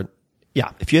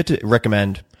 if you had to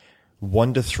recommend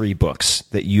 1 to 3 books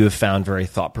that you have found very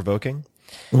thought-provoking,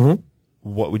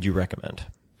 what would you recommend?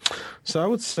 So I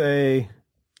would say,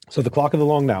 The Clock of the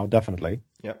Long Now, definitely.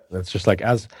 Yep. That's just like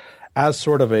as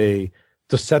sort of to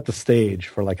set the stage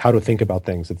for like how to think about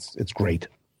things. It's great.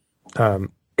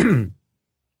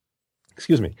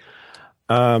 Excuse me.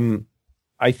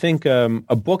 I think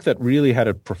a book that really had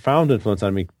a profound influence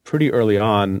on me pretty early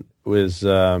on was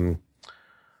The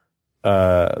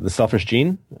Selfish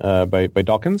Gene by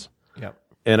Dawkins. Yep.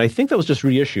 And I think that was just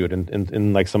reissued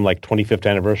in like some like 25th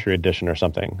anniversary edition or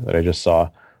something that I just saw,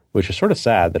 which is sort of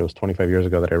sad that it was 25 years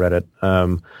ago that I read it.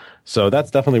 So that's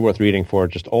definitely worth reading for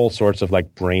just all sorts of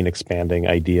like brain expanding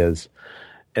ideas.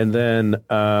 And then,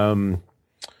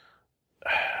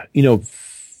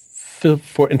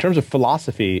 in terms of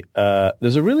philosophy,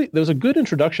 there's a good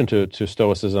introduction to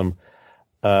Stoicism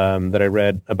that I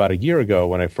read about a year ago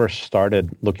when I first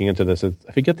started looking into this. I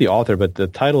forget the author, but the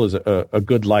title is A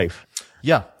Good Life.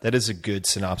 Yeah, that is a good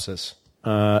synopsis.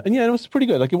 And yeah, it was pretty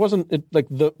good. Like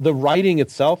the writing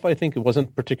itself, I think it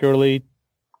wasn't particularly,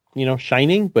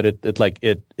 shining, but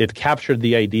it captured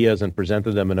the ideas and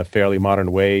presented them in a fairly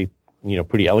modern way,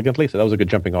 pretty elegantly. So that was a good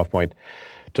jumping off point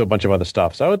to a bunch of other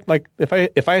stuff. So I would like, if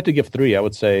I had to give 3, I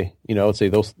would say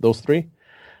those 3.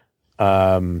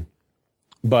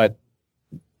 But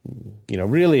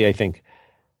really, I think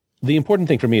the important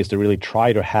thing for me is to really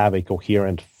try to have a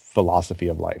coherent philosophy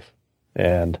of life.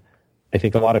 And I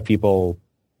think a lot of people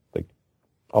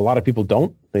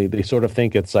don't. They sort of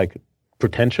think it's like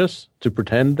pretentious to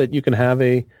pretend that you can have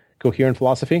a coherent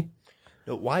philosophy.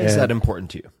 Why is that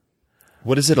important to you?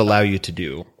 What does it allow you to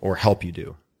do or help you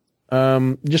do?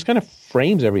 Just kind of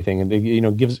frames everything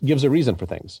and gives a reason for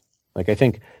things. Like I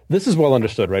think this is well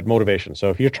understood, right? Motivation. So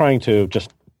if you're trying to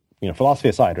just philosophy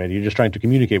aside, right? You're just trying to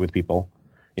communicate with people.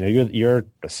 You're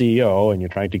a CEO and you're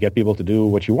trying to get people to do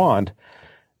what you want.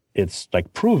 It's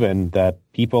like proven that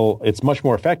it's much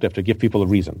more effective to give people a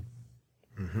reason.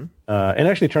 Mm-hmm. And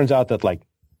actually it turns out that like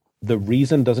the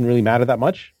reason doesn't really matter that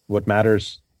much. What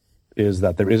matters is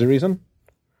that there is a reason.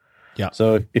 Yeah.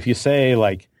 So if you say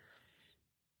like,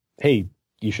 hey,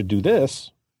 you should do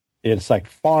this, it's like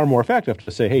far more effective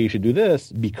to say, hey, you should do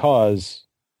this because,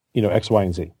 X, Y,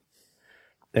 and Z.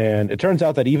 And it turns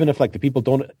out that even if like the people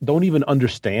don't even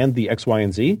understand the X, Y,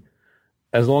 and Z,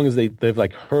 as long as they've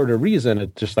like heard a reason,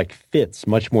 it just like fits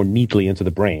much more neatly into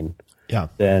the brain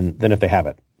than if they have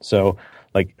it. So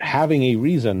like having a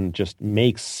reason just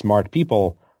makes smart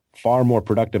people far more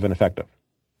productive and effective.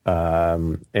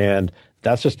 And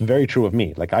that's just very true of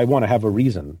me. Like I want to have a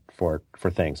reason for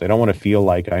things. I don't want to feel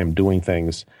like I am doing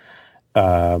things,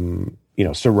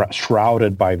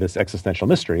 shrouded by this existential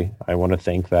mystery. I want to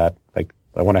think that like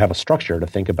I want to have a structure to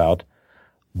think about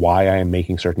why I am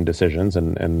making certain decisions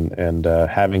and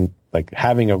having a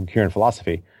coherent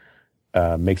philosophy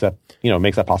makes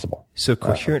that possible. So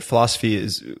coherent philosophy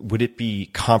would it be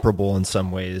comparable in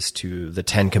some ways to the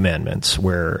 10 Commandments,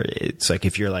 where it's like,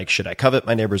 if you're like, should I covet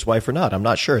my neighbor's wife or not? I'm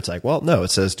not sure. It's like, well, no, it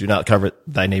says do not covet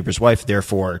thy neighbor's wife,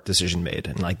 therefore decision made.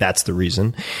 And like, that's the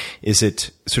reason. Is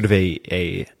it sort of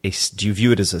do you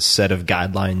view it as a set of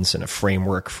guidelines and a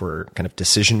framework for kind of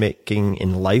decision making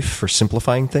in life for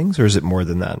simplifying things, or is it more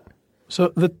than that?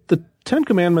 So the 10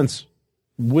 Commandments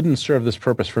wouldn't serve this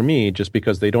purpose for me just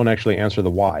because they don't actually answer the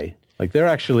why. Like they're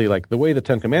actually like the way the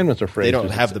 10 Commandments are phrased. They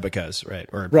don't have the because, right?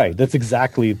 Right. That's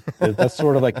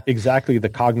sort of like exactly the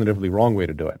cognitively wrong way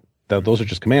to do it. Those are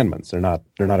just commandments. They're not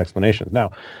explanations.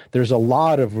 Now, there's a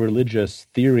lot of religious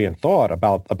theory and thought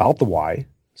about the why.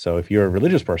 So if you're a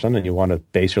religious person and you want to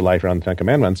base your life around the 10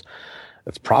 Commandments,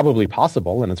 it's probably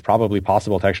possible, and it's probably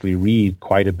possible to actually read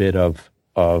quite a bit of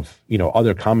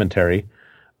other commentary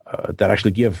that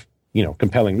actually give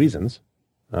compelling reasons,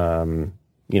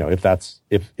 if that's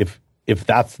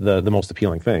the most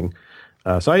appealing thing.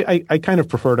 So I kind of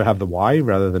prefer to have the why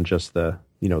rather than just the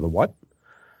what.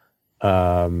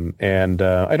 I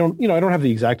don't have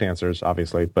the exact answers,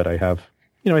 obviously, but I have,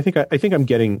 I think I'm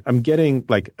getting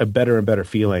like a better and better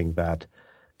feeling that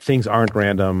things aren't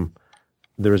random.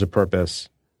 There is a purpose,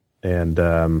 and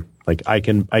like I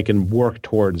can work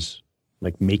towards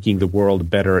like making the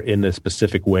world better in a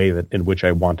specific way in which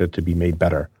I want it to be made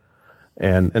better.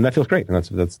 And that feels great. And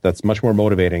that's much more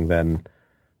motivating than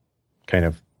kind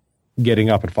of getting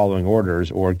up and following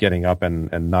orders or getting up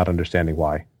and not understanding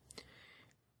why.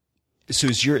 So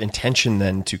is your intention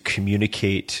then to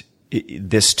communicate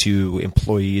this to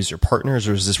employees or partners,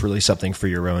 or is this really something for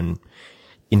your own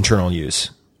internal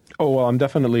use? Oh, well, I'm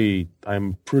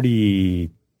pretty,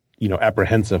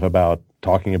 apprehensive about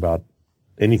talking about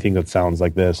anything that sounds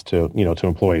like this to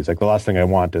employees. Like the last thing I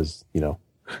want is,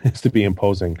 is to be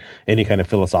imposing any kind of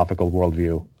philosophical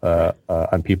worldview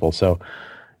on people. So,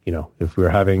 if we're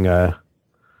having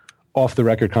off the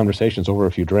record conversations over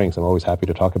a few drinks, I'm always happy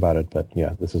to talk about it. But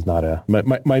yeah, this is not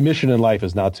my mission in life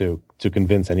is not to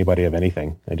convince anybody of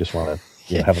anything. I just want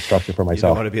to have a structure for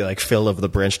myself. You don't want to be like Phil of the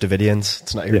Branch Davidians.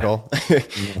 It's not your goal.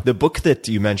 The book that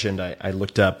you mentioned, I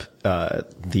looked up,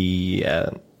 the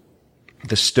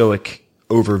Stoic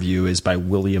overview is by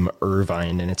William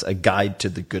Irvine, and it's A Guide to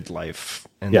the Good Life.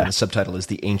 And then the subtitle is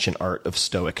The Ancient Art of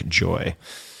Stoic Joy.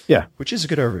 Yeah, which is a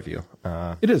good overview.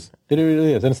 It is. It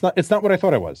really is, and it's not what I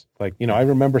thought it was. Like, I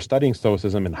remember studying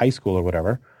Stoicism in high school or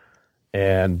whatever,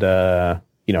 and I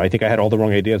think I had all the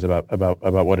wrong ideas about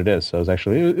what it is. So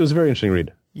it was a very interesting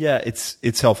read. Yeah,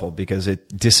 it's helpful because it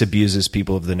disabuses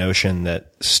people of the notion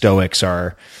that Stoics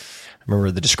are. I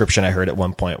remember the description I heard at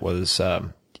one point was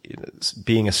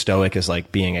being a Stoic is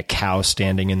like being a cow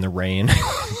standing in the rain,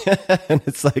 and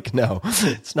it's like, no,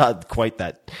 it's not quite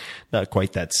that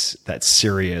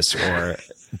serious or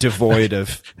devoid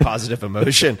of positive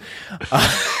emotion.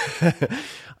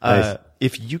 Nice.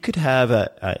 If you could have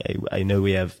I know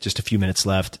we have just a few minutes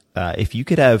left. If you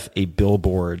could have a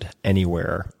billboard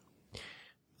anywhere,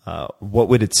 what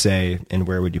would it say and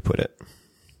where would you put it?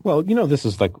 Well, this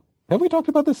is like, have we talked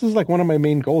about this? This is like one of my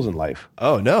main goals in life.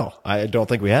 Oh no, I don't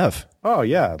think we have. Oh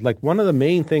yeah, like one of the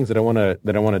main things that I want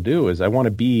to do is I want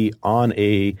to be on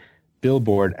a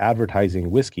billboard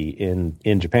advertising whiskey in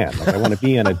Japan. Like I want to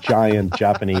be on a giant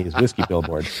Japanese whiskey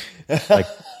billboard, like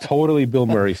totally Bill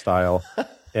Murray style.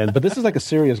 But this is like a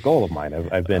serious goal of mine.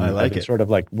 I've been sort of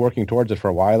like working towards it for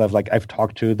a while. I've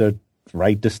talked to the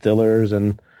right distillers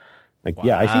and I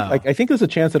think there's a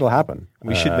chance it'll happen.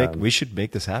 We should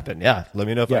make this happen. Yeah, let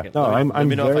me know if I can. No, I'm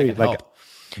very like help.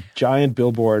 Giant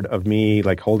billboard of me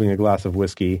like holding a glass of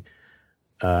whiskey,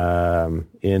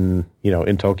 in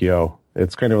Tokyo.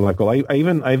 It's kind of like, well,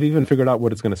 I've even figured out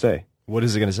what it's going to say. What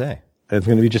is it going to say? It's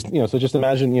going to be just, so just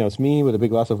imagine, it's me with a big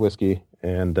glass of whiskey,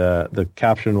 and the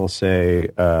caption will say,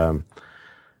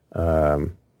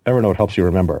 Evernote helps you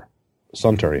remember.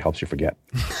 Suntory helps you forget.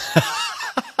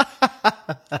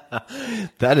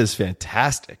 That is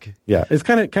fantastic. Yeah, it's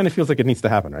kind of feels like it needs to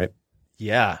happen, right?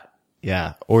 Yeah.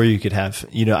 Yeah. Or you could have,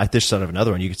 I just thought of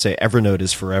another one. You could say Evernote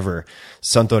is forever.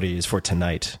 Suntory is for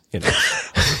tonight.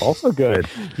 Also good.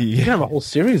 You can have a whole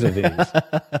series of these.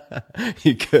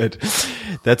 You could.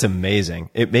 That's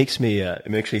amazing. It makes me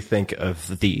think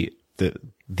of the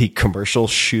commercial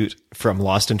shoot from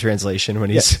Lost in Translation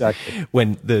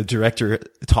when the director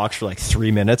talks for like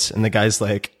 3 minutes and the guy's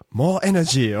like, more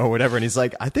energy or whatever. And he's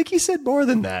like, I think he said more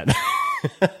than that.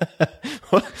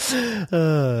 One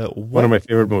of my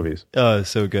favorite movies. Oh,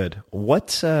 so good. One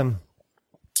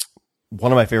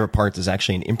of my favorite parts is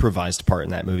actually an improvised part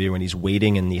in that movie when he's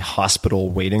waiting in the hospital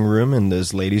waiting room and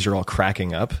those ladies are all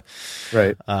cracking up.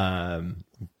 Right.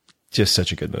 Just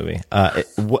such a good movie.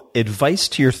 What advice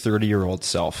to your 30-year-old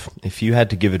self? If you had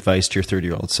to give advice to your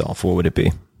 30-year-old self, what would it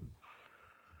be?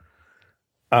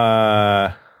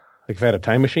 Like if I had a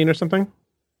time machine or something?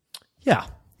 Yeah.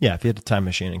 Yeah, if you had a time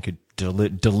machine and could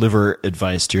deliver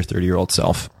advice to your 30-year-old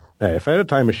self. Hey, if I had a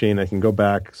time machine, I can go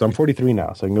back. So I'm 43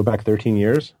 now, so I can go back 13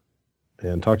 years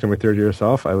and talk to my 30-year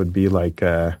self. I would be like,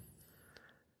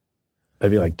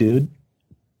 dude,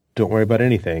 don't worry about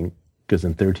anything, because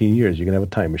in 13 years, you're going to have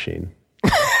a time machine.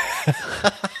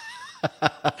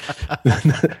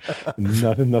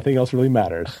 Nothing else really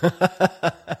matters.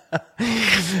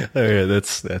 Okay,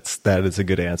 that is a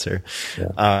good answer.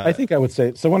 Yeah. I think I would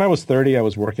say, so when I was 30, I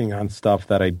was working on stuff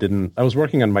that I was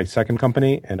working on my second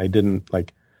company, and I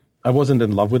wasn't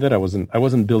in love with it. I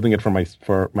wasn't building it for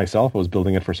myself. I was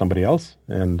building it for somebody else.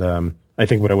 And I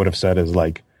think what I would have said is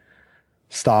like,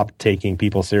 stop taking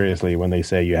people seriously when they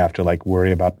say you have to like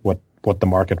worry about what the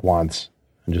market wants,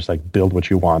 and just like build what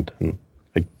you want. And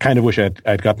I kind of wish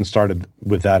I'd gotten started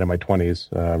with that in my 20s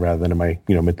rather than in my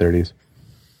mid 30s.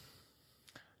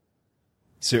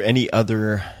 Is there any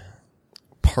other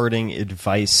parting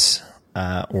advice,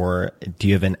 or do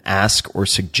you have an ask or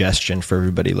suggestion for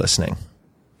everybody listening?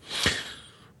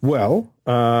 Well,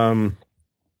 everyone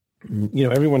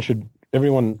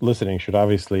listening should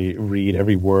obviously read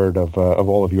every word of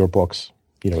all of your books,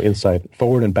 inside,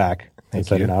 forward and back.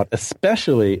 inside and out,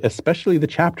 especially the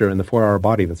chapter in the 4-Hour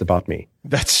Body that's about me.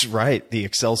 That's right. The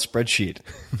Excel spreadsheet.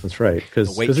 That's right.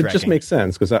 Because it just makes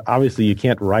sense. Because obviously you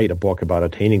can't write a book about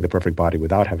attaining the perfect body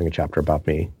without having a chapter about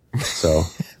me. So,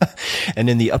 and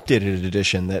in the updated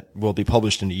edition that will be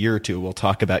published in a year or two, we'll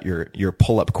talk about your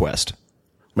pull-up quest.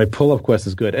 My pull-up quest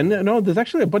is good. And no, there's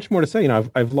actually a bunch more to say.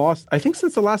 I've lost, I think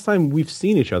since the last time we've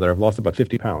seen each other, I've lost about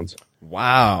 50 pounds.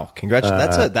 Wow.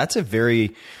 Congratulations.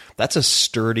 That's a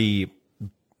sturdy,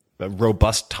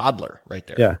 robust toddler right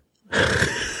there.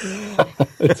 Yeah.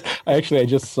 I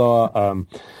just saw,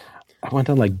 I went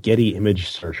on like Getty image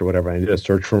search or whatever. I did a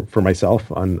search for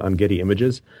myself on Getty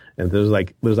Images. And there's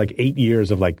like 8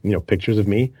 years of pictures of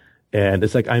me. And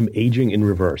it's like I'm aging in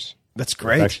reverse. That's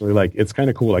great. It's actually it's kind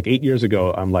of cool. Like 8 years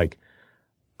ago, I'm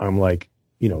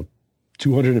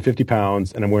 250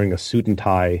 pounds and I'm wearing a suit and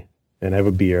tie and I have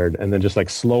a beard. And then just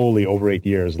slowly over 8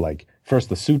 years, first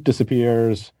the suit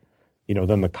disappears,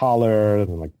 then the collar,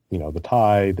 then the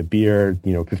tie, the beard,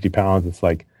 50 pounds. It's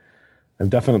I'm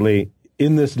definitely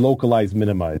in this localized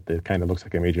minima. It kind of looks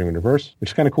like I'm aging in reverse, which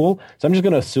is kind of cool. So I'm just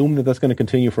going to assume that that's going to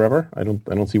continue forever. I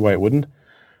don't see why it wouldn't.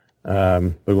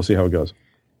 But we'll see how it goes.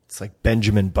 It's like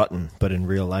Benjamin Button, but in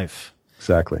real life.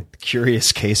 Exactly. The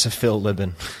Curious Case of Phil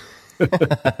Libin.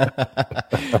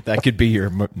 That could be your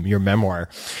memoir.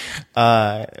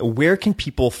 Where can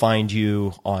people find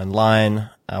you online?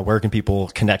 Where can people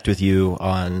connect with you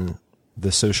on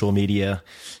the social media?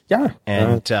 Yeah.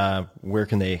 And where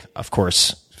can they, of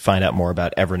course, find out more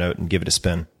about Evernote and give it a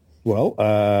spin? Well,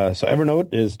 so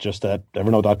Evernote is just at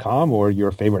evernote.com or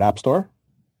your favorite app store.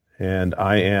 And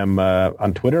I am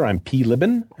on Twitter. I'm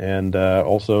plibin, and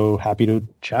also happy to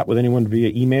chat with anyone via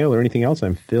email or anything else.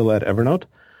 I'm Phil at Evernote.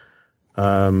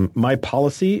 My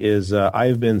policy is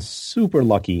I've been super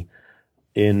lucky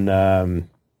in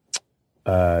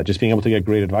just being able to get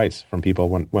great advice from people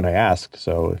when I asked.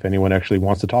 So if anyone actually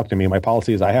wants to talk to me, my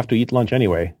policy is I have to eat lunch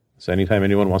anyway. So anytime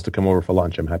anyone wants to come over for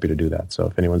lunch, I'm happy to do that. So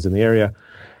if anyone's in the area,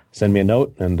 send me a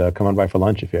note and come on by for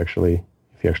lunch if you actually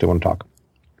want to talk.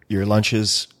 Your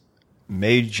lunches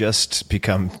may just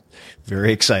become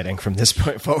very exciting from this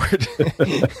point forward.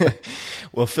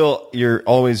 Well, Phil, you're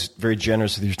always very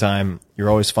generous with your time. You're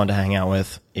always fun to hang out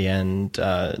with. And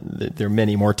there are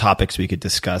many more topics we could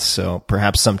discuss. So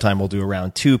perhaps sometime we'll do a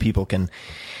round 2. People can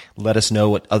let us know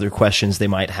what other questions they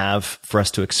might have for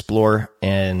us to explore.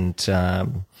 And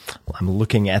I'm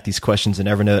looking at these questions in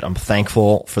Evernote. I'm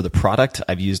thankful for the product.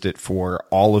 I've used it for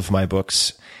all of my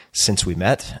books since we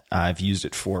met. I've used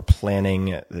it for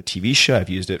planning the TV show. I've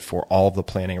used it for all of the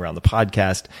planning around the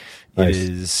podcast.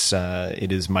 Nice.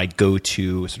 It is my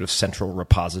go-to sort of central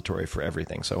repository for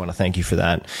everything. So I want to thank you for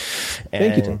that.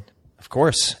 Thank you, Tim. Of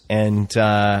course. And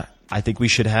I think we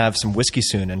should have some whiskey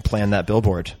soon and plan that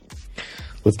billboard.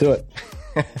 Let's do it.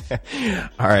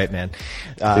 All right, man.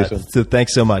 So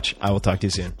thanks so much. I will talk to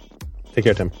you soon. Take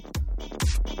care, Tim.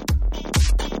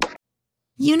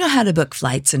 You know how to book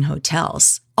flights and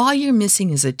hotels. All you're missing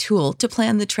is a tool to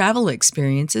plan the travel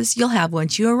experiences you'll have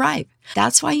once you arrive.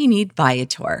 That's why you need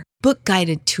Viator. Book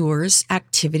guided tours,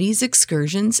 activities,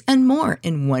 excursions, and more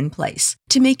in one place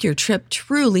to make your trip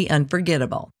truly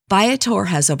unforgettable. Viator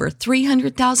has over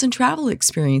 300,000 travel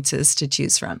experiences to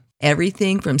choose from.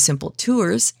 Everything from simple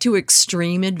tours to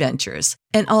extreme adventures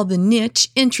and all the niche,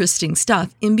 interesting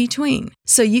stuff in between.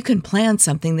 So you can plan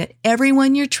something that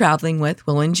everyone you're traveling with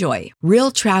will enjoy. Real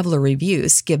traveler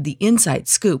reviews give the inside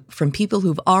scoop from people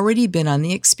who've already been on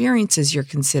the experiences you're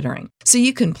considering. So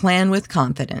you can plan with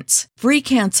confidence. Free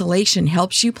cancellation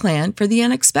helps you plan for the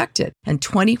unexpected. And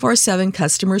 24/7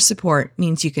 customer support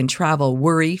means you can travel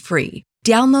worry-free.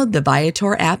 Download the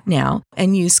Viator app now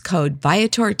and use code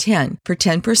Viator10 for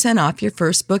 10% off your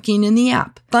first booking in the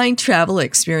app. Find travel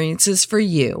experiences for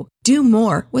you. Do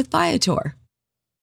more with Viator.